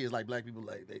get to see is like black people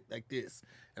like this.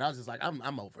 And I was just like,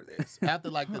 I'm over this. After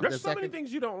like the There's so second, many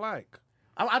things you don't like.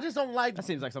 I just don't like That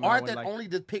seems like something I art wouldn't that like. only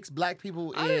depicts black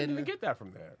people I didn't in even get that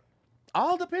from there.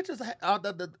 all the pictures.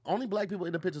 The only black people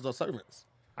in the pictures are servants.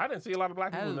 I didn't see a lot of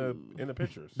black people in the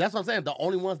pictures. That's what I'm saying. The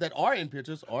only ones that are in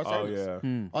pictures are Oh servants.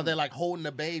 yeah. Or they're like holding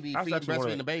the baby, That's feeding, actually one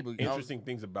breastfeeding of the baby. you know? interesting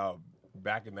things about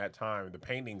back in that time. The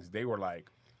paintings, they were like,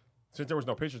 since there was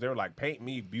no pictures, they were like, paint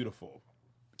me beautiful.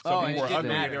 Some Oh, and people it were didn't ugly,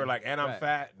 and matter. they were like, and I'm Right.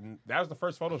 fat. And that was the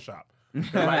first Photoshop.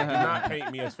 They're like, do not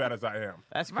paint me as fat as I am.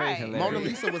 That's Right. crazy. Mona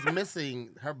Lisa was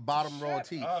missing her bottom row of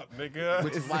teeth. Up, nigga.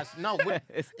 Which is why,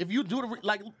 if you do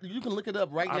you can look it up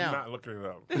right I'm now. not looking it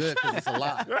up. Good, because it's a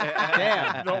lot.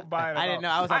 Damn. Don't buy it. I didn't know.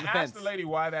 I was on the asked fence. the lady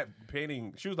why that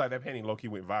painting. She was like, that painting low-key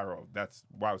went viral. That's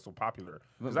why it was so popular.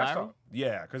 'Cause Went I viral?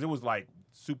 yeah, because it was like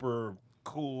super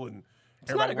cool and. It's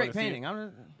not a everybody great wanted to see it. painting.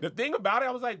 I'm The thing about it,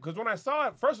 I was like, because when I saw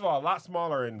it, first of all, a lot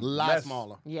smaller and Lot less,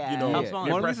 smaller. Yeah. You know, How small?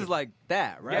 Mona impressive. Lisa's like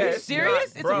that, right? Yeah, Are you it's serious? not-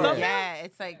 It's a bro. thumbnail? Yeah,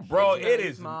 it's like Bro, it's really it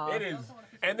is. small. It is,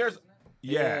 and there's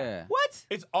What?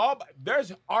 It's all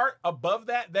there's art above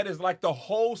that is like the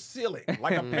whole ceiling,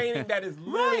 like a painting that is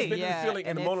literally Right, bigger yeah, than the ceiling,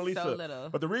 and and the Mona it's Lisa. so little.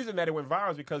 But the reason that it went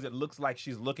viral is because it looks like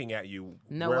she's looking at you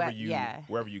No, wherever yeah.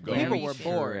 wherever you go. Very People were true.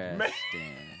 bored.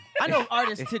 Interesting. I know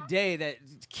artists today that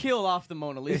kill off the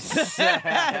Mona Lisa.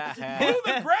 Who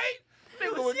the great?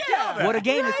 Nigga would kill that. Well, the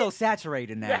game is so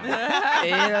saturated now.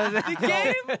 You know what I'm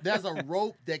saying? There's a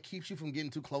rope that keeps you from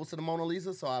getting too close to the Mona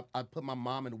Lisa, so I put my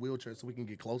mom in a wheelchair so we can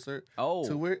get closer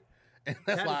to it. And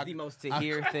that's That why is the most to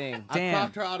hear thing. I Damn.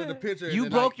 cropped her out of the picture. You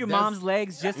and broke then, your that's- mom's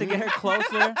legs just to get her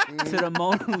closer to the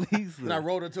Mona And I Lisa.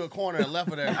 rode her to a corner and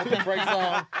left her there. Put the brakes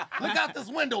on. Look out this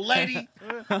window, lady.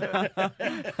 How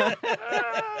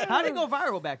did it go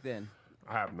viral back then?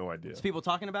 I have no idea. Is people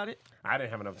talking about it? I didn't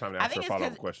have enough time to I answer think a it's follow-up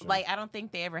because, question. like, I don't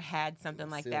think they ever had something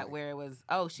like that Silly. where it was,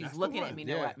 oh, she's That's the looking one. at me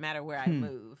Yeah. no matter where I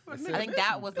move. I Silly. think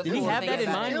that was the Did he cool have thing that in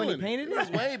about mind it. when he painted it?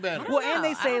 It's way better. Well, and they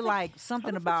I say don't like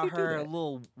something fuck about you do her that?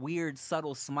 little weird,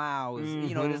 subtle smile. Is,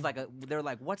 You know, there's like they're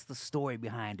like, what's the story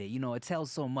behind it? You know, it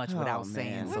tells so much without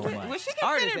saying man. so Was, much. was she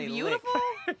Artists considered ain't beautiful?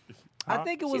 I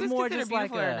think it She was more considered just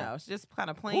like beautiful or a no? She's just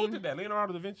kind of Who plain. did that?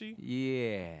 Leonardo da Vinci?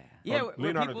 yeah. Yeah, Or where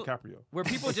Leonardo people, DiCaprio. where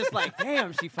people just like,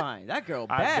 damn, she fine. That girl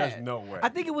I bad. there's no way. I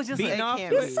think it was just Beating like, off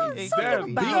can't to be. it. There's There's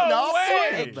something no about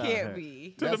way. It can't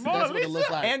be. To the That's Mona what it Lisa.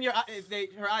 looks like. And your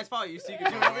her eyes follow you, so you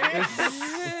can do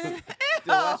it.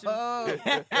 Still watching?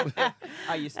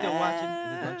 Are you still watching? Is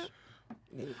this lunch?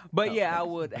 But yeah, I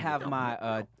would have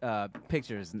my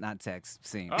pictures, not text,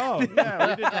 seen. Oh, yeah,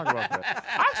 we did talk about that.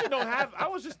 I actually don't have, I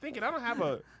was just thinking, I don't have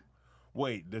a,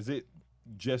 wait, does it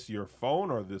just your phone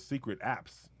or the secret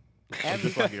apps? Or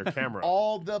just like your camera?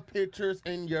 All the pictures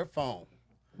in your phone.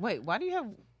 Wait, why do you have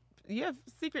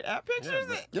secret app pictures?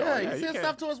 but- Yeah, yeah, he you sent can't-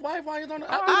 stuff to his wife while he's on the.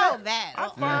 Oh, that. I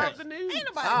filed the news. Ain't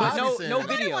nobody. Oh, But I no, be no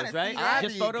saying- videos, right? that.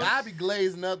 Just photos. I be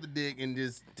glazing up the dick and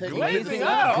just taking Glazing pictures.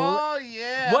 up? Oh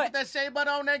yeah. What? Put that shea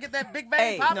butter on there. Get that big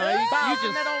bang Hey, pop. no, you Send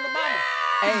just- that on the mama.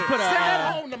 Hey, Put Send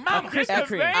that a on the mama. Krispy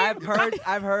Kreme.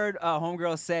 I've heard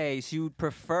homegirl say she would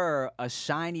prefer a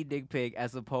shiny dick pic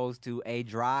as opposed to a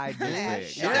dry dick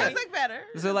pic. It does look better.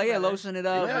 So like, yeah, lotion it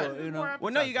up, Yeah. or, you know,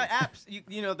 Well, no, you got apps.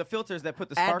 You know the filters that put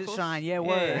the add sparkles. the shine. Yeah,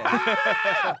 word.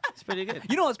 It's pretty good.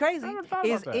 You know what's crazy I never thought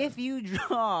is about that. if you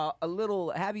draw a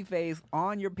little happy face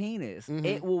on your penis,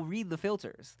 it will read the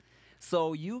filters.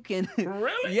 So you can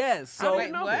Really? yes. So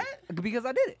Wait, what? because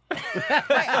I did it. I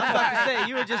was about to say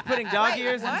you were just putting dog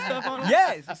ears and stuff on.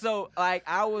 Yes. So like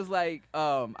I was like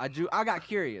I got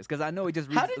curious because I know it just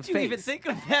reads How the did you face. even think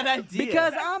of that idea?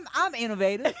 Because I'm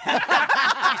innovative.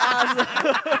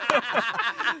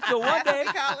 So one day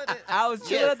I was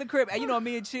chilling at the crib, and you know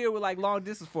me and Chill were like long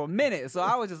distance for a minute, so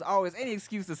I was just always any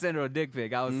excuse to send her a dick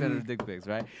pic. I was sending her dick pics,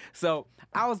 right? So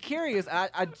I was curious.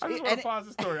 I just want to pause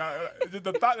the story.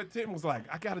 The thought that Tim was like,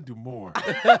 I got to do more.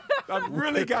 I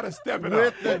really got to step it up.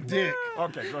 With the dick.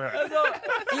 Okay, go ahead.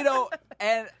 So, you know,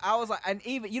 and I was like, and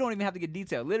even you don't even have to get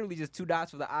detailed. Literally, just 2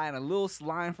 dots for the eye and a little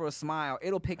line for a smile.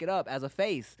 It'll pick it up as a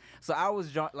face. So I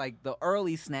was like the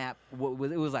early snap. It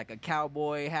was like a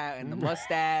cowboy hat and the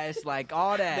mustache, like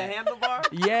all the that. handlebar.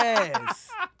 Yes,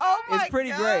 Oh my it's pretty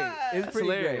God. great. It's That's pretty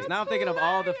hilarious. great. Now I'm thinking of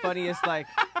all the funniest like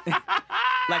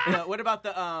what about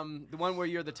the one where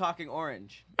you're the talking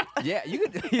orange? Yeah, you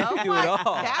could do Oh it my,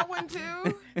 all. that one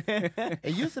too.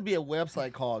 It used to be a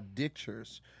website called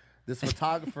Dictures. This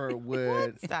photographer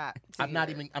would. Stop. I'm not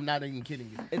even kidding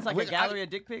you. It's like a With- gallery of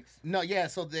dick pics. No, yeah.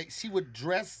 So she would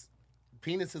dress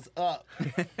penises up.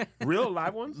 Real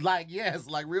live ones? Like, yes,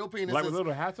 like real penises. Like with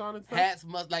little hats on and stuff? Hats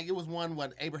must, like, it was one,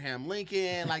 Abraham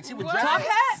Lincoln. Like, she was What? dressed. Top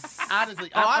hat?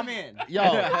 Honestly. I'm in. Yo,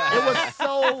 it was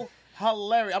so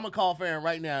hilarious. I'm going to call Farron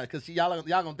right now because y'all going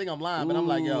to think I'm lying, but I'm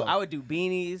like, yo. Ooh, I would do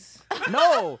beanies.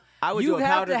 No. I would you do a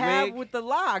have to powdered have wig. with the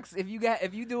locks if you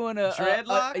doing a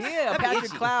Dreadlocks? yeah, a That'd be Patrick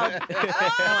itchy. Cloud.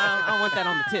 I don't want that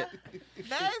on the tip.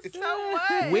 That's so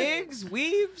much. Wigs,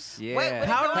 weaves. Yeah. Wait, would it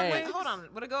Powder go, wigs? hold on.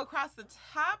 Would it go across the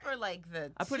top or like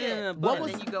the I put tip? it in a What bun.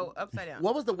 was- And then you go upside down.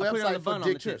 What was the put it on the website for bun on the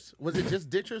tip. Ditchers? Was it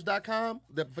just ditchers.com?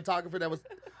 The photographer that was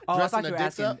Oh, I dressing thought the you were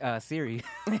dicks asking up? Siri.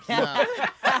 Nah.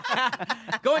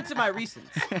 Go into my recents.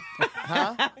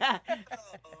 Huh?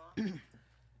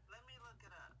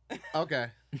 Okay.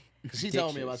 She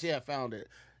told me about it. She had found it.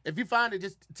 If you find it,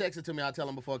 just text it to me. I'll tell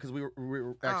him before because we're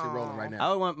actually rolling right I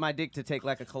now. would want my dick to take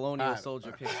like a colonial Alright.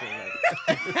 soldier picture.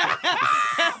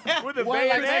 With the What,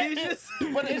 like bayonet?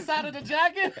 that? Put it inside of the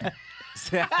jacket? What's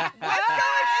going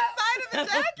inside of the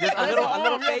jacket? Just a little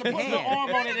Arm, fake put the hand.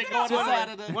 arm on it and go inside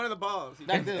of the... One of the balls.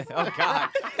 Like this. Oh God.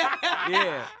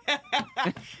 Yeah.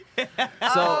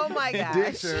 Oh my gosh.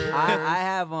 Ditchers. I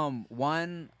have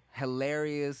one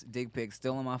hilarious dick pic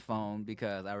still on my phone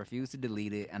because I refuse to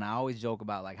delete it, and I always joke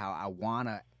about like how I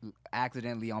wanna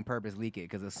accidentally on purpose leak it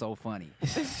because it's so funny.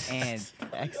 And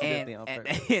Accidentally on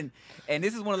purpose. and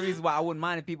this is one of the reasons why I wouldn't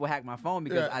mind if people hack my phone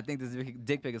because Yeah. I think this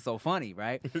dick pic is so funny,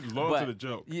 right? Loyal to But the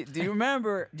joke. Do you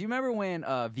remember when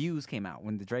Views came out,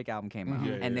 when the Drake album came out,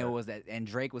 Yeah, and yeah. there was that, and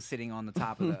Drake was sitting on the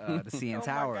top of the CN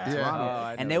Tower in God. Yeah. Toronto, Oh,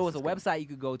 I know and there where was a this is website you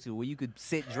could go to where you could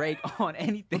sit Drake on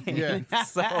anything. Yeah.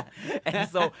 so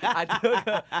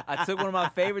I took one of my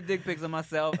favorite dick pics of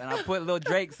myself, and I put little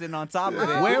Drake sitting on top of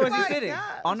it. Oh Where was he my sitting?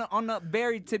 gosh. On the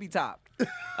very tippy top.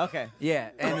 Okay. Yeah,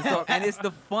 and it's the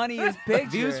funniest picture.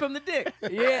 Views from the dick.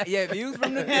 yeah, views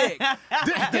from the dick. Oh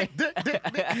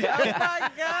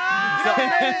my god. So,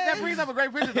 that brings up a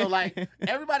great picture though. Like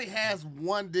everybody has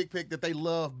one dick pic that they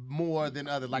love more than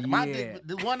others. Like my Yeah. dick,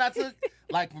 the one I took,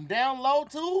 like from down low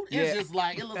too, it's Yeah. just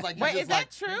like it looks like. you Wait, just is like,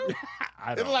 that true?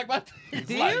 I It don't. look like my. It's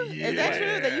Do like, you? Is that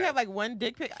true that you yeah. have like one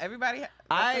dick pic? Everybody.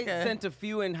 I that's okay. sent a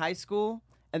few in high school,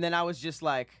 and then I was just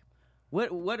like,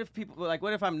 what if people like,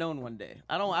 what if I'm known one day?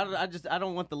 I don't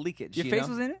want the leakage. Your you face know?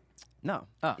 was in it. No.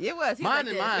 It was. He Mine like and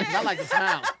this. mine. 'Cause I like to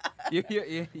smile.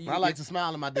 I like to. to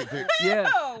smile in my dick pics. Yeah.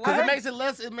 Oh, Because what? it makes it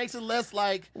less. It makes it less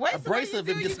like Wait, so what do you abrasive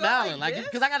do? if you're You go smiling. like Like, this?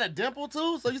 because I got a dimple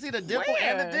too, so you see the dimple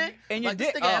and the Where? dick. And your like,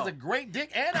 dick- This nigga has oh. a great dick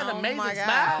and an Oh amazing my smile.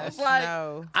 gosh, It's like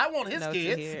no. I want his No to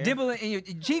kids. hear. Dimple in your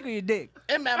cheek or your dick?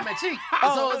 In my cheek.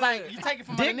 Oh, So it's like you take it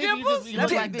from dick underneath. dimples? You look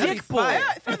Dick- like this. dick pull.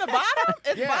 Yeah, from the bottom?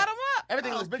 It's Yeah. bottom up?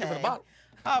 Everything looks bigger from the Okay. bottom.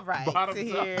 All right. Bottom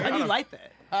to up. hear. How do you like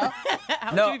that? How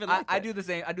would No, you even like I that? do the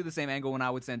same. I do the same angle when I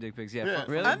would send dick pics. Yeah, Yeah.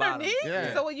 from Really? the bottom. Underneath?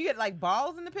 Yeah. So when you get like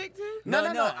balls in the pic too? No,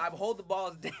 no, no. I hold the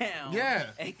balls down. Yeah.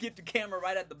 and get the camera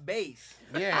right at the base.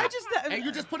 Yeah. I just- and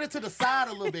you just put it to the side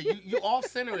a little bit. You off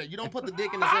center it. You don't put the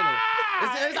dick in the center.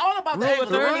 It's all about the Rule angle.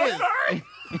 of The thirds? rule is- Sorry.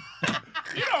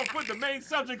 You don't put the main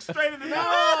subject straight in the No, no.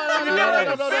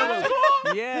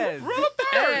 Yes.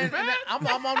 And I'm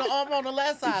on the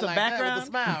left side Some like that background? with a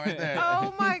smile right there.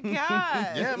 Oh my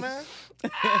god. Yeah, man.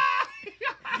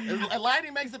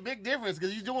 Lighting makes a big difference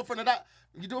because you do it from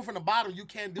the bottom. You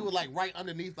can't do it like right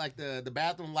underneath like the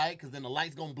bathroom light because then the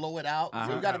light's gonna blow it out.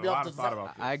 So you got to be off to the side.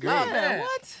 I agree. Nah, Yeah, man.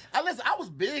 what? I was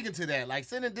big into that, like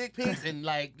sending dick pics and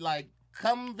like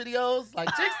cum videos. Like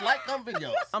chicks like cum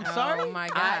videos. I'm sorry. Oh my I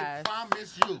gosh.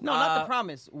 promise you. No, not the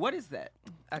promise. What is that?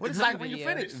 It's like when you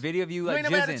finish. Video of you You like ain't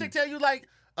never had a jizzing. chick tell you like,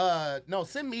 no,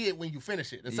 send me it when you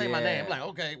finish it and say my Yeah. name. I'm like,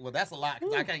 okay, well that's a lot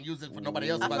because I can't use it for nobody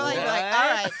else. I if feel like do you're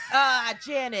that. like, all right,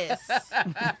 Janice.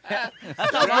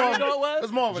 That's how long ago it was?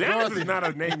 It's more of a Janice Dorothy. is not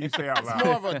a name you say out It's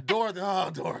more loud. of a Dorothy. Oh,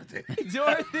 Dorothy.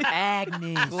 Dorothy.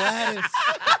 Agnes. Gladys.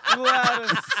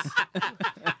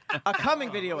 A coming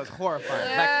video is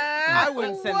horrifying. Like, I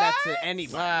wouldn't send that to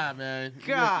anybody. Ah, man.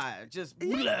 God, just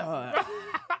blah.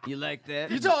 You like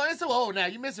that? You told it's so old now.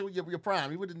 You miss it with your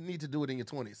prime. You wouldn't need to do it in your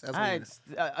 20s. That's what I, it is.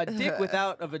 a dick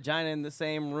without a vagina in the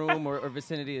same room or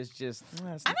vicinity is just. I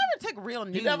never took real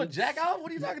news. You never jack off?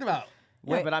 What are you talking about?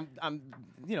 Yeah, Wait. but I'm,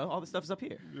 all the stuff's up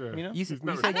here. Yeah. You know? You He's said-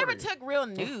 never you I said- never took real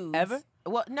news. Ever?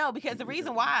 Well, no, because the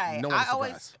reason why No one's I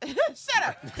always shut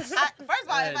up. First of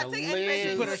all, if I took any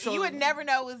Liz. Put her pictures, you would never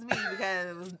know it was me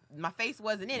because my face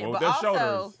wasn't in it. Well, But their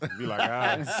also, shoulders. Be like,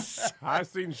 I've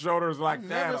seen shoulders like I've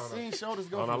that. never on a- seen shoulders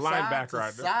go on a from side linebacker to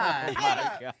right there.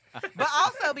 side. but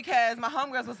also because my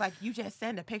homegirls was like, you just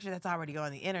send a picture that's already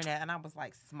on the internet, and I was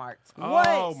like, smart.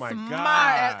 Oh my Smart. god!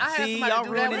 I had See, somebody y'all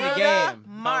do that ruining the one game.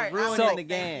 smart. ruining I was like, the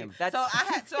game.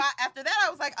 After that, I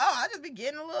was like, oh, I just be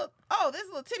getting a little. Oh, this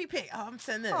little titty pic. Oh, I'm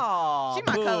sending this. Aw, She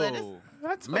my color. boo.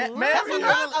 That's That's what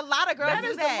girls. A lot of girls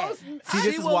do that. See, this she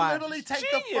is will why. literally take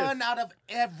the fun out of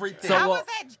everything. So, How well- was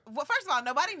that? Well, first of all,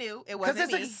 nobody knew it Because wasn't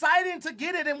it's me. exciting to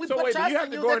get it, and we So put wait, do trust you have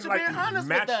in to you go that and you're being like honest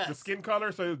match with us. the skin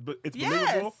color so it's Yes.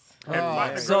 believable? And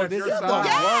find the So girl that's this your is You're the why-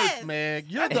 Yes. worst, man.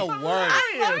 You're the worst.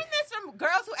 I learned this from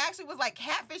girls who actually was like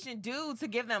catfishing dudes to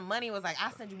give them money. Was like,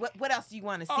 I send you what else do you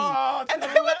want to see? Oh, and they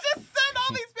would just send all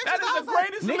these pictures. that I is was the like,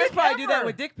 greatest Niggas lick probably do that ever.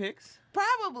 with dick pics.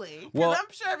 probably. Because Well-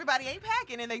 I'm sure everybody ain't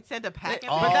packing, and they send a packet.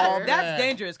 Oh, But man. that's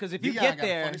dangerous because if you Dion get got a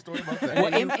there, funny story about that.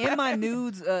 Well, in my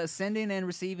nudes sending and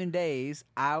receiving days,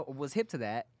 I was hip to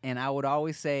that, and I would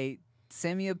always say,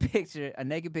 send me a picture, a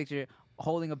naked picture,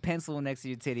 holding a pencil next to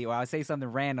your titty, or I would say something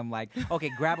random like,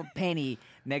 okay, grab a penny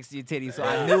next to your titty, so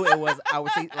I knew it was. I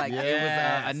would say like it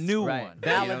was a new Right. one.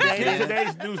 Validated.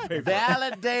 Today's newspaper.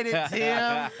 Validated,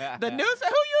 Tim. the news.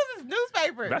 Who uses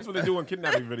newspapers? That's what they do in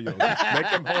kidnapping videos.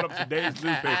 Make them hold up today's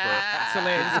newspaper. it's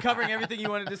hilarious. It's covering everything you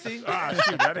wanted to see. Ah,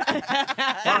 shoot, that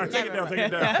is. All right, take it down, take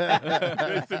it down.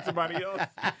 Then send somebody else.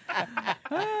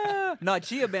 No,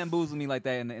 Chia bamboozled me like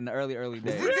that in the early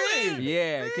days. Really?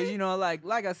 Yeah, because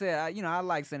like I said, I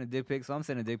like sending dick pics, so I'm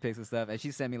sending dick pics and stuff. And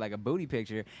she sent me like a booty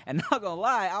picture, and not gonna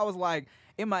lie, I was like,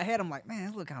 in my head, I'm like, man,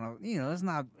 this look kind of,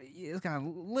 it's kind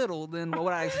of little than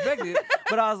what I expected.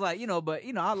 But I was like,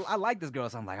 I like this girl,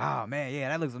 so I'm like, oh man, yeah,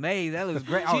 that looks amazing, that looks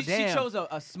great. Oh She damn. chose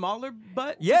a smaller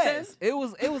butt. to Yes, send?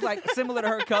 it was like similar to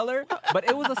her color, but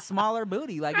it was a smaller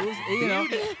booty. Like it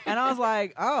was, and I was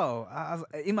like, oh,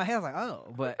 in my head I was like,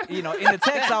 oh, but in the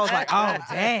text I was like, oh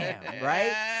damn,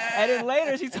 right? And then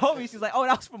later she told me, she's like, oh,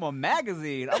 that was from a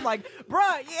magazine. I'm like,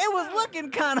 bruh, it was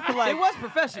looking kind of like It was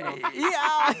professional.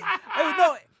 yeah.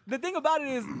 No, the thing about it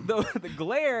is the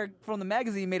glare from the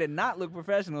magazine made it not look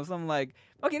professional. So I'm like,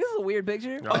 okay, this is a weird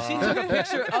picture. Oh, she took a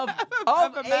picture of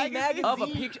a magazine. of a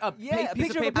picture, Yeah, a piece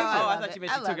picture of of a paper. picture. Oh, I thought you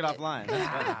meant I she took it love it. offline.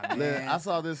 Ah, Man, I man.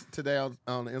 saw this today on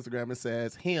Instagram. It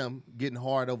says, him getting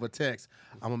hard over text.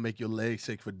 I'm going to make your legs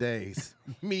shake for days.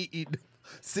 Me eating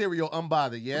cereal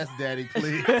unbothered. Yes, daddy,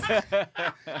 please. That's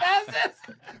just,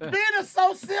 being is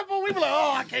so simple. We be like,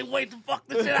 oh, I can't wait to fuck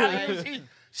the shit out of you.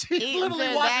 She's Eating literally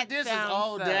said, washing "That dishes. sounds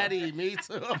Oh, so." daddy, me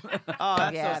too. Oh,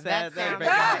 that's Yeah, so sad. that That sounds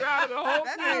breaks my heart. Out of the whole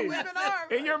That's how thing. women are.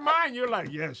 In your mind, you're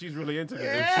like, yeah, she's really into this.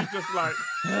 And she's just like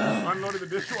unloading the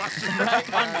dishwasher.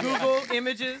 On Google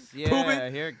Images, yeah,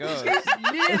 Pooping. here it goes.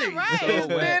 knitting. Right. She's So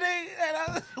knitting. wet. And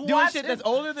I'm Doing watching shit that's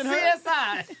older than her.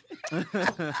 CSI.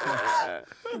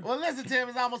 Well, listen, Tim,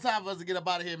 it's almost time for us to get up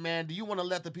out of here, man. Do you want to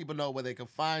let the people know where they can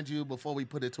find you before we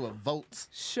put it to a vote?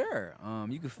 Sure.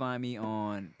 You can find me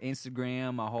on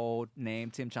Instagram, my whole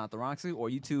name, Tim Chantarangsu, or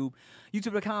YouTube,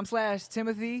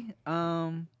 youtube.com/Timothy.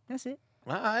 That's it.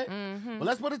 All right. Well,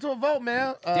 let's put it to a vote,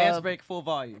 man. Dance break full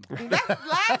volume. That's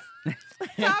last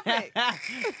topic.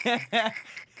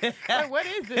 Wait, what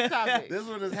is this topic? This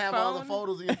one is have all the Phone?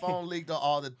 photos in your phone leaked or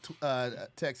all the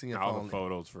texts in your All phone the leaked.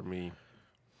 photos for me.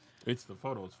 It's the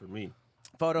photos for me.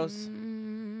 Photos.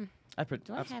 That's I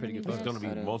pretty have good. any It's Photos. going to be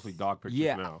Photos. mostly dog pictures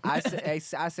Yeah, now. I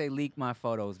say leak my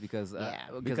photos because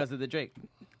Because of the Drake.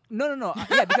 No.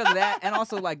 Yeah, because of that, and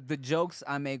also like the jokes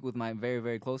I make with my very,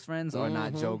 very close friends are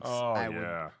not jokes Oh, I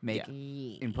yeah. would make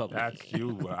in public. That's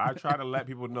you. I try to let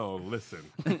people know, listen,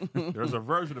 there's a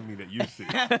version of me that you see.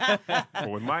 But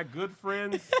with my good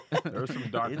friends, there's some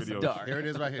dark It's videos. dark. Here it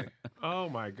is right here. Oh,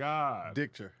 my God.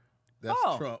 Dicture. That's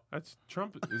Oh. Trump. That's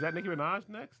Trump. Is that Nicki Minaj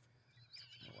next?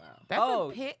 That's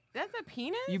Oh. that's a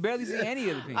penis? You barely see any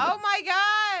of the people. Oh my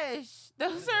gosh.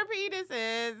 Those are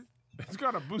penises. It's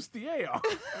got a bustier on. A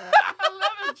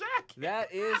leather jacket.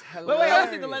 That is Wait, hilarious. I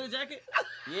see the leather jacket.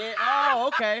 Yeah. Oh,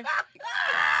 okay.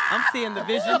 I'm seeing the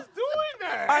vision. Who's doing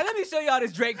that? All right, let me show y'all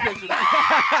this Drake picture.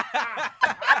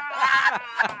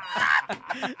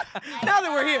 Now that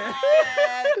we're here.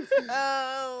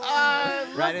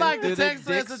 Oh. Right Looks like into the the text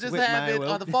dicks messages with have my it,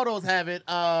 will. or the photos have it.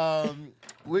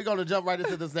 We're going to jump right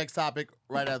into this next topic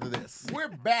right after this. We're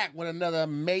back with another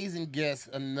amazing guest,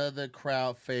 another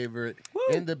crowd favorite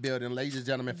in the building, ladies and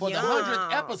gentlemen, for the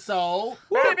 100th episode.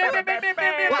 100th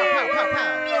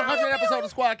episode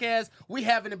of Squadcast. We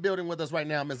have in the building with us right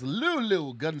now Miss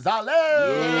Lulu Gonzalez.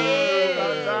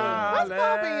 What's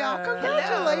poppin', y'all?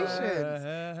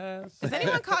 Congratulations. Does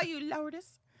anyone call you Lourdes?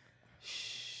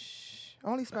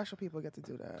 Only special people get to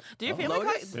do that. Do your family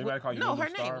Lourdes? call Anybody call you No, Lulu her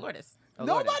Star? name, Lourdes.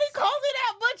 Nobody calls it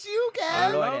that but you, I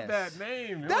Kev. love Lourdes. that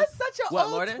name. That's such an What,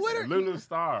 old Lourdes? Twitter. Lulu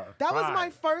Star. That was Fine. my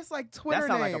first Twitter That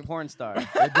sounds name. like a porn star. It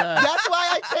does. That's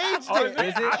why I changed Oh, it.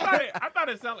 is it? I thought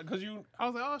it sounded because I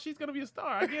was like, oh, she's gonna be a star.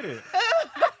 I get it.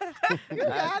 You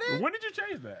got it. When did you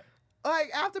change that?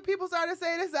 Like after people started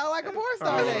saying it sound like a porn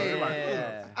star name.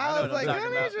 Yeah. I was like, what let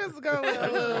I'm me talking just go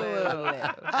with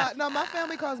Lulu. No, my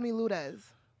family calls me Ludez.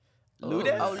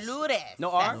 Ludes? Oh, Ludes.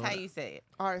 No R? That's how you say it.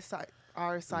 R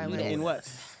silent. In what?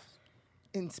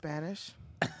 In Spanish.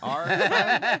 R?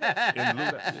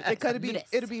 It could be. Lourdes.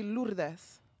 It'll be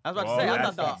Lourdes. I was about Oh, to say, I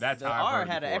that's- thought that's the how I've R heard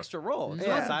it had an before. extra roll. It's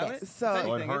Yeah. not silent.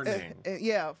 So- On her name.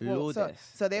 Yeah. Lourdes.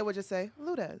 So they would just say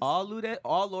Lourdes. All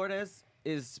Lourdes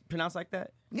is pronounced like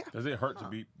that? Does it hurt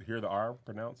to hear the R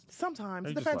pronounced? Sometimes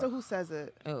They it just depends like- on who says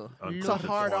it. Oh, It's a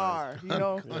hard R, you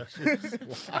know.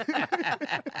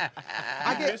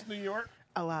 I miss New York.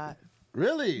 A lot.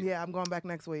 Really? Yeah, I'm going back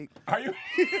next week. Are you?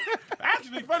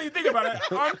 Actually, funny thing about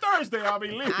it, on Thursday I'll be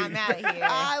leaving. I'm out of here.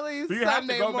 I leave Do you have to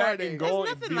Sunday go morning. back and go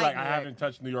There's and be nothing like, like I New York. haven't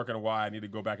touched New York in a while. I need to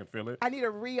go back and feel it. I need to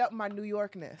re-up my New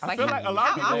Yorkness. I Like, feel like a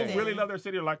lot of how people often? really love their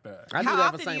city like that. I do How that for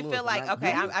often do St. you Louis, feel like, but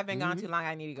okay, I've been gone too long,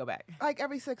 I need to go back? Like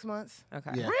every 6 months.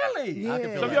 Okay. Yeah. Really? Yeah. I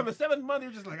can So feel if you're that. on the 7th month,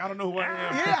 you're just like, I don't know who I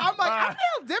am. Yeah, I'm like, I Bye.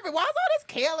 feel different. Why is all this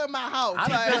kale in my house?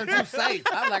 I'm Like, feeling too safe.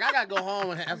 I'm like, I gotta go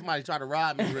home and have somebody try to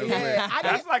rob me real quick. yeah,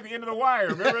 That's like the end of the wire.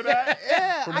 Remember that?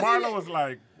 Yeah, When I Marlo need was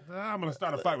like, I'm gonna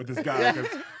start a fight with this guy because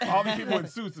all these people in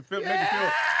suits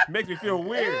makes me feel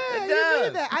weird. yeah, you does.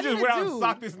 need that. I He just need went to out and do.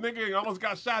 socked this nigga and almost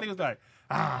got shot. He was like,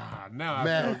 now I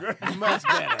Man, feel good. much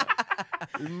better.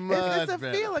 Much It's a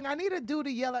better. feeling. I need a dude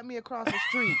to yell at me across the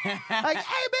street. Like,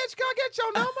 hey, bitch, can I get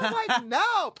your number? I'm like,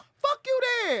 no. Fuck you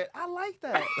then. I like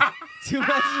that. Too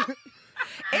much.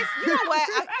 It's, you know what?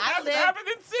 I That's lived happened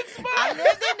in 6 months. I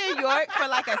lived in New York for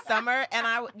like a summer, and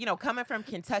coming from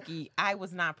Kentucky, I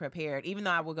was not prepared. Even though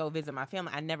I would go visit my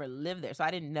family, I never lived there, so I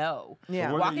didn't know.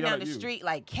 Yeah. What did Walking they yell down at the you? street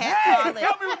like Hey, catcalling.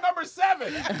 help me with number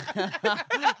 7.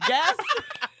 Gas?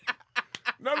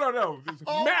 No. This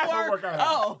math homework I have.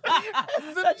 Oh.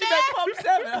 Thought you meant pump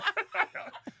 7.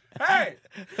 Hey,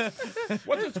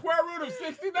 what's the square root of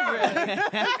 69?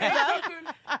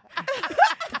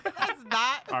 That's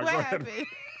not All right, what go ahead. happened.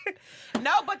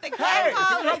 No, but the Hey, can you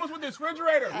catcalling. help us with this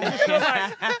refrigerator? We just feel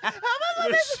like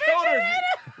the shoulders.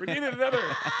 We need another,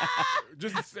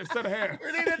 just a set of hands.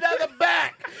 We need another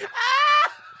back.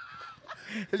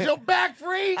 Is your back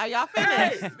free? Are y'all Hey,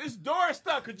 finished? this door is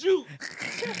stuck. Could you? I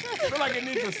feel like it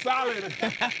needs a solid.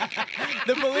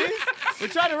 The police? We're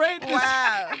trying to raid this.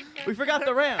 Wow. We forgot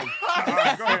the RAM. All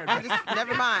right, go ahead.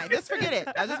 Never mind. Just forget it.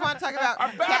 I just want to talk about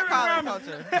Our battery catcalling ram.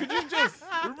 culture. Could you just?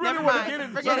 We really Never want to mind. get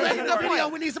into Forget So it. this something. is the video.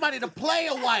 We need somebody to play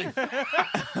a wife.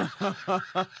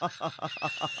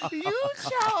 You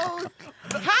chose.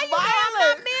 How you know I'm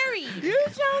not married? You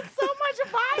chose so much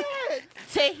violence.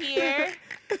 To hear.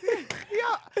 Yo,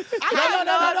 I'm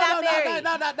not married.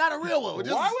 Not a real one.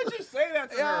 Just, Why would you say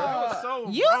that to her? That was so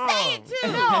You wrong. say it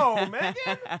too. No,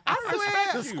 Megan. I swear.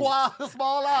 respect the you.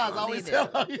 small eyes always Leave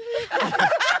it. tell you.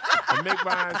 And make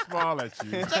my eyes small at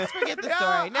you. Just forget the Yo,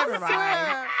 story. Never I mind.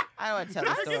 swear. I don't want to tell the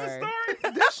I get the story.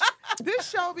 story. This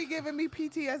show be giving me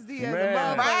PTSD as a Man.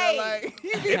 mother. Right. Like,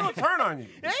 It'll turn on you.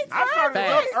 I started to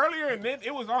look earlier, and then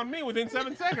it was on me within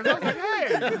 7 seconds. I was like, hey.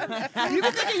 you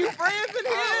be thinking you friends in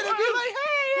here and be like, hey.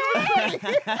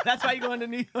 That's why you going to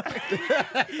New York.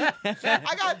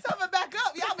 I gotta tell it back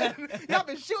up. Y'all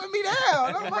been shooting me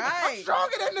down. I'm like, I'm Right.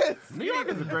 stronger than this. New York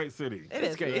is a great city. It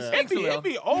is great. good. It'd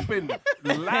be open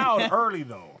loud early,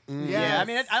 though. Yeah, I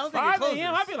mean, I don't think it 5 closes.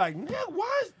 a.m., I'd be like, nigga,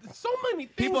 why is so many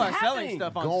things People are selling happening?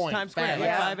 stuff on Going Times Square fast. like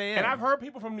Yeah. 5 a.m. And I've heard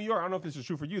people from New York, I don't know if this is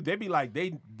true for you, they'd be like,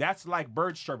 that's like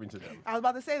birds chirping to them. I was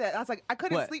about to say that. I was like, I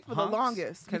couldn't What? sleep for Hunks? the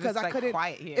longest 'Cause because it's, I like, couldn't.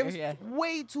 quiet here, It was yeah.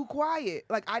 way too quiet.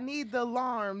 Like I need the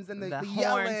alarms and the The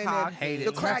yelling horn talk. and Hate the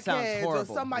it. That sounds crackheads or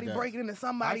horrible. somebody It does. breaking into I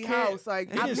somebody's can't- house. Like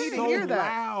It I is need to so hear that.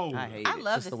 loud. I hate I it.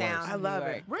 love It's the the worst. sounds. I of love New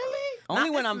it. York. Really? Only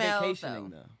Not when the I'm smells, vacationing,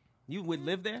 though. though. You would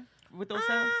live there with those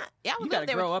sounds? Yeah, I You would got live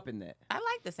to there. grow up in that. I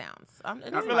like the sounds. I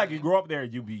feel like you grow up there,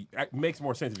 it makes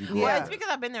more sense if you grow Yeah. Well, up it's there.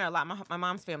 because I've been there a lot. My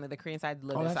mom's family, the Korean side,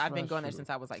 live there, so that's I've been right, going there true. since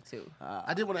I was like 2.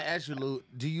 I did want to ask you, Lou,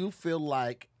 do you feel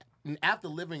like, after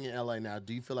living in LA now,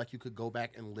 do you feel like you could go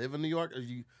back and live in New York, or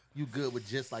you good with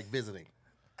just like visiting?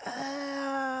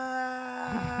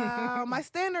 My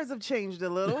standards have changed a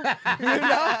little. You know.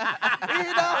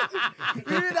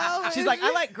 She's like,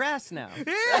 I like grass now.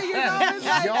 Yeah, you know. It's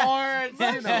like, Yards,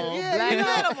 you know. yeah, black- you know.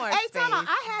 A little more Hey, time out,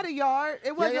 space. I had a yard.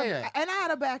 It was yeah. and I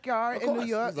had a backyard Of in New course.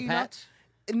 York. It was a you patch.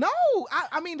 know. No,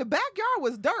 I mean the backyard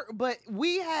was dirt, but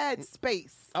we had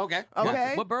space. Okay.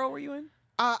 Okay. What borough were you in?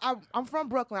 I'm from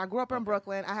Brooklyn. I grew up in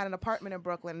Brooklyn. I had an apartment in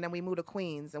Brooklyn, and then we moved to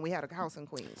Queens, and we had a house in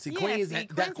Queens. See, Yeah, Queens, see,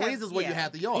 Queens Queens is where you has-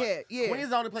 have the yard. Yeah. Queens is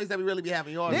the only place that we really be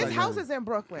having yards. There's like that. houses in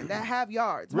Brooklyn that have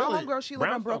yards. Really? My homegirl, she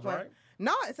live in Brownstones, Brooklyn. right?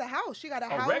 No, it's a house. She got a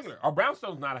house. regular. Oh,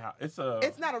 brownstone's not a house. It's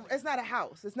not a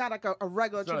house. It's not like a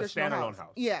regular It's not a traditional standalone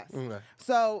house. Yes. Okay.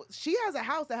 So she has a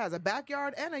house that has a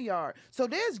backyard and a yard. So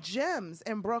there's gems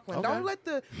in Brooklyn.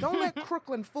 Okay. Don't let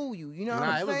Crooklyn fool you. You know what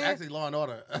Nah, I'm it was saying? actually Law and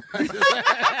Order.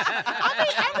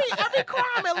 Every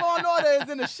crime in Law and Order is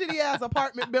in a shitty ass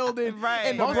apartment building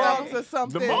in the Most Bronx of- or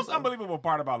something. The most unbelievable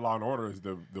part about Law and Order is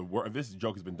the work. This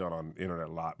joke has been done on the internet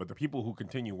a lot, but the people who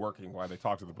continue working while they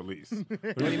talk to the police.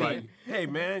 They're just like, hey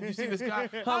man, you see this guy?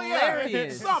 Oh, yeah.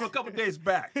 Hilarious. Saw him a couple days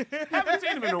back. Haven't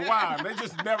seen him in a while. They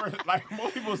just never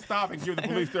most people stop and give the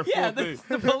police their Yeah, full thing.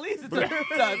 the police.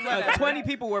 It's 20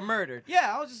 people were murdered.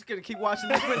 Yeah, I was just gonna keep watching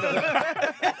this window.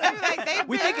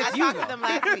 We think it's you, I talked to though. them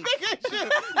last week.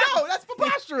 No, that's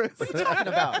preposterous. What are you talking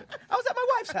about? I was at my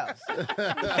wife's house.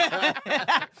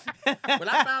 When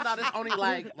I found out it's only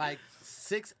like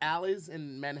 6 alleys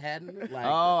in Manhattan.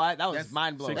 Like, That was that's-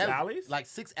 mind blowing. Six that's- alleys? Like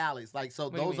 6 alleys. Like so,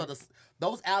 do you those mean? are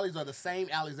those alleys are the same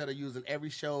alleys that are used in every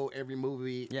show, every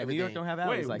movie. Yeah, New everything. York don't have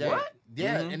alleys Wait, like They- that.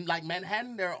 Yeah, Mm-hmm. and like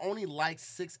Manhattan, there are only like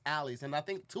 6 alleys, and I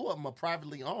think 2 of them are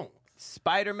privately owned.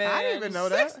 Spider-Man. I didn't even know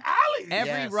that. 6 alleys. Every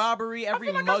Yes. robbery, I every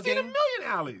feel like I've seen mugging, a million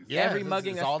alleys. Yeah, every this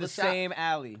mugging is is all the the shop. same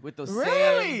alley with those same.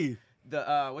 Really?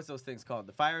 What's those things called?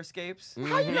 The fire escapes.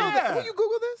 How you know that? Will you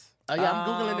Google this? Yeah, I'm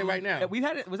googling it right now. We've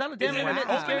had it. Was that a Is damn it an internet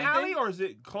open scary alley thing? or is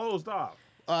it closed off?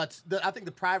 I think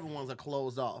the private ones are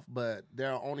closed off, but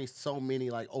there are only so many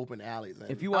like open alleys. And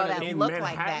If you Oh, want that to, In look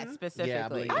like Manhattan? that specifically. Yeah, I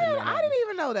believe I didn't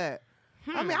even know that.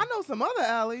 I mean, I know some other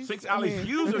alleys. 6 I alleys mean,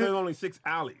 used or there's only 6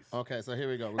 alleys? Okay, so here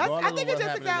we go. I Regardless think of it's what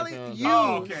just 6 happened in alleys. the You.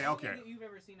 film- Oh, okay. You've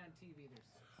ever seen on TV.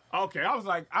 There's Okay, I was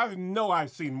like, I know I've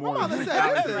seen more I'm than about 6 to say,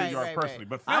 alleys this in is- New York right, personally,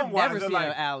 but I've film-wise, never they're seen an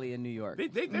like, alley in New York.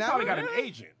 they Never? probably got an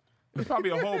agent. There's probably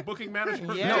a whole booking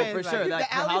manager. Yeah, No, it's for like- sure. The Like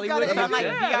for alley's got Hollywood, an It's on like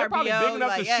agent. Yeah, they're probably big VRBO. enough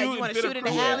Like, to yeah, shoot you and want to fit a shoot in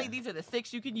the crew. alley? These are the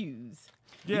 6 you can use.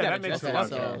 Yeah, gotta that makes dress it sense. up,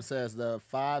 So though. it says the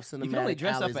 5 cinematic You can only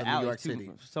dress alleys up of an New alley York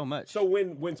City. so much. So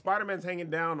when Spider-Man's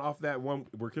hanging down off that one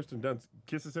where Kirsten Dunst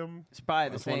kisses him, it's probably the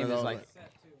That's one same of as those. like.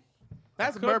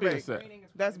 That's could be a Burbank. set.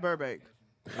 That's Burbank.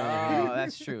 Oh,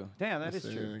 that's true. Damn, that is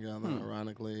Let's see, true.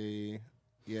 Ironically,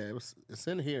 yeah, it's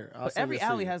in here. I'll But send every it to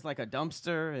alley you. has like a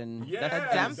dumpster and yeah,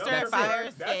 that's dumpster, that's fire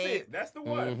it. That's escape. it. That's the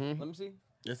one. Mhm. Let me see.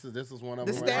 This is one of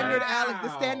The them. standard right alley. The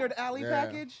Wow. standard alley Yeah.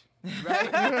 package. With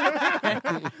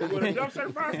a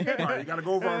dumpster fire escape, all right, you got to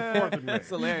go over on 4th and May. That's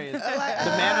hilarious. Like, The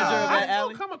manager of How that did you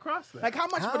alley. come across that? Like how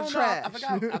much I for the don't know. trash? I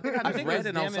forgot. I think I I just think it read was it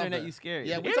on Damn Internet something. You Scary.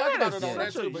 Yeah, we Yeah, talked about that's it on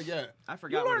that such a- too, but yeah. I You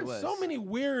forgot what it learn was. so many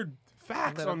weird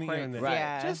facts Little on the quirks. internet. Right.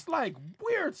 Yeah. Just like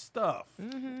weird stuff. I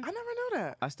never knew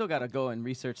that. I still gotta go and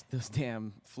research those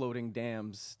damn floating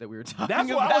dams that we were talking That's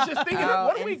about. what I was just thinking. Oh,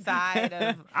 What do we? inside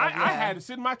of. I had to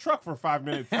sit in my truck for 5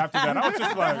 minutes after that. I was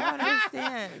just I like, don't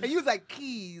understand. And you was like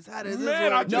keys. How does this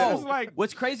man, I work? just No. was like,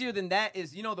 What's crazier than that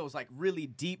is, you know, those like really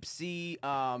deep sea,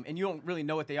 and you don't really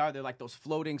know what they are. They're like those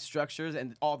floating structures,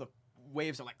 and all the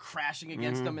waves are like crashing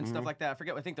against them and stuff like that. I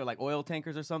forget. I think they're like oil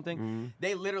tankers or something.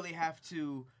 They literally have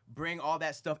to bring all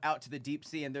that stuff out to the deep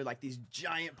sea, and they're like these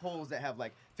giant poles that have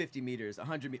like 50 meters,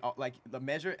 100 meters, like the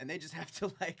measure, and they just have to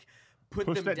like put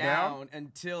Push them that down? down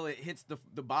until it hits the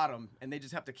bottom, and they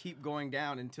just have to keep going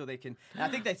down until they can. And I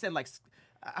think they send like.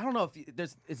 I don't know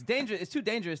if it's dangerous. It's too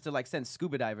dangerous to like send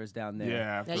scuba divers down there.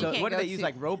 Yeah. Yeah, you So can't what do go they use, to-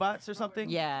 like robots or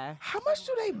something? Yeah. How much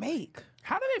do they make?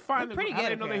 how do they find They're the pretty how do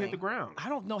good, they know they hit apparently. the ground? I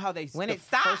don't know how they. When the it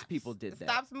stops, first people did it that.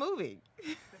 stops moving.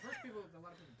 the first people, a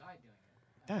lot of people died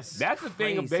doing it. That's the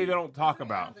thing they don't talk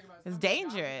about. It's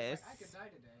dangerous. I could die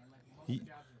today, and like most of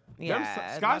the jobs are. Them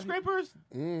Yeah. skyscrapers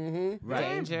Mm-hmm.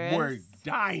 Dangerous. were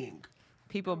dying.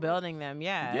 People building them.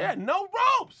 Yeah. Yeah, no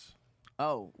ropes.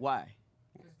 Oh, why?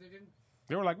 Because they didn't.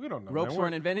 They were like, we don't know. Ropes man.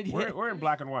 weren't invented yet. We're in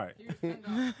black and white. Here's $10. Not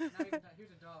even that. Here's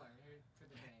 $1 here for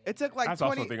the day. It took like That's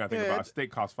 20. also a thing I think yeah, about. A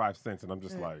steak costs 5 cents, and I'm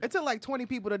just like, It took like 20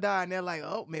 people to die, and they're like,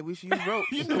 "Oh, maybe we should use ropes."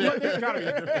 you know what? There's gotta be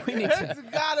a difference. We need to.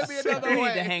 There's gotta be another We need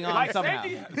way. to hang on Like somehow.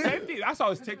 safety. I saw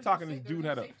this TikTok, and this dude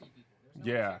had a. Safety people. There's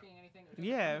no Yeah. checking anything. They're just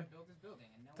Yeah. trying to build this building,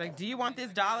 and no It's like, one do you want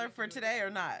this dollar for today or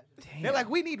not? They're like,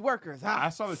 "We need workers." I Huh?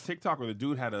 saw this TikTok where the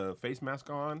dude had a face mask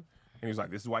on, and he was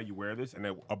like, "This is why you wear this," and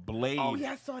a blade. Oh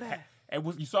yeah, I saw that. And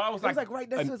you saw it was was like, like right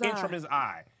next an to his inch eye. from his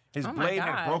eye. His Oh my blade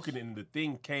had gosh. broken, and the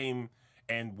thing came.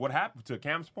 And what happened to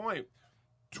Cam's point?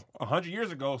 100 years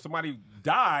ago, somebody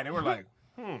died, and we're like,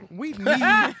 We need. There's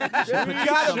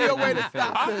gotta be a way to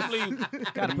stop this. possibly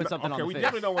Gotta put something on okay, the we face.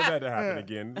 definitely don't want that to happen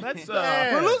again. Let's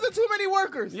We're losing too many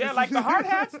workers. yeah, like the hard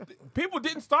hats. People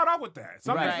didn't start off with that.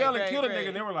 Something Right. fell and Right, killed a right. nigga,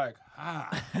 and they were like,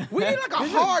 We need like a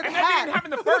hard And that didn't hat.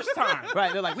 happen the first time.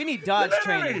 Right? They're like, we need dodge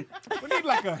training. We need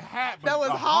like a hat. But That was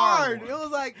a hard. one. It was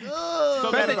like, ugh.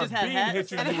 So First that they if a just had beam hats.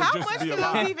 hit you, And you how would just much be do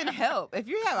alive. those even help? If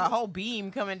you have a whole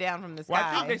beam coming down from the sky. Well,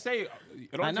 I think they say it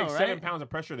I only know, takes right? 7 pounds of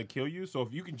pressure to kill you. So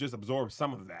if you can just absorb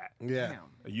some of that, Yeah.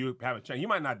 you have a chance. You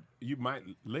might not. You might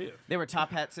live. They were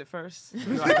top hats at first.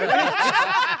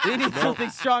 They need something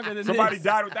stronger than Somebody this.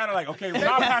 died with that. They're like, okay,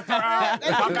 top hats are out.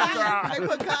 Top hats are out. They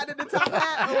put cotton in the top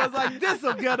hat and was like,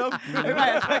 this'll get them.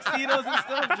 Everybody had tuxedos and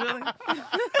stuff drilling.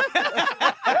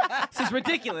 This is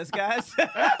ridiculous, guys.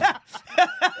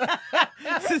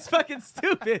 This is fucking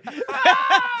stupid.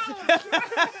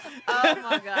 Oh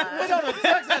my god. Went on a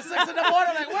text at 6 in the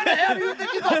morning. Like, where the hell do you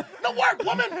think you go? No work,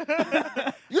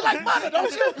 woman. You like money,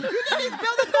 don't you? You think these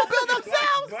buildings gonna build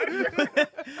themselves?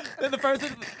 Then the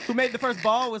person who made the first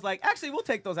ball was like, actually, we'll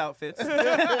take those outfits.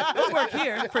 Those work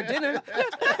here for dinner.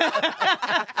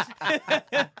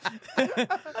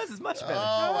 This is much better.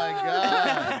 Oh my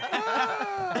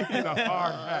god. It's a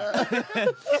hard hat.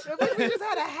 We just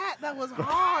had a hat that was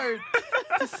hard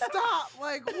to stop.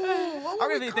 Like, ooh, what would I'm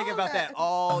we gonna be thinking call about that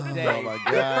all day. Oh, my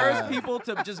The God. first people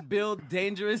to just build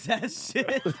dangerous ass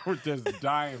shit. We're just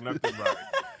dying left and right.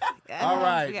 All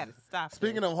right. We gotta stop.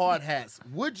 Speaking of hard hats,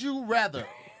 would you rather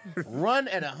run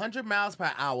at 100 miles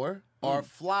per hour or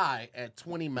fly at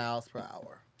 20 miles per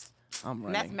hour? I'm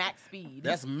And that's max speed.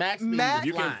 That's max speed. Max-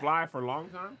 You can flying. fly for a long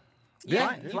time.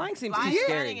 Yeah. Flying seems Flying too and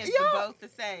scary. running is Yeah. both the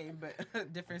same,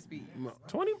 but different speed.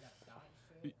 20.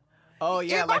 Oh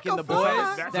yeah, If I like in could the boys.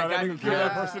 fly- That's That how guy they who can kill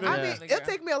that killed. person. I in mean, there. it'll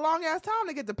take me a long ass time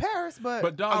to get to Paris, but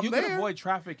But dog, I'm you there. can avoid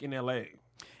traffic in LA.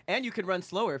 And you could run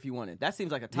slower if you wanted. That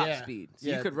seems like a top Yeah. speed. So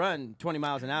Yeah. you could run 20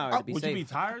 miles an hour to be Would safe. you be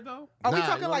tired though? Are we Nah,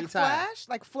 talking you like won't be tired. flash?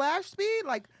 Like flash speed?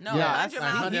 Like No, Yeah, 100 that's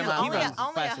miles. 100 Only, miles.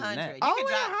 only Faster than 100. that. You can Only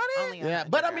drive 100? only Yeah,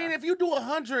 100, but I girl. mean, if you do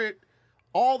 100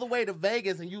 all the way to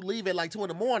Vegas and you leave at like 2 in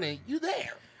the morning, you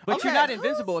there. But Okay. you're not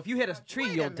invincible. If you hit a tree,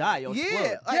 Wait a you'll minute. die. You'll yeah,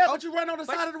 explode. like, Yeah, but you run on the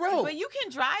side of the road. But you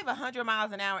can drive 100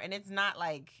 miles an hour, and it's not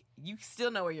like you still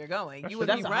know where you're going. You But would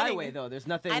that's be a running. highway, though. There's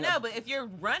nothing. I know, but if you're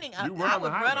running, You run I on the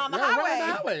would run highway. on the Yeah, run on the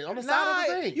highway. highway, on the Nah, side of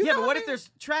the thing. you yeah, know but what what I if mean? there's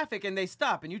traffic and they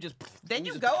stop and you just? Then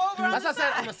you just- go over on That's the what I said,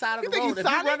 on side. the side of You the think road. you If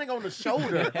you're Sonic? running on the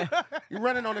shoulder, you're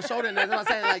running on the shoulder, and that's what I'm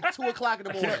saying, like 2 o'clock in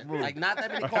the morning. Like, not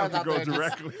that many I cars have to out go there. Just,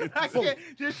 directly. I can't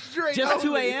just straight Just over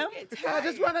 2 it. a.m. yeah,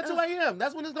 just run at 2 a.m.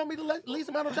 That's when it's going to be the least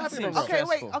amount of traffic on the road. Okay,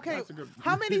 wait. Stressful. Okay, That's a good-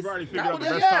 how many? You've already figured That out was-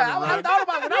 the best yeah, time to I run. thought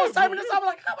about it. When I was typing this, I was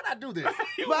like, how would I do this?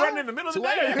 You Well, running in the middle of the 2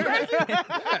 day. a.m. 2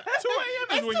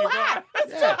 a.m. is when you go.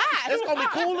 Yeah. It's gonna be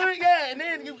cooler, yeah, and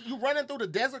then you running through the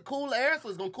desert cool air, so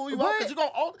it's gonna cool you off because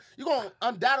you're gonna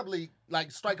undoubtedly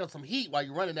like strike up some heat while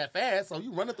you're running that fast. So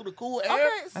you running through the cool air, Okay,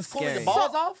 That's cooling scary. your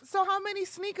balls off. So how many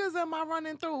sneakers am I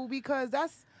running through? Because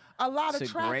that's a lot That's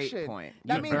of a great traction. point.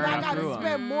 That You means burn I through gotta 'em.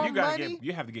 spend more You gotta money. get.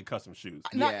 You have to get custom shoes.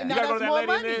 Not, Yeah. now You gotta go to that's that more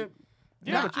lady and money. then.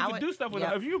 Yeah, No, but you I can would- do stuff with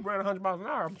yeah. if you ran 100 miles an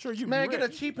hour. I'm sure you. Man, be get a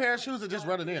rich. cheap pair of shoes and just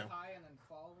run it in. High and then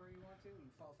fall where you want to and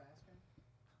fall faster.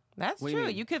 That's What do you true.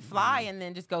 mean? You could fly and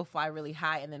then just go fly really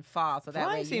high and then fall, so that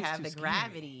Flying way you seems have too the scary.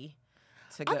 gravity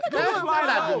to go. think I Man, would fly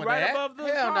not low, doing right that. above the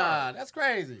Hell car. nah, that's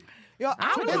crazy. Yo, I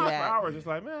would 20 do miles per that. hour, just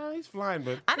like man, he's flying,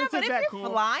 but I know, isn't but if that you're cool?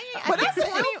 flying, but I that's think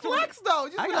a 20 little flex though.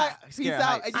 Just I be got like, scared peace of out,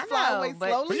 heights. and you I fly know, away but-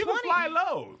 slowly. But you can 20. fly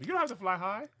low. You don't have to fly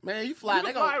high. Man, you You fly. can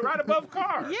They fly gonna right above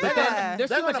cars. Yeah. But then there's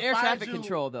They're too much gonna air find traffic you-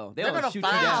 control, though. They're They'll gonna shoot you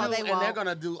find down. No, they you, and they're won't.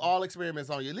 gonna do all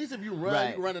experiments on you. At least if you run, Right.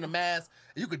 you can run in a mass.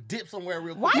 You could dip somewhere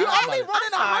real quick. Why You you only I'm running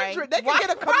sorry. 100. They can Why- get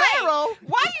a right. Camaro.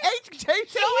 Why you HJ to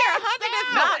hear 100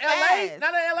 is Not not in LA. fast.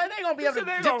 Not in LA. They gonna be able to Listen,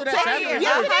 they dip gonna to that take traffic. you.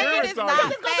 Yeah, 100 is experience on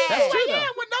not it. fast. That's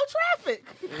true. With no traffic.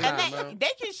 And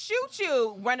they can shoot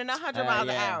you running 100 miles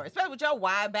an yeah. hour, especially with your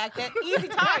wide back. That easy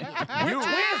target. You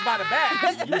twins by the back.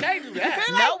 You can't do that.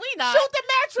 No, we not. Shoot the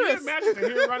Can you mattress. imagine to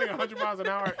hear running 100 miles an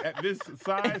hour at this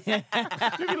size?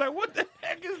 You'd be like, what the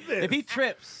heck is this? If he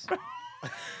trips,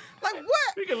 Like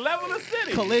what? He can level the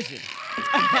city. collision.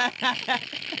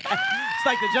 It's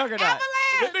like the Juggernaut.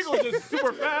 The nigga was just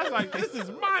super fast. Like, this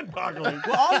is mind-boggling.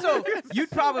 Well, also,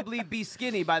 you'd probably be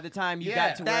skinny by the time you Yeah,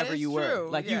 got to that wherever is you were. true,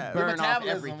 Like yeah. you Your burn off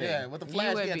metabolism, everything. yeah. With the You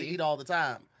Flash, would he had to be. eat all the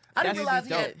time. I didn't That's realize he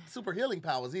dope. had super healing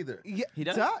powers either. Yeah, He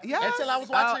does? Yeah. Until I was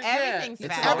watching. everything's yeah,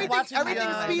 fast. until I was Everything, watching everything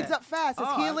the, speeds up fast. It's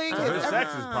Oh, healing. Her It's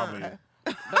sex is probably...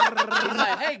 He's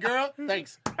like, hey girl,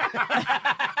 thanks. Like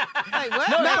what? not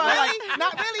probably really,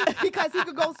 not really, because he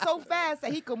could go so fast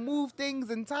that he could move things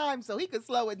in time, so he could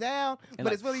slow it down. But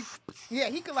like- it's really, yeah,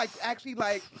 he could like actually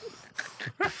like.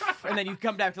 And then you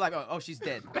come back to like, oh, she's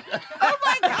dead. Oh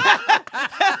my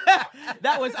god!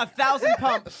 That was 1,000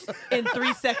 pumps in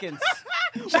 3 seconds.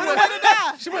 She would have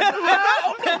died. She went, You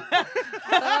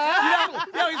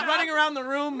know, he's running around the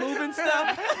room moving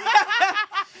stuff.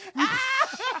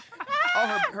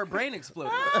 her brain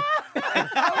exploded. Oh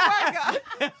my God.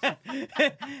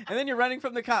 And then you're running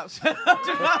from the cops.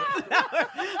 100 miles an hour.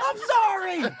 I'm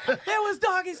sorry. It was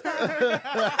doggy style.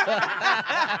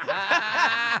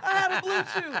 I had a blue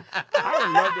chew. I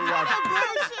would love to watch.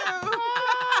 Blue shoe.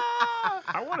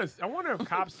 I wonder if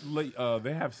cops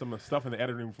they have some stuff in the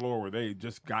editing floor where they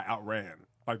just got outran.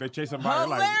 Like they chase somebody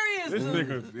Hilarious. like this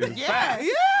nigga is Yeah. fast.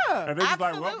 Yeah. And they're just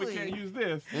like, well, we Absolutely. can't use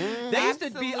this. They used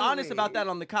to be honest about that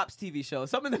on the cops TV show.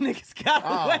 Some of the niggas got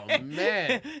Oh, away.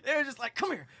 man. They were just like,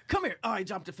 come here. Oh, I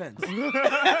jumped a fence. They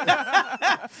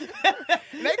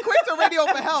quit the radio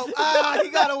for help. He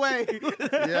got away. Yo,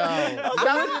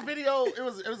 that was the video. It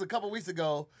was a couple weeks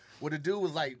ago where the dude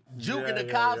was like juking the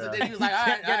cops, and then he was like, all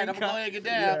right, I'm gonna go ahead and get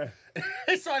down.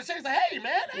 He started shaking, like, hey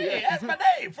man, hey, that's my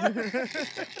name.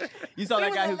 You saw It that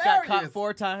was guy who got caught hilarious.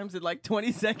 4 times in like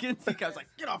 20 seconds? The guy was like,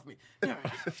 get off me. Get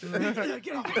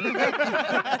off me.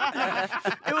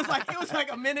 It was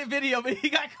like a minute video, but he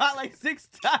got caught like 6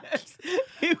 times.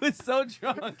 He was so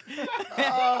drunk.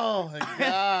 Oh my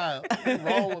God, what's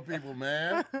wrong with people,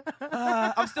 man?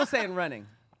 I'm still saying running.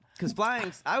 Because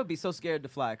flying, I would be so scared to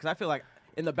fly. Because I feel like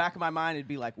in the back of my mind, it'd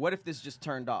be like, what if this just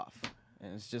turned off?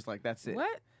 And it's just like, that's it.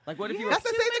 What? Like, what if you were... That's the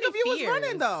Too same thing many if you was fears.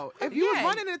 running though. If you was Yeah.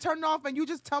 running and it turned off and you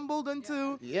just tumbled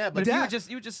into Yeah, But but if Death.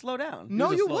 you would just slow down. No,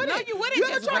 would just you slow wouldn't. down. No, you wouldn't You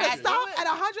ever just try to grab stop it. at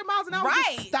 100 miles an hour?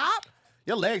 Right. Just stop.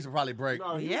 your legs would probably break.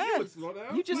 No, Yes. you would slow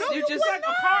down. You just, No, you you just wouldn't.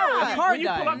 like a car. When you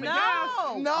pull up the gas.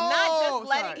 No, No, not just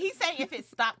letting. sorry. He's saying if it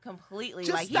stopped completely,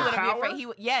 Just like he stop. wouldn't be Power?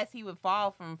 afraid. He would fall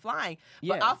from flying.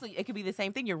 But Yeah. also, it could be the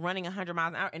same thing. You're running 100 miles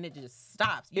an hour and it just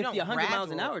stops. You If don't the 100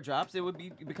 miles an gradual. hour drops, it would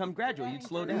become gradual. You'd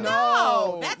slow down.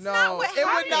 No, that's not what It would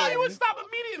happened. not. It would stop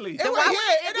immediately. It would, why yeah, wouldn't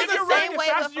it it be If doesn't you're the running same as way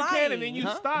fast with as you can and then you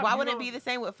Huh? stop. Why you wouldn't it know- be the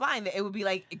same with flying? That it would be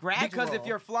like gradual. Because if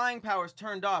your flying power's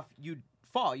turned off, you'd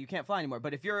fall. You can't fly anymore.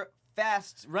 But if your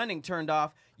fast running turned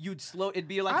off, you'd slow. It'd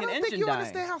be like I an don't engine think you dying.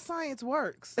 understand how science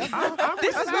works. This is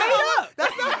made up.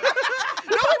 That's not.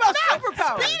 We're talking about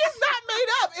superpowers. Speed is not made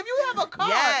up. If you have a car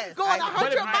Yes, going I-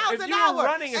 100 But miles if an you hour were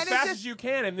running as and fast it's as you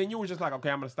can, and then you were just like, okay,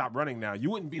 I'm gonna stop running now, you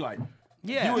wouldn't be like,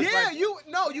 Yeah. You yeah, like-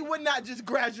 you would not just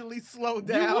gradually slow you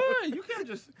down. would. You can't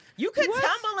just. you could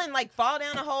tumble and like fall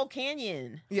down a whole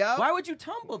canyon. Yeah. Why would you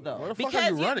tumble though? Where the fuck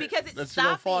Because are you running? because it's That you don't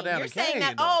stopping. fall down You're the saying canyon,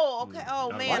 that. though. Oh, okay. Oh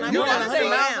No, man, why- I'm You going gotta to stay slow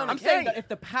down. down. I'm saying that if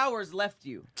the powers left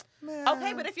you, Man.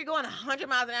 Okay, but if you're going 100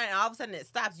 miles an hour and all of a sudden it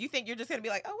stops, you think you're just gonna be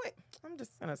like, oh wait, I'm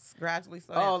just gonna gradually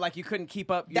slow down. like you couldn't keep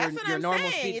up your, That's what your I'm normal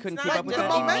saying. speed, It's couldn't not keep like up with the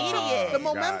just that. momentum, immediate. the Got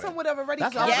momentum it. would have already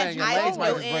That's come. what I'm Yes, saying. Your I legs might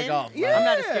know, just break and- off. Yeah. I'm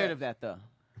not as scared of that though.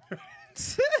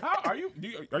 How, are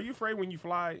you afraid when you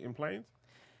fly in planes?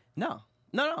 No,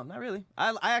 not really.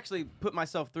 I actually put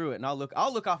myself through it, and I'll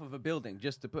look off of a building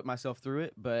just to put myself through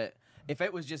it. But if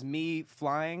it was just me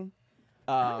flying,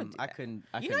 I couldn't.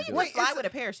 You know you do can it. Wait, fly is with a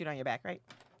parachute on your back, right?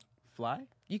 Fly?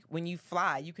 When you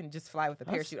fly, you can just fly with a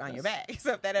parachute on your that's- back.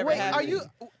 So if that ever Wait, happens, are you?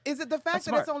 Is it the fact That's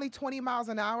that it's smart. only 20 miles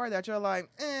an hour that you're like,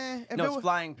 If No, it it's was,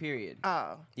 flying. Period.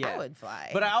 Oh, Yeah. I would fly.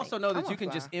 But I also know I that you wanna can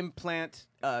fly. just implant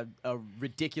a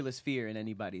ridiculous fear in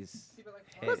anybody's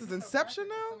head. This is Inception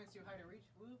now? Something's too high to reach.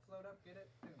 Woo, float up, get it.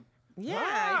 Boom. yeah,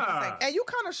 Ah. And you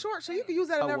kind of short, so you can use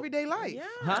that in Oh, everyday life. yeah,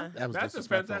 Huh? That was That's a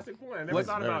disrespectful. fantastic point. I never What-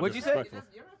 thought about what'd it. you say? You don't have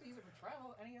to use it for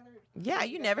travel. Any other? yeah.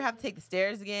 You never have to take the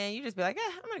stairs again. You just be like,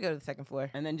 I'm gonna go to the second floor.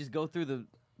 And then just go through the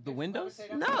windows?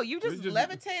 No, you just, just-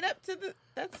 levitate up to the.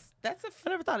 That's a. I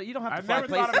never thought it. You don't have to I fly never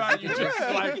thought places. about it. You You just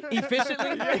just like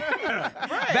efficiently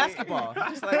basketball.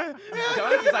 Just like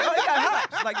Johnny's just like, oh, he got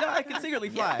hops. Like, no, I can secretly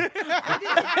fly.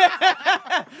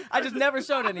 I just never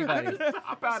showed anybody.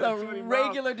 about So it, 20 miles.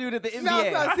 regular dude at the Now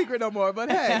it's not a NBA. secret no more,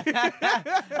 but hey.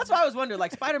 That's why I was wondering.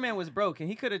 Like, Spider-Man was broke, and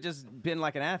he could have just been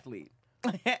like an athlete.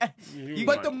 You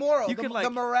But like- the moral, You the, could, the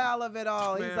like- morale of it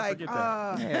all, Man, he's like, forget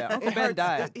that. Yeah, Uncle it Ben hurts.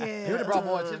 died. Yeah. He would have brought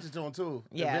more attention to him too.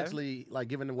 Yeah. Eventually, like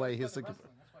giving away his secret. That's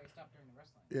why he stopped doing the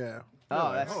wrestling. Yeah.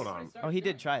 Oh, that's. hold on. Oh, he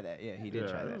did try that. Yeah, he did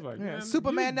try it that. was like, Yeah, man,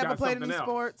 Superman you never got played something any else.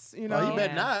 sports, you know. Oh, you bet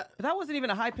Yeah. not. But that wasn't even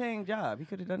a high-paying job. He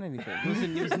could have done anything.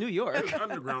 It was New York.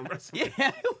 Underground wrestling.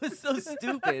 Yeah, it was so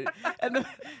stupid. And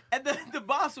the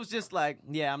boss was just like,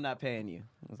 "Yeah, I'm not paying you."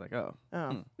 I was like, "Oh,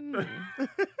 Oh.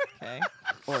 okay."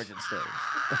 Origin story.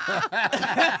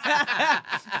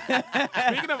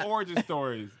 Speaking of origin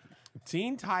stories,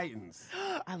 Teen Titans.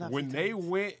 I love When they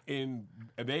went and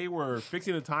they were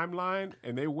fixing the timeline,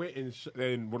 and they went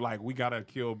and were like, "We gotta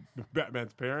kill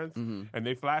Batman's parents," and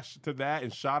they flashed to that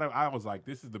and shot him. I was like,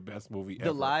 "This is the best movie ever."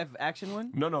 The live action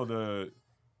one, No, the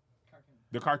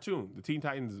cartoon, the Teen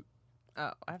Titans,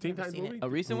 Oh, I've Teen never Titans seen movie. it. a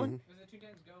recent one. Was it Two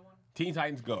Titans Go one? Teen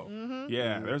Titans Go.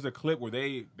 Yeah, there's a clip where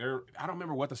they're I don't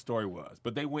remember what the story was,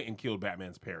 but they went and killed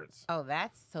Batman's parents. Oh,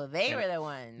 they were the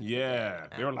ones. Yeah,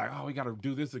 they were like, oh, we got to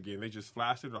do this again. They just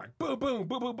flashed it, like boom, boom,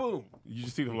 boom, boom, boom. You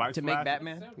just see the lights To flash. make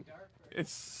Batman.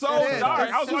 It's so It is. dark.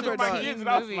 It's I was watching super with my dark. kids and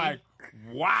I was Movie. like,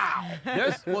 wow.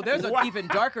 There's an Wow. even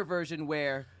darker version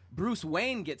where Bruce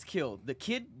Wayne gets killed. The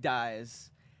kid dies.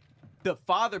 The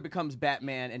father becomes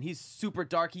Batman, and he's super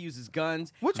dark. He uses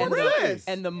guns. Which and one the, is this?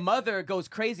 And the mother goes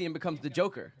crazy and becomes the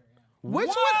Joker. Which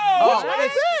one? Oh, Which one is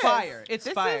it's this? fire! It's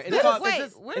This fire! is- It's this called, is-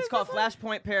 it's, what it's is called this one?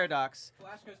 Flashpoint Paradox.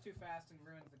 Flash goes too fast and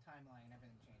ruins the timeline and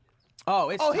everything changes. Oh,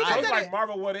 it's Oh, he So just tight. it's said like it.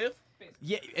 Marvel What If?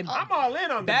 Yeah, and I'm all in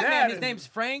on the Batman. dad. His name's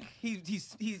Frank. He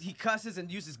cusses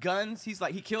and uses guns. He's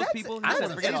like he kills That's- people. He that's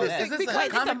says forget all that. Is this Wait, a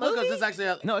it's a comic book or is movie? this actually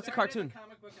a... No, it's a Started as cartoon.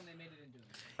 comic book and they made it into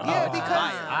a movie. Yeah, Oh,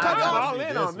 because I'm all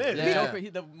in on this. The Yeah. Joker.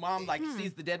 The mom like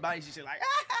sees the dead body. She's just like,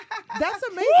 that's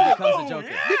He amazing. becomes the Joker.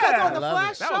 Yeah. Because on I the love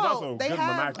Flash it. That was also show, a they good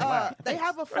have maniacal laugh. they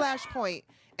have a Flashpoint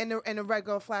and a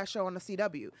regular Flash show on the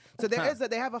CW. So they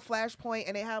have a Flashpoint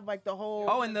and they have like the whole.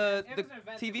 Oh, and the It was an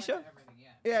event TV that show. led to everything,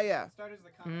 yeah. Yeah. It started as the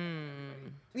comic.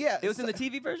 Yeah, It was in the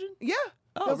TV version. Yeah.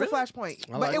 Oh, it was really? a Flashpoint,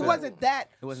 I but like it that. wasn't that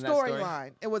It wasn't that story?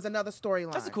 storyline. It was another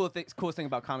storyline. That's the coolest thing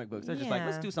about comic books. They're just like,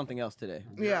 let's Yeah. do something else today.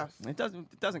 Yeah. It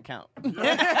doesn't count.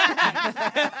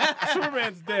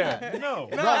 Superman's dead. No.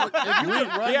 Bro, if you could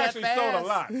run He that actually fast, sold a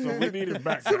lot, so we need him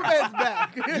back. Superman's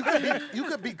back. you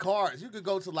could be cars. You could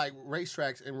go to like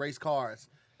racetracks and race cars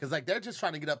because like they're just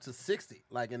trying to get up to 60,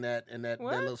 like in that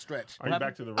little stretch. Are you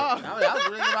back to the I was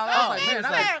reading about. I was like, man,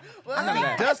 I that.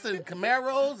 like Dustin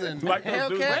Camaros and Like those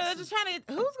dudes. They're Hellcats. just trying to get,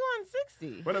 who's going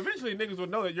 60? But eventually, niggas would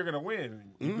know that you're gonna win.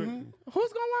 Who's gonna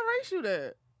want to race you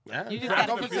there? You just I got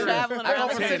go to from keep city traveling I go around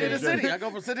from the city to city. city. I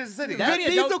go from city to city. That'd Vin be a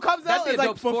Diesel dope- comes that'd out be a it's like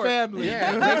dope for sport. family.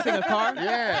 Yeah. Racing a car.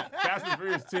 Yeah. Fast and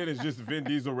Furious 10 is just Vin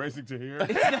Diesel racing to here. No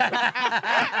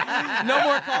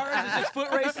more cars. It's just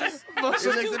foot races. It looks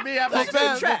at me after Let's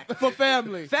do track. For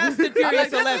family. Fast and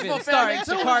Furious this is 11, for starring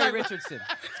family, too. Sha'Carri Like- Richardson.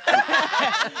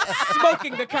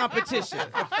 Smoking the competition.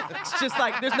 It's just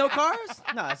like, there's no cars?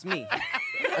 No, it's me.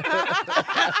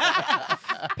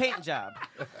 Paint job.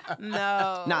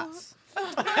 No. Knots.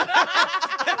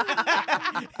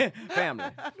 Family.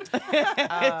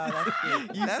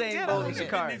 Usain Bolt and Vin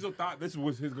Sha'Carri. Diesel thought this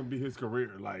was gonna be his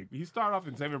career. Like he started off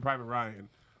in Saving Private Ryan.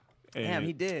 And Damn,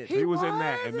 he did. He was in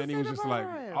that, was and in then he was Saving just Private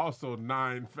like Ryan. also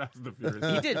 9 Fast and the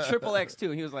Furious. He did Triple X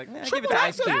too. He was like, nah, give it Triple to X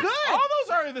Ice was Cube. good. All those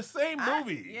are in the same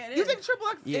movie. Yeah, it You is. think Triple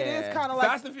X? It Yeah. is kind of like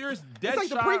Fast and Furious, it's like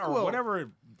the Deadshot, or prequel. whatever.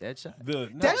 Deadshot. The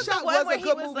Deadshot The one was where a he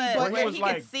good was movie, the- but where he where was he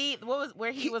like- could see.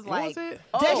 Where he was what like? was it?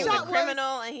 Oh, he was Deadshot a was-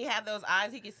 criminal, and he had those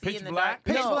eyes he could see Pitch in the Black? dark.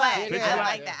 Pitch No. Black. Pitch I Black.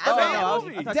 like that. Oh, I like no, that I was-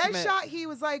 movie. I thought you meant- Deadshot, he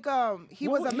was like he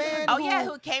was a man. Oh who, yeah,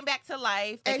 who came back to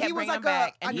life? They and kept he was bringing like him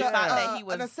back, and he thought that he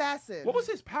was an assassin. What was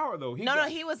his power though? No,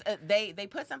 he was. They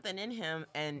put something in him,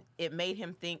 and it made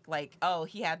him think like, oh,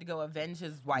 he had to go avenge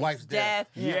his wife's death.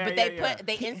 Yeah, but yeah,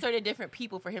 they inserted different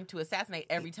people for him to assassinate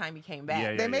every time he came back.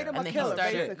 Yeah, They made him And a then killer, he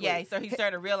started, basically. yeah. So he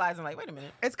started realizing like, wait a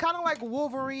minute. It's kind of like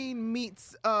Wolverine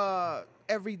meets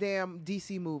every damn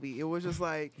DC movie. It was just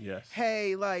like, Yes.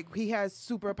 hey, like he has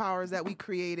superpowers that we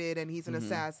created, and he's an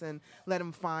assassin. Let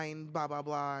him find blah blah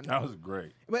blah. And- That was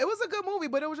great. but it was a good movie.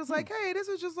 But it was just like, hey, this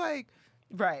is just like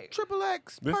Right. Triple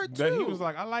X This, Part that 2. he was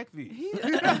like, I like these. He's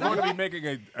going to be making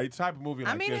a type of movie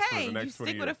like I mean, this hey, for the you next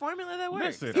 20 stick with years. a formula that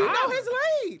works. Listen, he know I-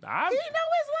 his lane. I- He know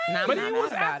his lane. Nah, But I'm he not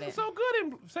was mad about acting it. so good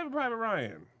in Saving Private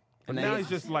Ryan. And now he's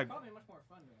just like Probably much more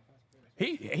fun than Fast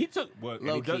and Furious. he took well, and he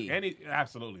Low does, key. and he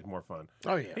absolutely more fun.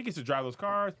 Oh yeah. He gets to drive those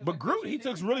cars, but Groot he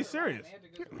took really serious. They had to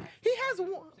go through He has one.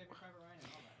 Saving Private Ryan and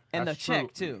all that. And That's the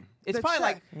check true. too. It's The probably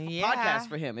check. like Yeah. podcast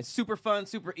for him. It's super fun,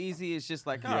 super easy. It's just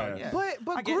like, oh Yeah. yeah.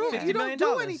 But I get Groot, $50 he don't million.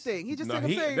 do anything. He just No, sit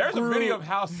and say, there's a Groot. video of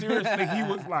how seriously he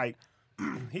was like.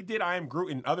 He did I Am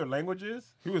Groot in other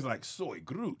languages. He was like soy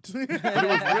Groot. But it was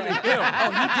really him.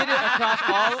 Oh, he did it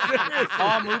across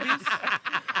all movies.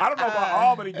 I don't know about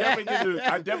all, but he definitely did.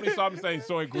 I definitely saw him saying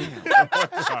soy Groot.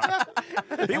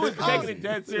 He was taking it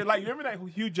dead serious. Like, you remember that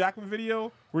Hugh Jackman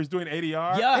video where he's doing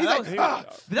ADR? Yeah, He's that like,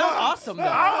 was awesome though.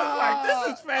 I was like,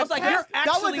 this is fantastic. I was like, you're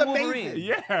actually was amazing. Wolverine.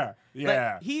 Yeah,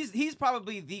 yeah. Like, he's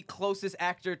probably the closest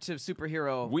actor to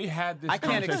superhero. We had this I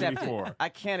can't conversation accept before. it. I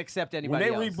can't accept When anybody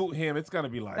they else. reboot him, it's gonna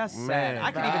be like, That's man. sad.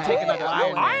 I can even Right. take another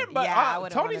Iron Man. Iron Man. Yeah, I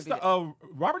wouldn't Tony wanna be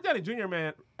Robert Downey Jr.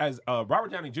 man as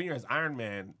Robert Downey Jr. as Iron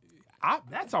Man.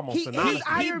 That's almost He's synonymous. He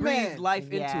Iron breathed Man. life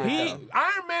Yeah. into it. though.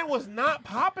 Iron Man was not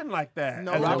popping like that.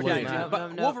 No, as a Robert kid. Downey Jr.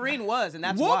 But No. Wolverine was, and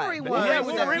that's Wolverine why. was. Yeah, it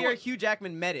was Wolverine up here. was- Hugh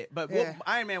Jackman met it, but Yeah.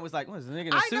 Iron Man was like, "What is this nigga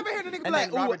in a I suit?" never heard a nigga And be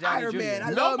like, then Robert "Ooh, Downey Iron Jr. Man, I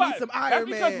love me some Iron That's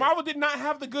because Man." Marvel did not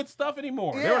have the good stuff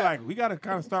anymore. They were Yeah. like, we got to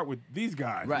kind of start with these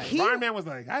guys. Right. Iron Man was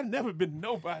like, I've never been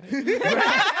nobody.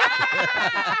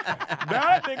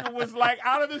 That nigga was like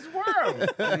out of this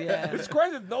world. Yeah. It's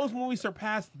crazy that those movies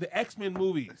surpassed the X-Men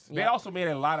movies. They Yeah. also made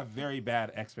a lot of very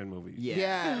bad X-Men movies. Yeah.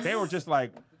 Yes. They were just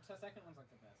like, The second one's like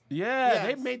the best. yeah, Yes.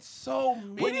 they made so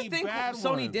many What do you think bad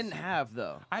Sony ones. didn't have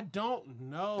though? I don't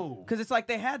know. Because it's like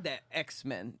they had that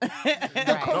X-Men. The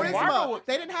charisma. Marvel-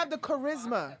 They didn't have the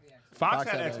charisma. Fox Fox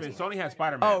had had X-Men. X-Men. Sony had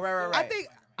Spider-Man. Oh, right.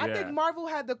 I Yeah. think Marvel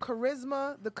had the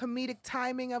charisma, the comedic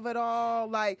timing of it all.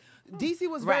 Like DC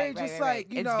was very just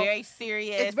like, you it's know, very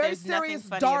serious. it's very There's nothing serious,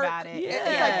 funny dark. about it. It's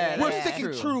Yeah, like we're that's sticking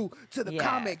true. true to the Yeah.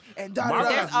 comic and da Marvel da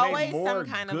There's has da. always made more some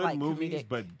kind of, good like, movies, comedic-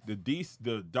 but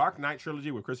the Dark Knight trilogy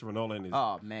with Christopher Nolan is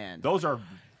Oh man. those are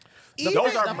Even,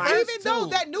 those are my even though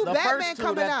that new The Batman first two,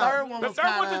 coming that out. third one the was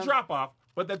third one's a kinda- drop off,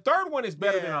 but the third one is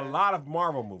better than Yeah. a lot of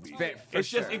Marvel movies. It's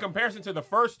just in comparison to the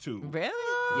first two. Really?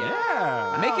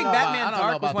 Yeah. Making know about- Batman I don't know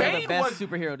Dark was about one of Bane the best was-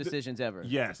 superhero decisions ever.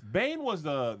 Yes, Bane was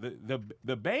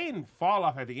the Bane fall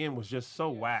off at the end was just so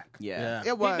whack. Yeah.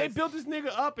 It was. They built this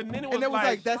nigga up, and then it was and it was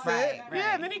like, that's Right, it. right.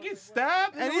 Yeah, and then he gets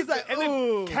stabbed, And he's like, and then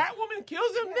ooh. Catwoman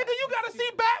kills him. Nigga, you gotta see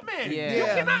Batman. Yeah. You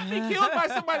Yeah. cannot be killed by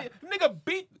somebody. Nigga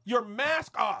beat your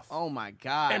mask off Oh my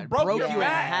god. and broke your you in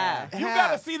back. half. You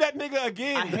gotta see that nigga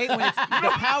again. I hate when it's, the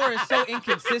power is so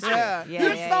inconsistent. Yeah. Yeah,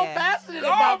 He's yeah, so yeah. passionate Oh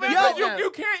about man, this.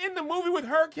 you can't end the movie with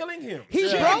her killing him. He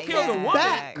She broke killed his the woman.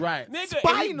 back. Right. Nigga,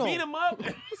 Spinal. and he beat him up.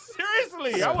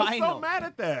 Seriously, I was so Spinal. mad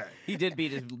at that. He did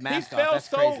beat his He mask off. felt That's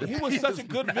so. crazy. He was such a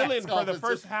good villain for off the is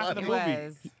first just half of the It movie.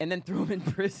 was. And then threw him in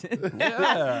prison.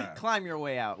 Yeah. Climb your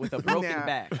way out with a broken Yeah.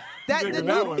 back. That Nigga, the that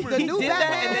new was- the He new did that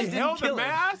and Batman. then He didn't held the kill him.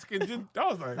 mask and just. I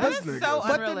was like, That's this nigga. so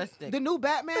But unrealistic. the new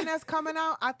Batman that's coming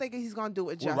out, I think he's gonna do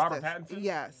it justice. Robert Pattinson?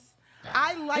 Yes.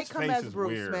 I like His him face as is Bruce,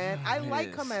 weird. man. I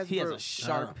like him as He has a Bruce.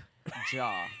 sharp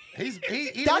jaw. He That's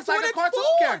looks like what a it's cartoon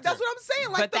for. character. That's what I'm saying.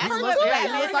 Like But the that's cartoon what- Yeah,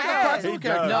 character. he looks like a Yeah. cartoon He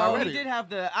character does. No, already. he did have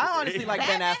the. I honestly like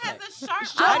Ben Batman Affleck. has a sharp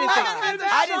I didn't think, Batman has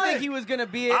a I didn't sharp- think he was gonna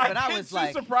be it, but I was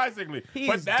like, surprisingly, he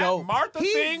but is that dope. Martha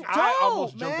He's thing, I dope,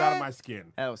 almost jumped out of man. my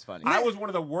skin. that was funny. I was one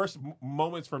of the worst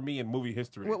moments for me in movie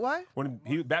history. What? When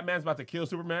Batman's about to kill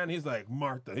Superman, he's like,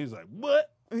 Martha. He's like,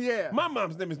 what? Yeah. My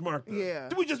mom's name is Martha. Yeah.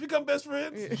 Do we just become best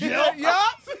friends? Yeah.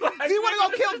 Yup. Do you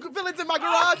want to go kill villains in my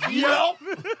garage? Yup.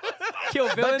 Kill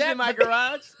villains in my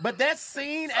garage. But that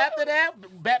scene after that,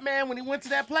 Batman when he went to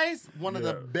that place, one of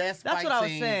the best That's fight what I was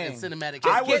scenes saying. in cinematic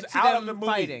I history. was get to out them of the movie.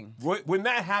 fighting. When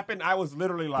that happened, I was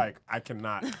literally like, I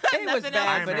cannot. It was Nothing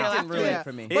bad, else but it to didn't do ruin after it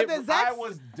for me. But the Zack- I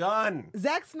was done.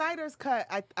 Zack Snyder's cut,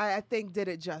 I think, did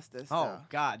it justice. Oh though.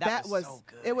 God, that was so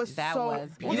good. It was That so. was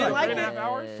You good. didn't like 3.5 it?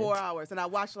 hours? 4 hours, and I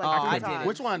watched like Oh, 3 I did times. it.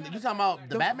 Which one? You talking about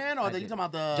the Batman or I you did. talking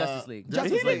about the Justice League.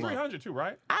 Justice He League. did 300 too,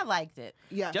 right? I liked it.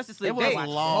 Yes. Justice League. It was they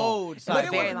long. hoed But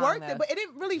it Very was long, worth though. it. But it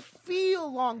didn't really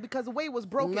feel long because the way it was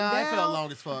broken Nah, down. it felt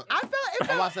long as fuck. I felt it. I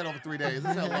Felt, watched that over 3 days. It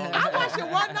felt long. as I fuck. watched it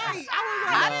one night. I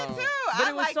I did too. But I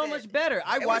it was liked so much better.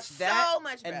 I It was watched that so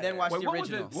much and better. then watched Wait, the what was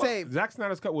original. it? What- Same. Zack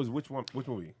Snyder's cut was which one? Which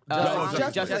movie?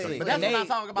 Justice League. But that's And what they- I'm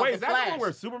talking about. Wait, the is that the Flash. one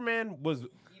where Superman was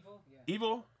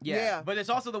evil? Yeah. Yeah. But it's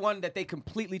also the one that they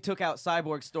completely took out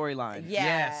Cyborg's storyline. Yeah.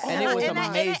 Yes. And it was and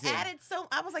amazing. it added so.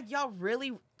 I was like, y'all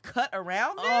really cut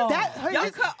around this? Oh. Y'all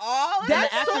his- cut all of And the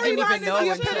That actor didn't storyline even know is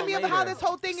the until epitome of how later. this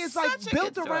whole thing is like Such a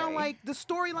built good around story. like the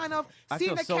storyline of I seeing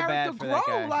feel the so bad character for that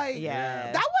grow. guy. Like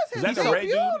Yeah. that was Is his that the Ray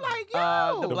debut. dude? Like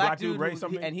The yo, black dude, Ray who-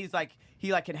 something? and he's like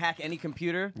he like can hack any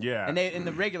computer. Yeah. And they in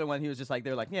the regular one he was just like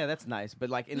they're like yeah that's nice, but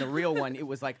like in the real one it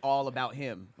was like all about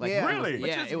him. Like Yeah. Really?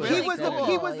 Yeah, Which it was was. he really was cool.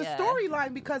 he was the Yeah.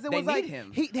 storyline because it They was like need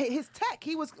him. his tech.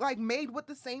 He was like made with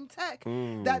the same tech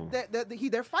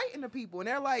they're fighting the people and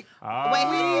they're like Ah. Wait,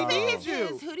 who do you need think is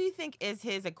you. who do you think is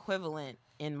his equivalent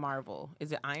in Marvel?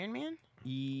 Is it Iron Man?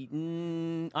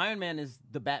 Iron Man is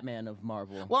the Batman of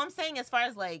Marvel. Well, I'm saying as far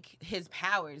as like his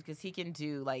powers, because he can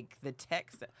do like the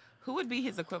tech stuff. Who would be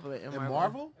his equivalent in In Marvel?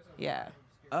 Marvel? Yeah.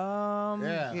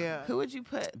 Yeah. yeah. Who would you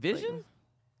put? Vision?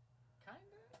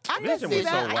 I can Vision see was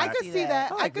so that. I whack. can see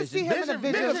that. I I like can see Vision. him in a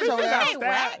Vision Vision got showdown. ain't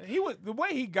whack. He was the way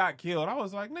he got killed. I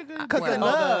was like, nigga, 'Cause Well, of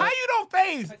love. how you don't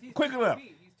phase He's quick too enough? OP.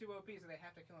 He's too OP, so they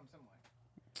have to kill him some way.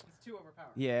 He's too overpowered.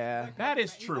 Yeah. He's That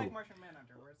is He's true. like Martian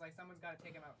Manhunter, where it's like someone's got to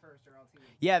take him out first, or else he.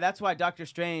 Yeah, that's why Doctor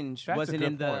Strange That's a wasn't good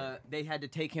in the. point. They had to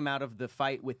take him out of the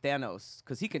fight with Thanos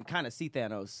because he can kind of see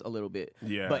Thanos a little bit.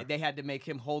 Yeah. But they had to make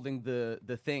him holding the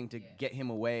thing to get him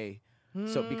away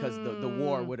So because the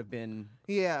war would have been.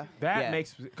 Yeah. That Yeah.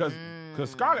 makes because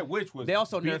Scarlet Witch was They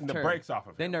also beating nerfed the her. brakes off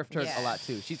of They him. nerfed her Yeah. a lot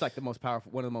too. She's like the most powerful,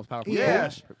 one of the most powerful. Yeah.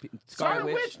 Scarlet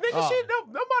Witch, nigga, Oh. she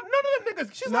none of them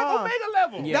niggas. She's like Nah. Omega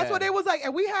level. Yeah. That's what they was like,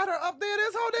 and we had her up there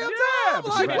this whole damn Yeah, time. but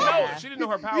Like, she didn't what? know. She didn't know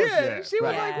her powers Yeah, yet. she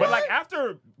was Right. like, But what? like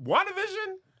after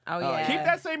WandaVision, Oh yeah. keep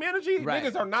that same energy. Right.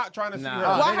 Niggas are not trying to see Nah. her.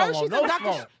 Oh, Why they her? don't She's want in no Doctor.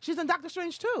 smoke. She's in Doctor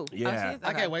Strange too. Yeah. Oh, she's-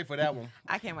 I can't wait for that one.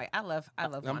 I can't wait. I love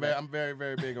I'm Wanda. very,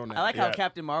 very big on that. I like how Yeah.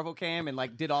 Captain Marvel came and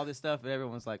like did all this stuff, and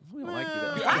everyone's like, "We don't like you."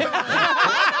 Though.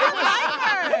 I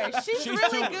like her. She's She's really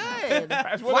too- good.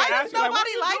 That's what Why they asked does you, like, what nobody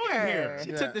are you like doing her? here? She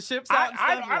Yeah. took the ships out. and stuff,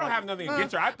 I and don't like, have nothing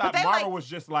against her. I thought they, Marvel like- was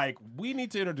just like, we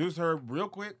need to introduce her real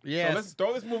quick. Yes. So let's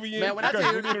throw this movie in. Man, when I because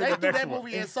tell you, we need her they the threw next that one.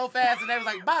 movie in so fast, and they was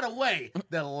like, by the way,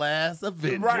 the last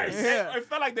Avengers. Right. It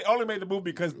felt like they only made the movie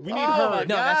because we need Oh, her. my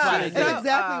No, that's why they God. did That's it.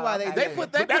 exactly why they okay. did. They it.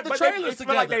 put the But trailers it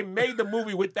felt like together. they made the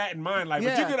movie with that in mind. Like,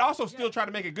 but you Yeah. could also still try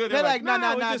to make it good. They're like, no,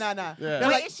 no, no, it's no, just- no. Yeah. They're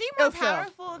Wait, like, is she more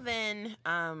itself. powerful than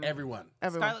Everyone.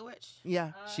 Everyone. Scarlet Witch?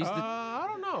 Yeah. She's the I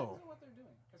don't know. What they're doing.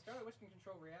 Because Scarlet Witch can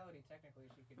control reality, technically.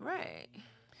 She can. Right.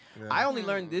 I only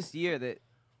learned this year that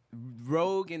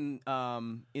Rogue in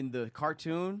the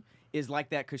cartoon is like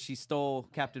that because she stole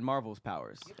Captain Marvel's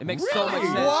powers. It makes so much Really?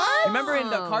 sense. What? Remember in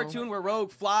the Oh. cartoon where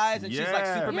Rogue flies and she's like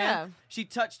Yeah. Superman? Yeah. She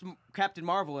touched Captain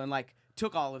Marvel and like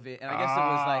took all of it, and I guess it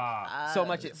was like so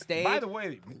much it stayed. By the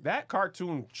way, that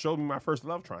cartoon showed me my first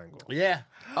love triangle. Yeah.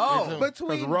 oh, Because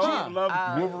Between Rogue Huh.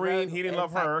 loved Wolverine, he didn't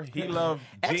love her. He loved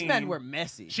Jean. X-Men were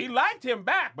messy. She liked him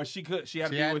back, but she had She to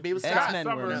had to be be with with Scott X-Men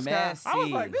were Summers. messy. I was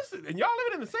like, this is, and y'all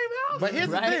living in the same house. But here's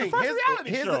Right. the thing. The first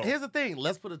reality show. Here's the thing.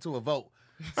 Let's put it to a vote.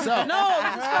 So,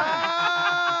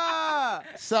 Ah.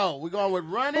 so we're going with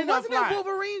But running or wasn't it flying.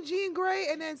 Wolverine, Jean Grey,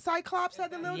 and then Cyclops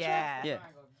had the little Yeah. Yeah.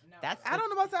 That's chick? I don't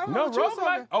know about that. I don't know No, what you Rogue saw.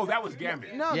 like, oh, that was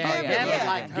Gambit. No, Yeah, Gambit, Gambit yeah.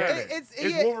 liked her. It's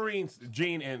yeah. Wolverine's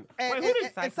Jean and wait, And, who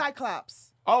did? and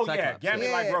Cyclops. Oh yeah, Cyclops. Gambit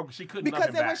Yeah. like Rogue. She couldn't love Because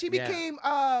him then when back. she Yeah. became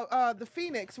the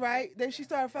Phoenix, right? Then she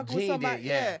started fucking with Jean somebody. did,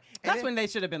 yeah. And That's then- when they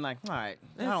should have been like, all right,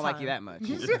 I don't like you that much. So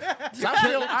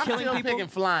I'm Killing still people? picking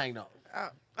flying though.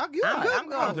 I'm good. I'm I'm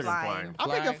going thinking flying. flying. I'm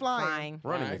thinking flying. Flying.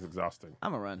 Running is exhausting.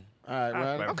 I'm a run. All right,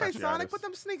 run. Like- Okay, Patriotis. Sonic, put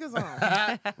them sneakers on.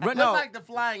 Run, Looks no, like the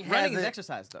flying has running is it.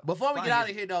 exercise though. Before we get Flying out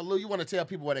is- of here, though, Lou, you want to tell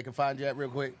people where they can find you at real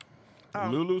quick?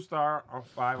 Lulu Star on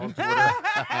 5 on Twitter.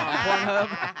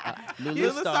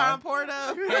 Lulu Star.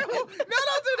 Pornhub. no, don't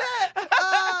do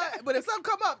that. But if something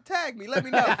come up, tag me. Let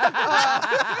me know. 'Cause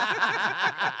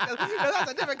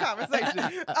that's a different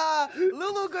conversation.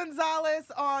 Lulu Gonzalez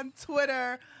on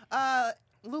Twitter.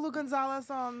 Lulu Gonzalez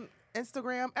on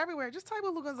Instagram. Everywhere. Just type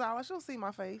Lulu Gonzalez. You'll see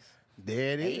my face.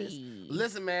 There it is. Hey.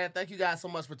 Listen, man, thank you guys so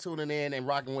much for tuning in and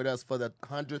rocking with us for the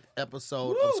 100th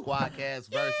episode of Squadcast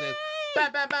Versus.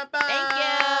 Bam, bam, bam, bam.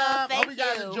 Thank you. Hope you guys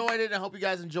Thank you. enjoyed it, and hope you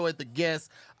guys enjoyed the guests.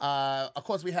 Of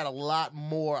course, we had a lot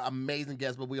more amazing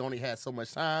guests, but we only had so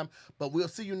much time. But we'll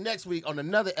see you next week on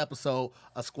another episode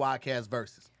of Squadcast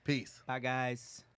Versus. Peace. Bye, guys.